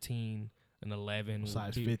 13, an 11, would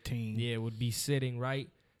Size be- 15. Yeah, it would be sitting right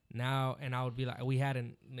now, and I would be like, we had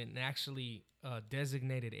an actually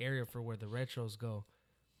designated area for where the retros go.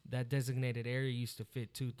 That designated area used to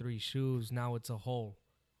fit 2-3 shoes. Now it's a whole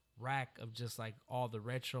rack of just like all the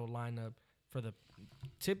retro lineup for the.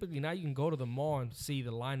 Typically now you can go to the mall and see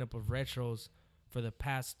the lineup of retros for the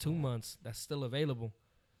past 2 months that's still available,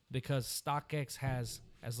 because StockX has,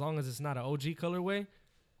 as long as it's not an OG colorway,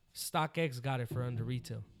 StockX got it for under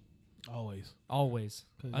retail. Always. Always.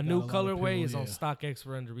 'Cause A you new got a lot of colorway people, is on yeah. StockX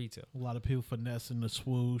for under retail. A lot of people finessing the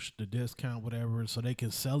swoosh, the discount, whatever, so they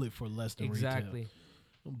can sell it for less than Exactly. retail.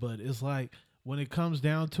 But it's like, when it comes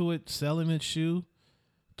down to it, selling a shoe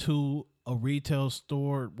to a retail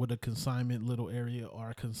store with a consignment little area or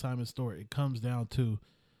a consignment store, it comes down to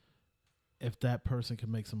if that person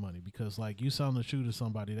can make some money. Because like, you selling a shoe to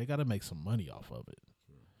somebody, they got to make some money off of it.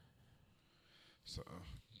 So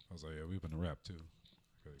I was like, yeah, we've been a rap too.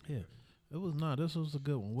 Yeah. It was not. This was a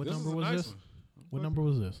good one. What This number is a was nice this? one. What number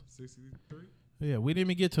was this? 63. Yeah, we didn't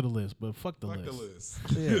even get to the list, but fuck the Fuck list.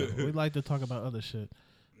 the list. Yeah, we like to talk about other shit.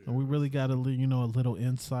 And we really got a little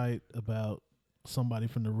insight about somebody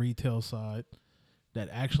from the retail side that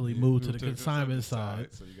actually moved to the consignment side.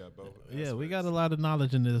 So you got both. Yeah, we got a lot of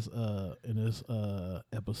knowledge in this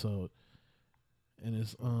episode. And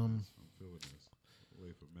it's I'm feeling this.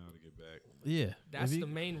 Wait for Mal to get back. yeah. That's If you-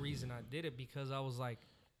 the main reason I did it, because I was like,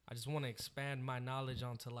 I just want to expand my knowledge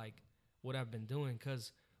onto like what I've been doing,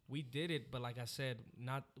 because we did it, but like I said,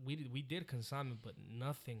 we did consignment, but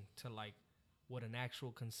nothing to like what an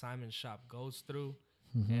actual consignment shop goes through,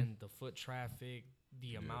 and the foot traffic,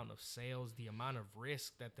 the amount of sales, the amount of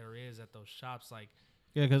risk that there is at those shops. Like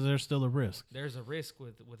Yeah, because there's still a risk. there's a risk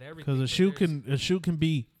with everything. Because but a shoe can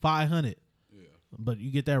be 500, Yeah. but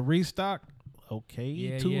you get that restock, okay,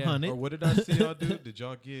 Yeah, 200. Or what did I see y'all do? Did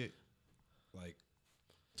y'all get like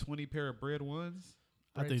 20 pair of bread ones?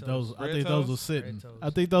 I think Red those. toes. I Red think those toes? were sitting. Red toes. I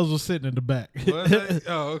think those were sitting in the back. Was they?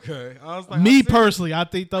 Oh, okay. I was like, I Me see- personally, I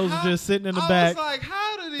think those were just sitting in the I back. was like,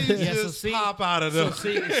 how do these Yeah, so just see- pop out of So them?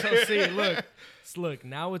 see, look.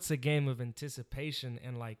 Now it's a game of anticipation,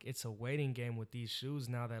 and like it's a waiting game with these shoes.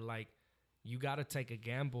 Now that like you got to take a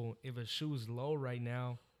gamble. If a shoe's low right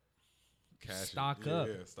now, Cash it. stock Yeah, up,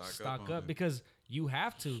 yeah, stock on it. because you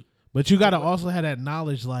have to. But you got to also have that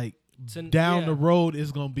knowledge, like To- down yeah. the road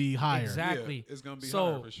is gonna be higher. Exactly. Yeah, it's gonna be so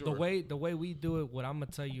higher for sure. the way we do it, what I'm gonna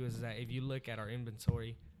tell you is that if you look at our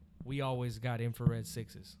inventory, we always got infrared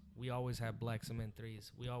 6s. We always have black cement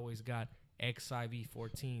 3s. We always got XIV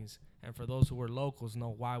 14s. And for those who are locals, know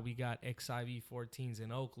why we got XIV 14s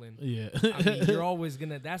in Oakland. Yeah. I mean, you're always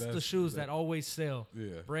gonna. That's the That's- shoes that always sell.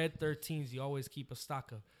 Yeah. Bread 13s, you always keep a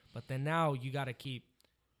stock of. But then now you gotta keep.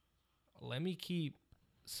 Let me keep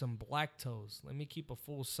some black toes. Let me keep a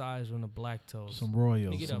full size on the black toes. Some Let me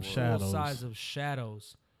royals, get some a full shadows. size of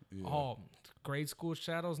shadows. Yeah. Oh, grade school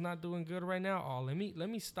shadows not doing good right now. Oh, let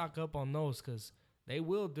me stock up on those because they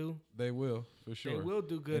will do. They will, for sure. They will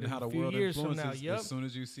do good And how in the a few world years from influences, now. Yep. as soon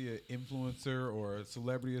as you see an influencer or a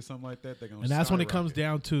celebrity or something like that, they're going to And that's when it comes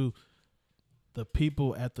down to the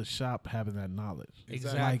people at the shop having that knowledge.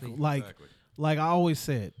 Exactly. Like I always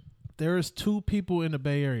said, there's 2 people in the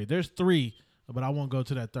Bay Area. There's 3, but I won't go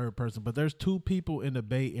to that third person. But there's 2 people in the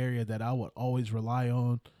Bay Area that I would always rely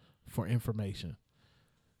on for information.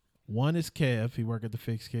 One is Kev, he work at the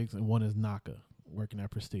Fix Kicks, and one is Naka, working at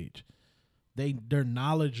Prestige. They're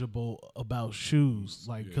knowledgeable about shoes,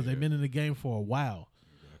 like because they've been in the game for a while.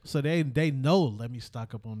 So they know. Let me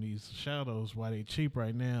stock up on these shadows while they cheap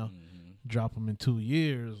right now. Drop them in 2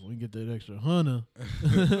 years. We get that extra $100.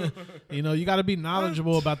 You got to be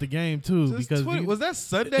knowledgeable about the game too. Because was that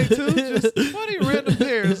Sunday too? Just 20 random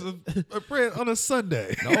pairs of bread on a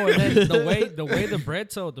Sunday. No, and then the way the bread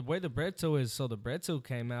toe is. So the bread toe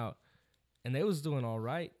came out, and they was doing all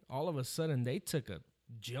right. All of a sudden, they took a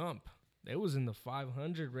jump. They was in the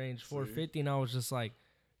 500 range, 450, and I was just like,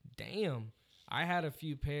 damn. I had a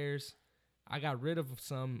few pairs. I got rid of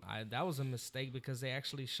some. That was a mistake because they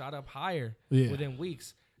actually shot up higher within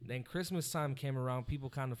weeks. Then Christmas time came around. People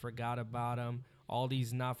kind of forgot about them. All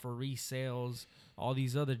these not for resales. All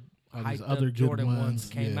these other hyped up Jordan ones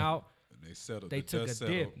came out. And they settled. They took a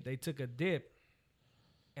dip. They took a dip.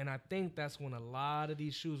 And I think that's when a lot of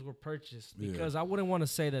these shoes were purchased. Because I wouldn't want to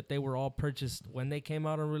say that they were all purchased when they came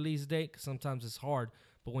out on release date. 'Cause sometimes it's hard.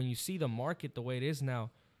 But when you see the market the way it is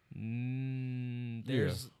now,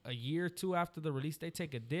 there's a year or two after the release, they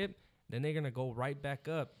take a dip, then they're gonna go right back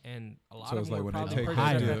up, and a lot of them were probably purchased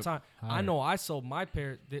at that time. I know I sold my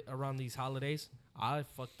pair around these holidays. I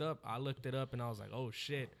fucked up. I looked it up and I was like, oh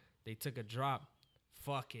shit, they took a drop.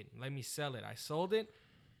 Fuck it, let me sell it. I sold it.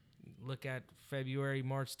 Look at February,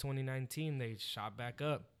 March 2019, they shot back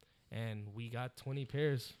up. And we got 20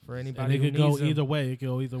 pairs for anybody who needs them. It could go either way. It could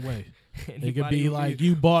go either way. It could be like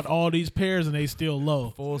you bought all these pairs and they still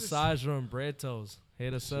low. Full size room bread toes.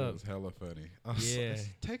 Hit us up. It's hella funny. It's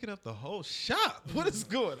taking up the whole shop. What is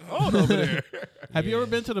going on over there? Have you ever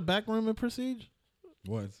been to the back room in Prestige?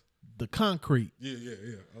 Once. The concrete. Yeah.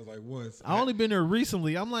 I was like, once. I only been there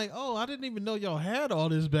recently. I'm like, oh, I didn't even know y'all had all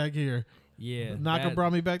this back here. Yeah. Naka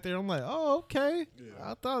brought me back there. I'm like, oh, okay.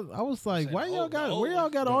 Yeah. I was like, where y'all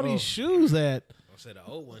got all these shoes at? I said the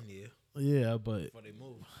old one, yeah. Yeah, but Before they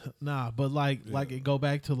move. nah, but like it go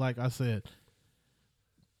back to like I said,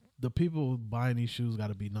 the people buying these shoes got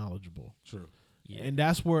to be knowledgeable. True. Yeah. And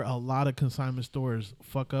that's where a lot of consignment stores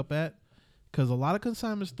fuck up at, because a lot of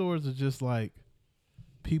consignment stores are just like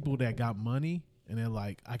people that got money and they're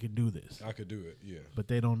like, I can do this. I could do it. Yeah. But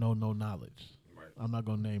they don't know no knowledge. I'm not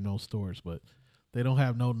gonna name no stores, but they don't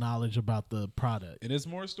have no knowledge about the product. And there's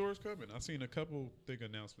more stores coming. I've seen a couple big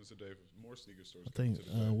announcements today. More sneaker stores. I think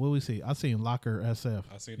what we see. I seen Locker SF.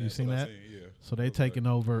 I seen you that. Seen that? Yeah. So they taking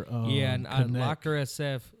over. And Locker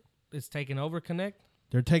SF is taking over Connect.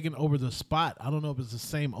 They're taking over the spot. I don't know if it's the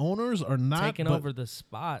same owners or not. Taking over the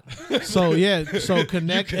spot. So so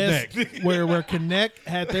Connect where Connect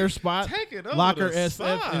had their spot. Locker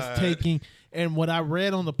SF is taking. And what I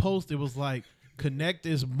read on the post, it was like Connect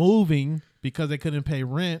is moving because they couldn't pay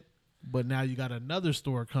rent, but now you got another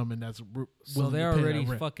store coming that's so they're already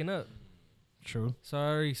fucking up. True. So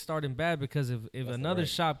already starting bad because if another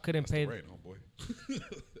shop couldn't pay. That's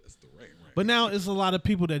the right. But now it's a lot of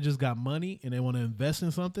people that just got money and they want to invest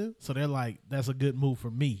in something, so they're like, "That's a good move for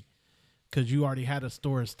me," because you already had a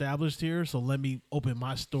store established here, so let me open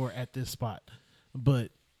my store at this spot. But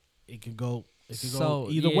it could go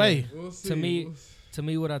either way. We'll see. To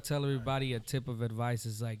me, what I tell everybody, a tip of advice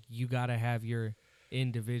is like, you gotta have your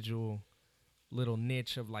individual little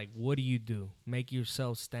niche of like, what do you do? Make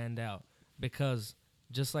yourself stand out, because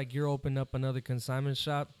just like you're opening up another consignment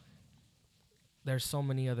shop, there's so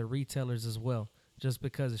many other retailers as well. Just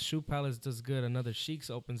because Shoe Palace does good, another Sheik's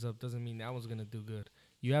opens up doesn't mean that one's gonna do good.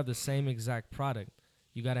 You have the same exact product.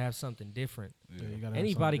 You got to have something different. Yeah,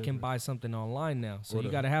 anybody can buy something online now, so you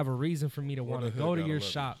got to have a reason for me to want to go to your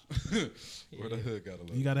shop. Where the hood gotta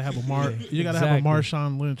love you got to have have a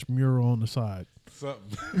Marshawn Lynch mural on the side.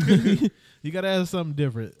 Something. You got to have something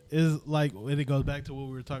different. It's like, and it goes back to what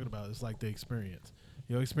we were talking about. It's like the experience.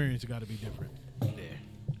 Your experience got to be different. Yeah.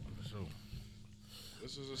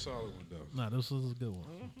 This was a solid one, though. Nah, this was a good one.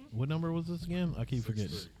 Mm-hmm. What number was this again? I keep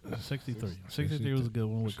forgetting. 63. 63 was a good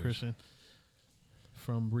one with Christian.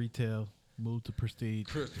 From retail, moved to Prestige.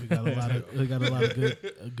 We got a lot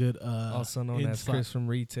of good. Also known as Chris from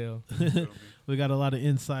retail. We got a lot of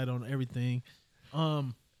insight on everything.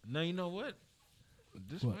 Now you know what?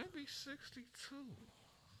 This might be 62.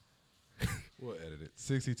 We'll edit it.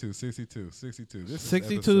 62. This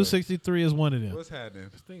 62, 63 is one of them. What's happening?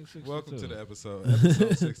 Welcome to the episode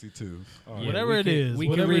 62. Yeah, whatever it is. We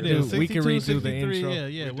can redo the intro.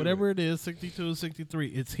 Yeah. Whatever it is, 62, 63,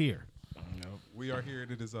 it's here. We are here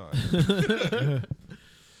to design.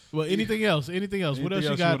 Well, anything else? What else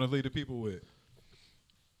you got? You want to lead the people with?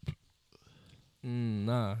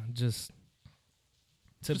 Nah, just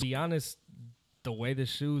to be honest, the way the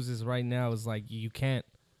shoes is right now is like you can't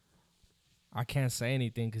I can't say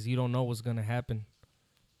anything because you don't know what's gonna happen.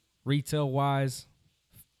 Retail wise,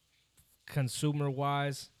 consumer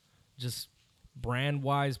wise, just brand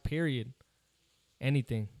wise. Period.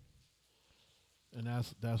 Anything. And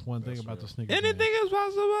that's one thing about the sneakers. Anything is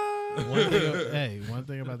possible. One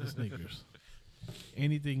thing about the sneakers.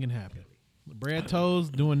 Anything can happen. Bread toes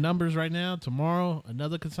doing numbers right now. Tomorrow,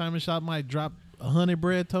 another consignment shop might drop 100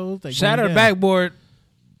 bread toes. They Shattered going down. backboard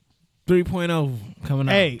 3.0 coming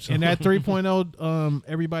out. Hey, So- and that 3.0,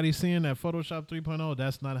 everybody's seeing that Photoshop 3.0.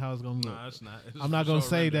 That's not how it's gonna look. Nah, it's not. It's I'm not gonna so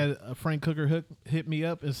say random. that Frank Cooker hit me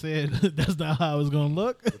up and said that's not how it's gonna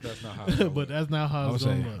look. But that's not how. It's gonna But look. that's not I how would it's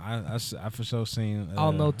say gonna look. I for sure seen.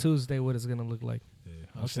 I'll know Tuesday what it's gonna look like.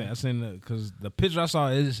 I seen because the picture I saw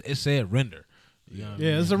it said render. You know what I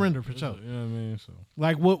Yeah, mean? it's a render for sure. You know what I mean? So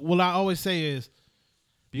Like what I always say is,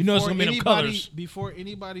 you know it's before gonna be them colors. Before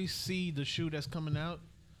anybody see the shoe that's coming out,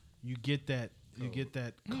 you get that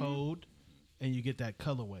code and you get that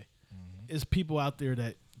colorway. It's people out there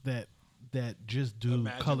that just do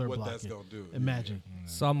Imagine color what blocking. that's gonna do. Imagine.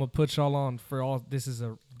 So I'm gonna put y'all on for all. This is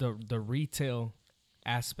the retail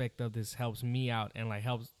aspect of this helps me out and like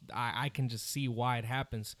helps. I can just see why it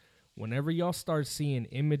happens. Whenever y'all start seeing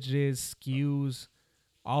images, SKUs,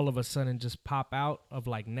 all of a sudden just pop out of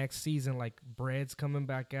like next season, like breads coming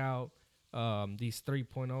back out, these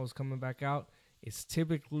 3.0s coming back out. It's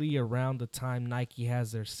typically around the time Nike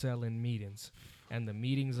has their sell-in meetings. And the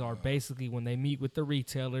meetings are basically when they meet with the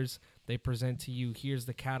retailers, they present to you, here's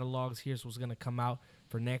the catalogs, here's what's going to come out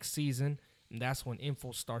for next season. And that's when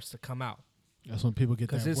info starts to come out. That's when people get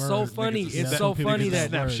that Because it's word. so funny. Niggas It's is so people funny get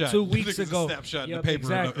that that snapshot. 2 weeks Niggas is ago. snapshot in Yep, the paper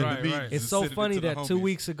exactly. in the meetings It's and so send it funny to the that 2 homies.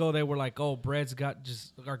 weeks ago they were like, "Oh, breads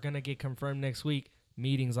are gonna get confirmed next week."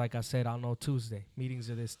 Meetings, like I said, I'll know Tuesday.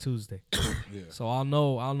 Meetings are this Tuesday, Yeah. so I'll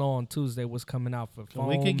know on Tuesday what's coming out for So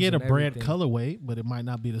we foams could get a and bread everything. colorway, but it might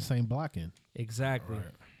not be the same blocking. Exactly.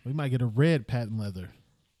 We might get a red patent leather.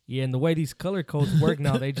 Yeah, and the way these color codes work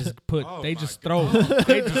now, they just put Oh they my just throw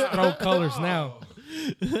they just throw colors now.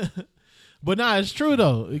 But nah, it's true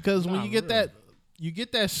though, because when you get that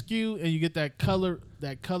SKU and you get that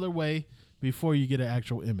colorway before you get an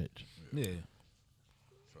actual image. yeah,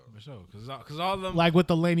 for sure. Because all of them Like with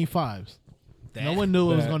the Laney 5s. No one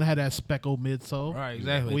knew it was that- going to have that speckled midsole. Right,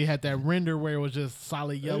 exactly. We had that render where it was just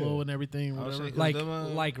solid yellow and everything. I would Whatever. say- Like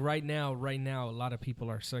them, like right now, a lot of people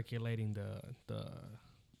are circulating the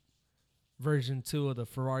version 2 of the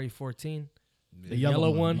Ferrari 14. The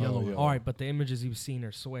Yellow one. the yellow yeah. All right, but the images you've seen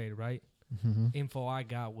are suede, right? Mm-hmm. Info I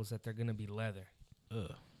got was that they're gonna be leather,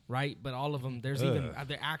 right? But all of them, there's even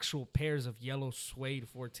the actual pairs of yellow suede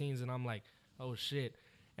 14s, and I'm like, oh shit.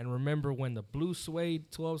 And remember when the blue suede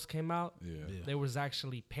 12s came out? Yeah. There was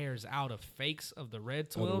actually pairs out of fakes of the red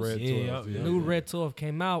 12s. Oh, the red Yeah, 12s, The yeah. new red 12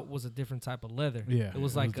 came out was a different type of leather. Yeah, it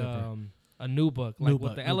was it like was different. a nubuck, like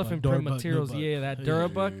with the Nubuck, elephant Nubuck, print Durabuck, materials. Nubuck. Yeah, that Yeah.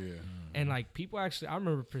 Durabuck. Yeah. And like people actually, I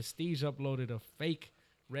remember Prestige uploaded a fake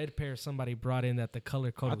red pair somebody brought in that the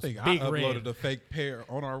color code I was think I big uploaded red. a fake pair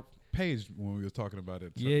on our page when we was talking about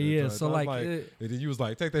it. Yeah. So, I was like, and then you was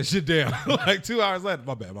like, take that shit down. Like 2 hours later,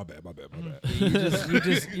 my bad.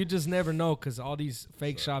 you just never know because all these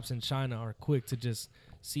fake shops in China are quick to just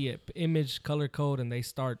see an image, color code, and they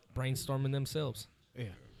start brainstorming themselves. Yeah.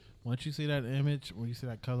 Once you see that image, when you see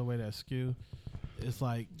that colorway, that SKU, it's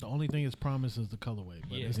like the only thing it's promised is the colorway,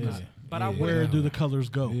 but Yeah. it's Yeah. not. But I Where wouldn't. do the colors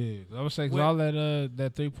go? Yeah, I would say 'cause Well- all that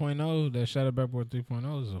 3.0, that Shadow Backboard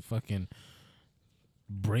 3.0 is a fucking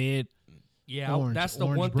bread Yeah, Orange- that's the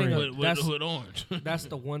orange one thing. bread. That's with orange. that's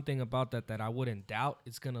the one thing about that I wouldn't doubt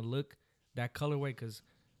it's gonna look that colorway because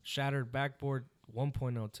Shattered Backboard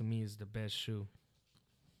 1.0 to me is the best shoe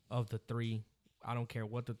of the three. I don't care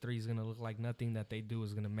what the 3 is gonna look like. Nothing that they do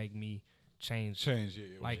is gonna make me change. Yeah.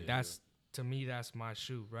 Like that's to me, that's my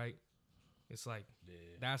shoe, right? It's like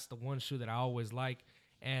that's the one shoe that I always like,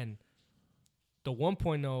 and the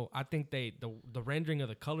 1.0, I think the rendering of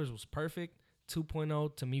the colors was perfect.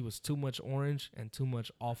 2.0 to me was too much orange and too much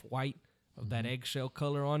off white of that eggshell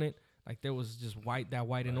color on it. Like there was just white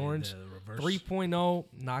and orange. 3.0,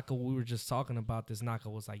 Naka, we were just talking about this. Naka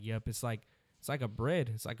was like, "Yep, it's like a bread.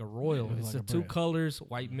 It's like a royal. Yeah, it's it's like the a two bread. colors,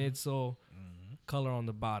 white midsole, color on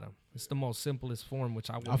the bottom. It's the most simplest form, which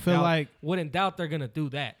I wouldn't doubt they're gonna do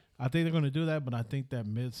that. I think they're going to do that, but I think that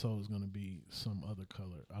midsole is going to be some other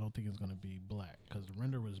color. I don't think it's going to be black because the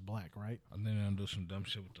render was black, right? I think they're gonna do some dumb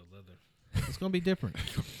shit with the leather. It's going to be different.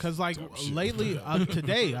 Because like lately,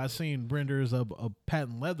 today, I seen renders of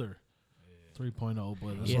patent leather 3.0, but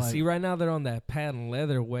it's Yeah, like, see, right now they're on that patent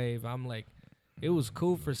leather wave. I'm like, it was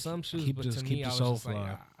cool for some shoes, Keep but just to keep me, the I was soul just like,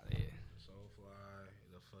 fly. yeah.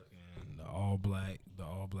 Soulfly, the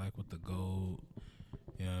all black with the gold.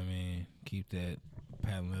 You know what I mean? keep that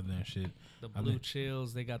patent leather and shit. The blue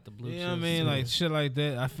chills, they got the blue chills. Yeah, I mean, too. like shit like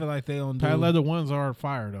that. I feel like they don't do. Patent leather ones are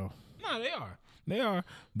fire though. No, they are.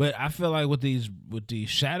 But I feel like with these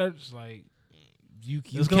shattered, like you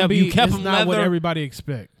It's gonna kept be. you kept It's them not leather. what everybody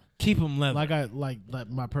expect. Keep them leather. Like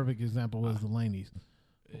my perfect example was the Laney's.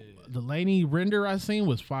 The Laney render I seen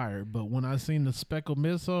was fire, but when I seen the speckled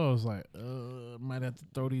midsole, I was like, might have to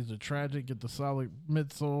throw these to Tragic, get the solid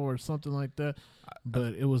midsole or something like that.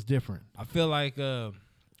 But it was different. I feel like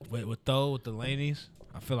with the Laney's,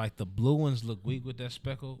 I feel like the blue ones look weak with that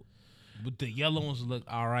speckle, but the yellow ones look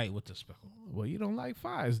all right with the speckle. Well, you don't like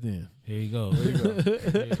fives then. Here you go.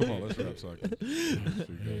 Come on, let's wrap something.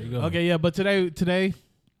 Here you go. Okay, yeah, but today,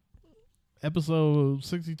 episode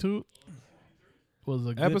 62 was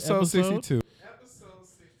a good Episode 62.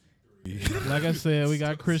 Like I said, we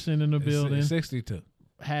got Christian in the building. 62.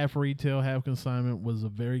 Half retail, half consignment was a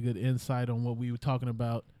very good insight on what we were talking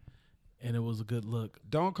about, and it was a good look.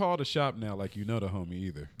 Don't call the shop now like you know the homie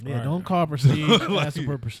either. Yeah, Right. don't call Prestige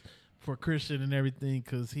asking for Christian and everything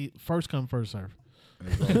because he first come first serve.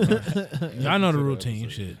 Y'all know the routine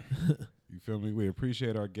shit. You feel me? We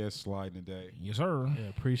appreciate our guest sliding today. Yes, sir. Yeah,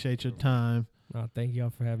 appreciate your time. No, thank y'all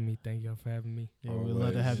for having me. Thank y'all for having me. Yeah, we'd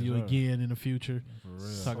love to have you Yes, sir. again in the future. For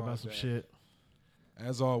real. Talk about some shit.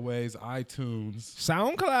 As always, iTunes,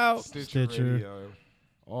 SoundCloud. Stitcher. Radio,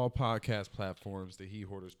 all podcast platforms, the He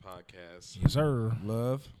Hoarders Podcast. Yes, sir.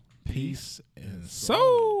 Love, Peace and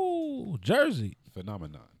soul. Jersey.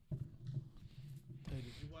 phenomenon.